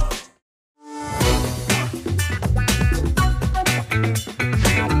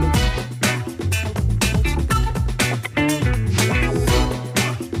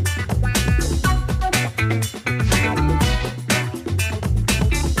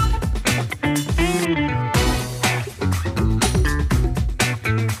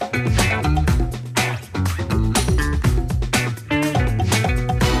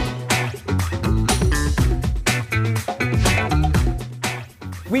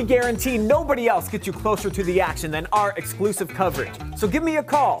 We guarantee nobody else gets you closer to the action than our exclusive coverage. So give me a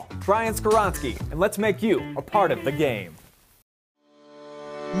call, Brian Skoronsky, and let's make you a part of the game.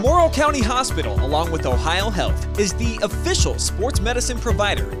 Morrow County Hospital, along with Ohio Health, is the official sports medicine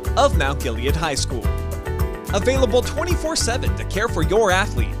provider of Mount Gilead High School. Available 24/7 to care for your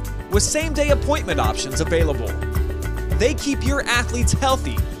athlete, with same-day appointment options available. They keep your athletes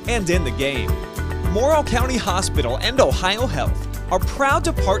healthy and in the game. Morrow County Hospital and Ohio Health are proud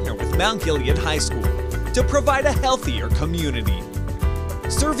to partner with Mount Gilead High School to provide a healthier community,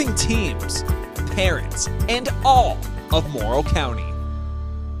 serving teams, parents, and all of Morrow County.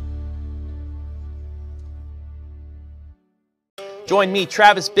 Join me,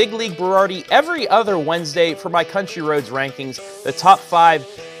 Travis Big League Berardi, every other Wednesday for my Country Roads rankings, the top 5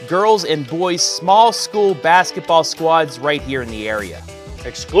 girls and boys small school basketball squads right here in the area.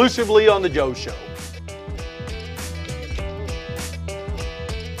 Exclusively on the Joe Show.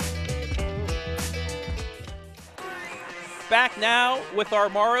 Back now with our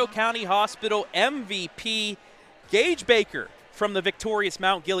Morrow County Hospital MVP, Gage Baker from the victorious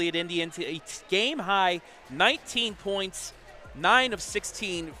Mount Gilead Indians. A game-high 19 points, 9 of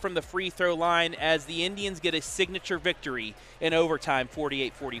 16 from the free throw line as the Indians get a signature victory in overtime,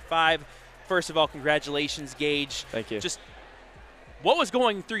 48-45. First of all, congratulations, Gage. Thank you. Just what was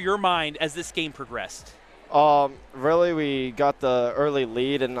going through your mind as this game progressed? Really, we got the early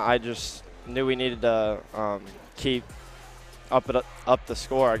lead, and I just knew we needed to keep up the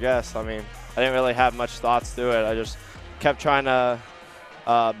score, I guess. I mean, I didn't really have much thoughts to it. I just kept trying to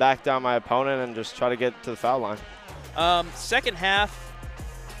back down my opponent and just try to get to the foul line. Second half,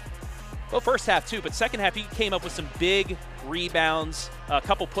 well, first half too, but second half you came up with some big rebounds, a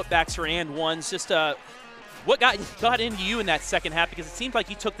couple putbacks for and ones. Just what got into you in that second half, because it seemed like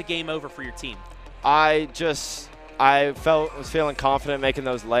you took the game over for your team? I was feeling confident making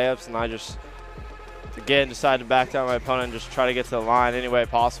those layups, and I just again decided to back down my opponent and just try to get to the line any way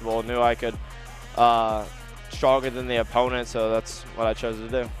possible. Knew I could stronger than the opponent, so that's what I chose to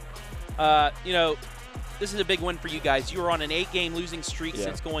do. You know, this is a big win for you guys. You were on an 8-game losing streak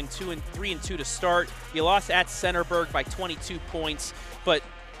since going 3-2 to start. You lost at Centerburg by 22 points, but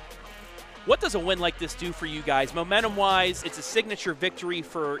what does a win like this do for you guys? Momentum-wise, it's a signature victory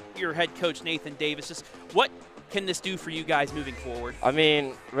for your head coach, Nathan Davis. Just what can this do for you guys moving forward? I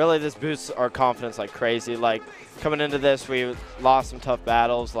mean, really this boosts our confidence like crazy. Like, coming into this, we lost some tough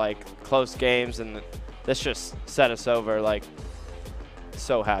battles, like close games, and this just set us over. Like,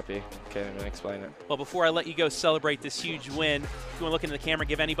 so happy. Can't even explain it. Well, before I let you go celebrate this huge win, if you want to look into the camera,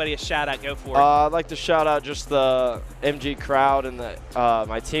 give anybody a shout-out, go for it. I'd like to shout out just the MG crowd and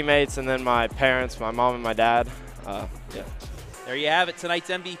my teammates, and then my parents, my mom and my dad. Yeah. There you have it, tonight's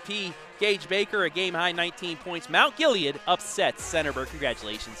MVP, Gage Baker, a game-high 19 points. Mount Gilead upsets Centerburg.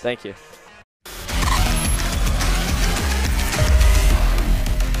 Congratulations. Thank you.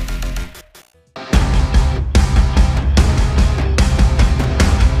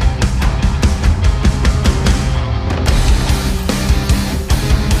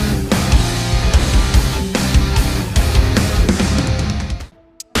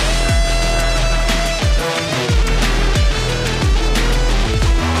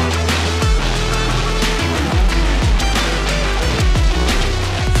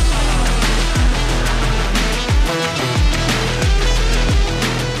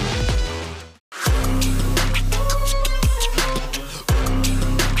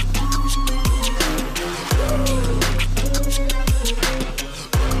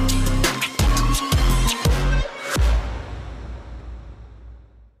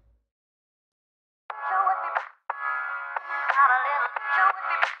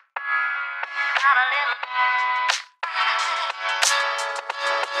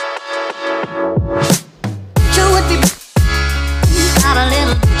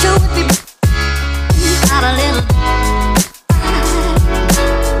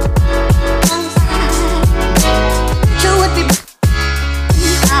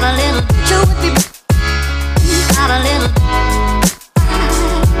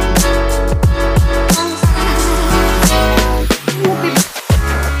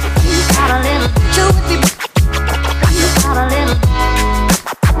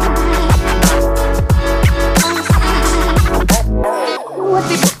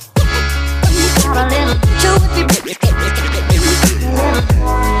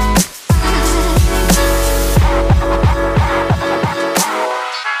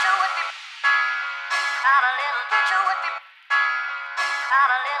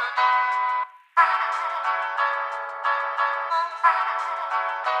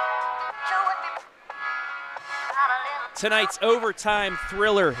 Tonight's overtime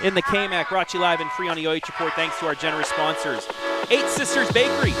thriller in the KMAC, brought to you live and free on the OH Report, thanks to our generous sponsors. 8 Sisters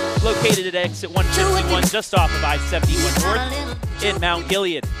Bakery, located at exit 151, just off of I-71 North in Mount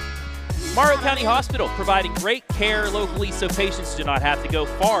Gilead. Morrow County Hospital, providing great care locally so patients do not have to go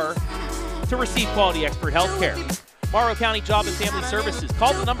far to receive quality expert health care. Morrow County Job and Family Services.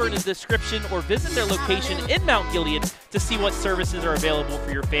 Call the number in the description or visit their location in Mount Gilead to see what services are available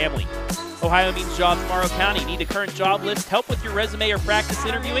for your family. Ohio Means Jobs, Morrow County. Need a current job list? Help with your resume or practice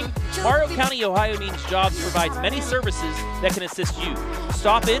interviewing? Morrow County Ohio Means Jobs provides many services that can assist you.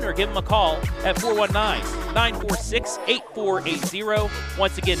 Stop in or give them a call at 419-946-8480.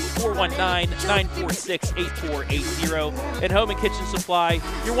 Once again, 419-946-8480. And Home and Kitchen Supply,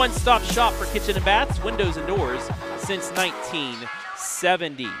 your one-stop shop for kitchen and baths, windows and doors since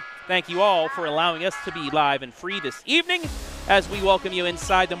 1970. Thank you all for allowing us to be live and free this evening as we welcome you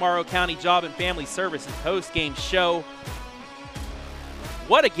inside the Morrow County Job and Family Services post-game show.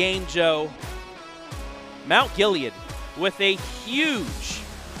 What a game, Joe. Mount Gilead with a huge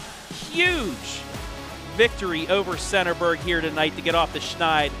victory over Centerburg here tonight to get off the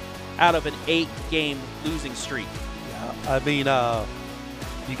schneid out of an 8-game losing streak. Yeah, I mean,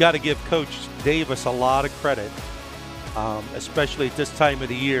 you got to give Coach Davis a lot of credit. Especially at this time of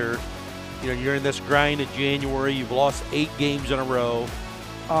the year. You know, you're in this grind in January. You've lost 8 games in a row.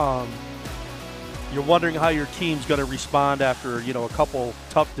 You're wondering how your team's going to respond after, you know, a couple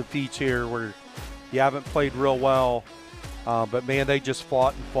tough defeats here where you haven't played real well. But, man, they just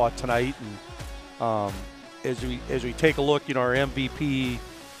fought tonight. And as we take a look, you know, our MVP,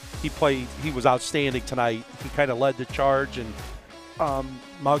 he was outstanding tonight. He kind of led the charge, and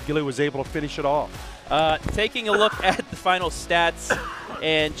Mount Gilead was able to finish it off. Taking a look at the final stats,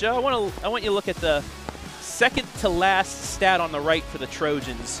 and Joe, I want you to look at the second to last stat on the right for the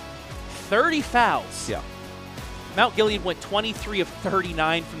Trojans. 30 fouls. Yeah. Mount Gilead went 23 of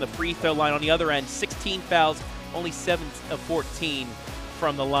 39 from the free throw line. On the other end, 16 fouls, only 7 of 14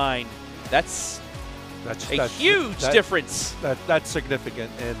 from the line. That's a huge difference. That's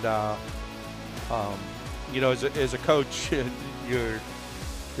significant, and you know, as a coach, you're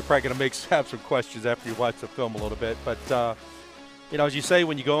probably going to have some questions after you watch the film a little bit. But, you know, as you say,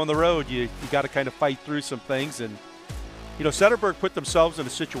 when you go on the road, you got to kind of fight through some things. And, you know, Centerburg put themselves in a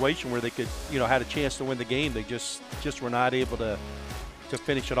situation where they could, you know, had a chance to win the game. They just were not able to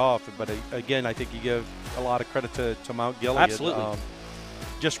finish it off. But, again, I think you give a lot of credit to Mount Gilead. Absolutely.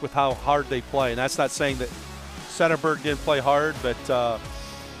 Just with how hard they play. And that's not saying that Centerburg didn't play hard, but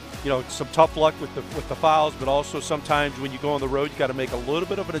you know, some tough luck with the fouls, but also sometimes when you go on the road, you got to make a little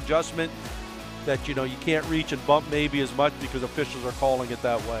bit of an adjustment that, you know, you can't reach and bump maybe as much because officials are calling it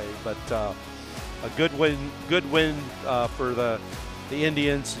that way. But a good win for the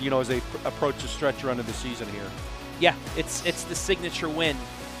Indians, you know, as they approach the stretch run of the season here. Yeah, it's the signature win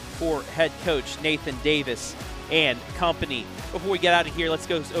for head coach Nathan Davis and company. Before we get out of here, let's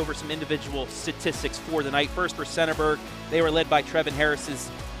go over some individual statistics for the night. First for Centerburg, they were led by Trevon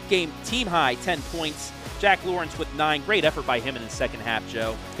Harris's game team high 10 points. Jack Lawrence with 9. Great effort by him in the second half,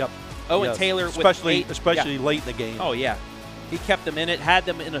 Joe. Yep. Owen Taylor with 8. Especially late in the game. Oh, yeah. He kept them in it, had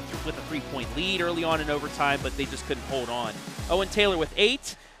them with a 3-point lead early on in overtime, but they just couldn't hold on. Owen Taylor with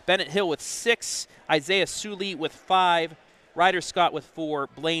 8. Bennett Hill with 6. Isaiah Suley with 5. Ryder Scott with 4.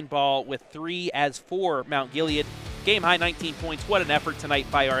 Blaine Ball with 3 as for Mount Gilead. Game high 19 points. What an effort tonight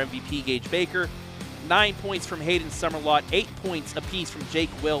by our MVP, Gage Baker. 9 points from Hayden Summerlot, 8 points apiece from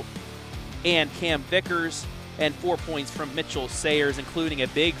Jake Wilt and Cam Vickers, and 4 points from Mitchell Sayers, including a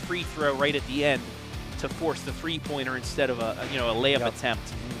big free throw right at the end to force the three-pointer instead of a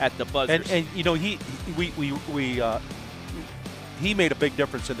he made a big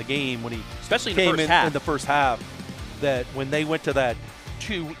difference in the game when he especially came in the first half. That when they went to that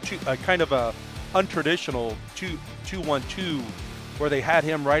kind of a untraditional 2-1-2, where they had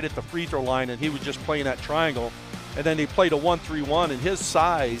him right at the free throw line and he was just playing that triangle, and then they played a 1-3-1, and his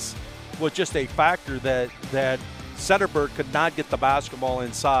size was just a factor that Centerburg could not get the basketball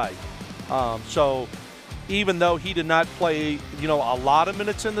inside. So even though he did not play, a lot of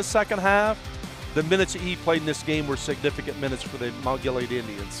minutes in the second half, the minutes that he played in this game were significant minutes for the Mount Gilead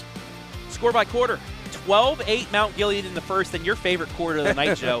Indians. Score by quarter. 12-8 Mount Gilead in the first, and your favorite quarter of the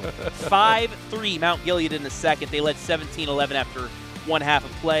night, Joe. 5-3 Mount Gilead in the second. They led 17-11 after one half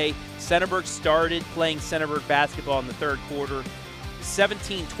of play. Centerburg started playing Centerburg basketball in the third quarter.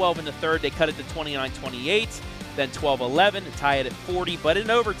 17-12 in the third. They cut it to 29-28. Then 12-11 to tie it at 40. But in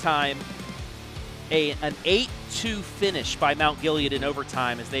overtime, an 8-2 finish by Mount Gilead in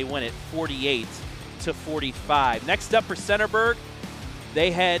overtime as they win it 48-45. Next up for Centerburg,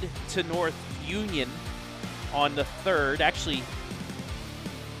 they head to North Union on the third. Actually,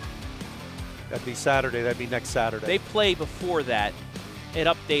 that'd be Saturday. That'd be next Saturday. They play before that. It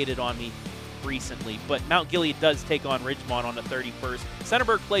updated on me recently, but Mount Gilead does take on Ridgemont on the 31st.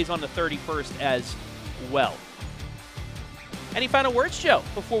 Centerburg plays on the 31st as well. Any final words, Joe,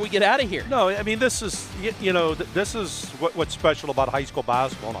 before we get out of here? No, I mean, this is, this is what's special about high school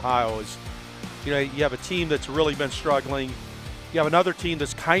basketball in Ohio is, you have a team that's really been struggling. You have another team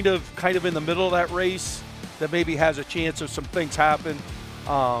that's kind of in the middle of that race that maybe has a chance of some things happen.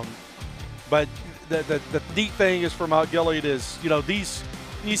 But the neat thing is for Mount Gilead is, these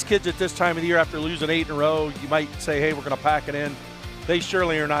kids at this time of the year after losing 8 in a row, you might say, hey, we're going to pack it in. They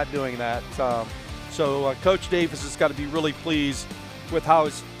surely are not doing that. So Coach Davis has got to be really pleased with how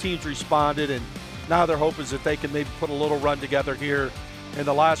his teams responded, and now their hope is that they can maybe put a little run together here in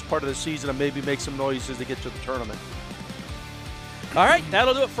the last part of the season and maybe make some noise as they get to the tournament. All right,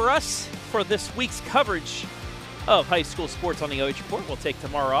 that'll do it for us for this week's coverage of high school sports on the OH Report. We'll take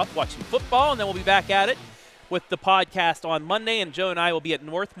tomorrow off, watch some football, and then we'll be back at it with the podcast on Monday. And Joe and I will be at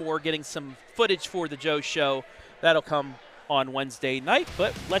Northmore getting some footage for the Joe Show. That'll come on Wednesday night.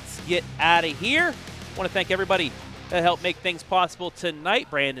 But let's get out of here. I want to thank everybody that helped make things possible tonight.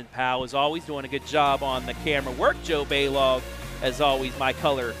 Brandon Powell, as always, doing a good job on the camera work. Joe Baylog, as always, my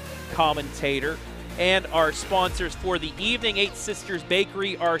color commentator. And our sponsors for the evening, 8 Sisters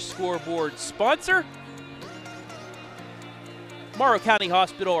Bakery, our scoreboard sponsor. Morrow County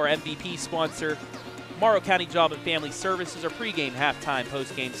Hospital, our MVP sponsor. Morrow County Job and Family Services, our pregame, halftime,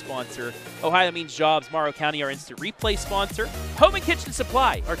 postgame sponsor. Ohio Means Jobs, Morrow County, our instant replay sponsor. Home and Kitchen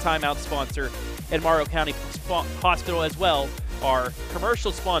Supply, our timeout sponsor. And Morrow County Hospital as well, our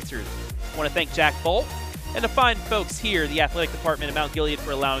commercial sponsors. I want to thank Jack Bolt and the fine folks here, the athletic department of Mount Gilead,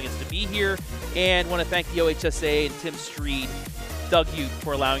 for allowing us to be here. And want to thank the OHSA and Tim Street, Doug Ute,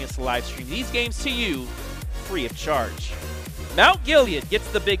 for allowing us to live stream these games to you free of charge. Mount Gilead gets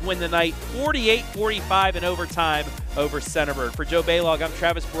the big win tonight, 48-45 in overtime over Centerburg. For Joe Baylog, I'm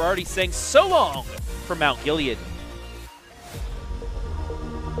Travis Berardi saying so long from Mount Gilead.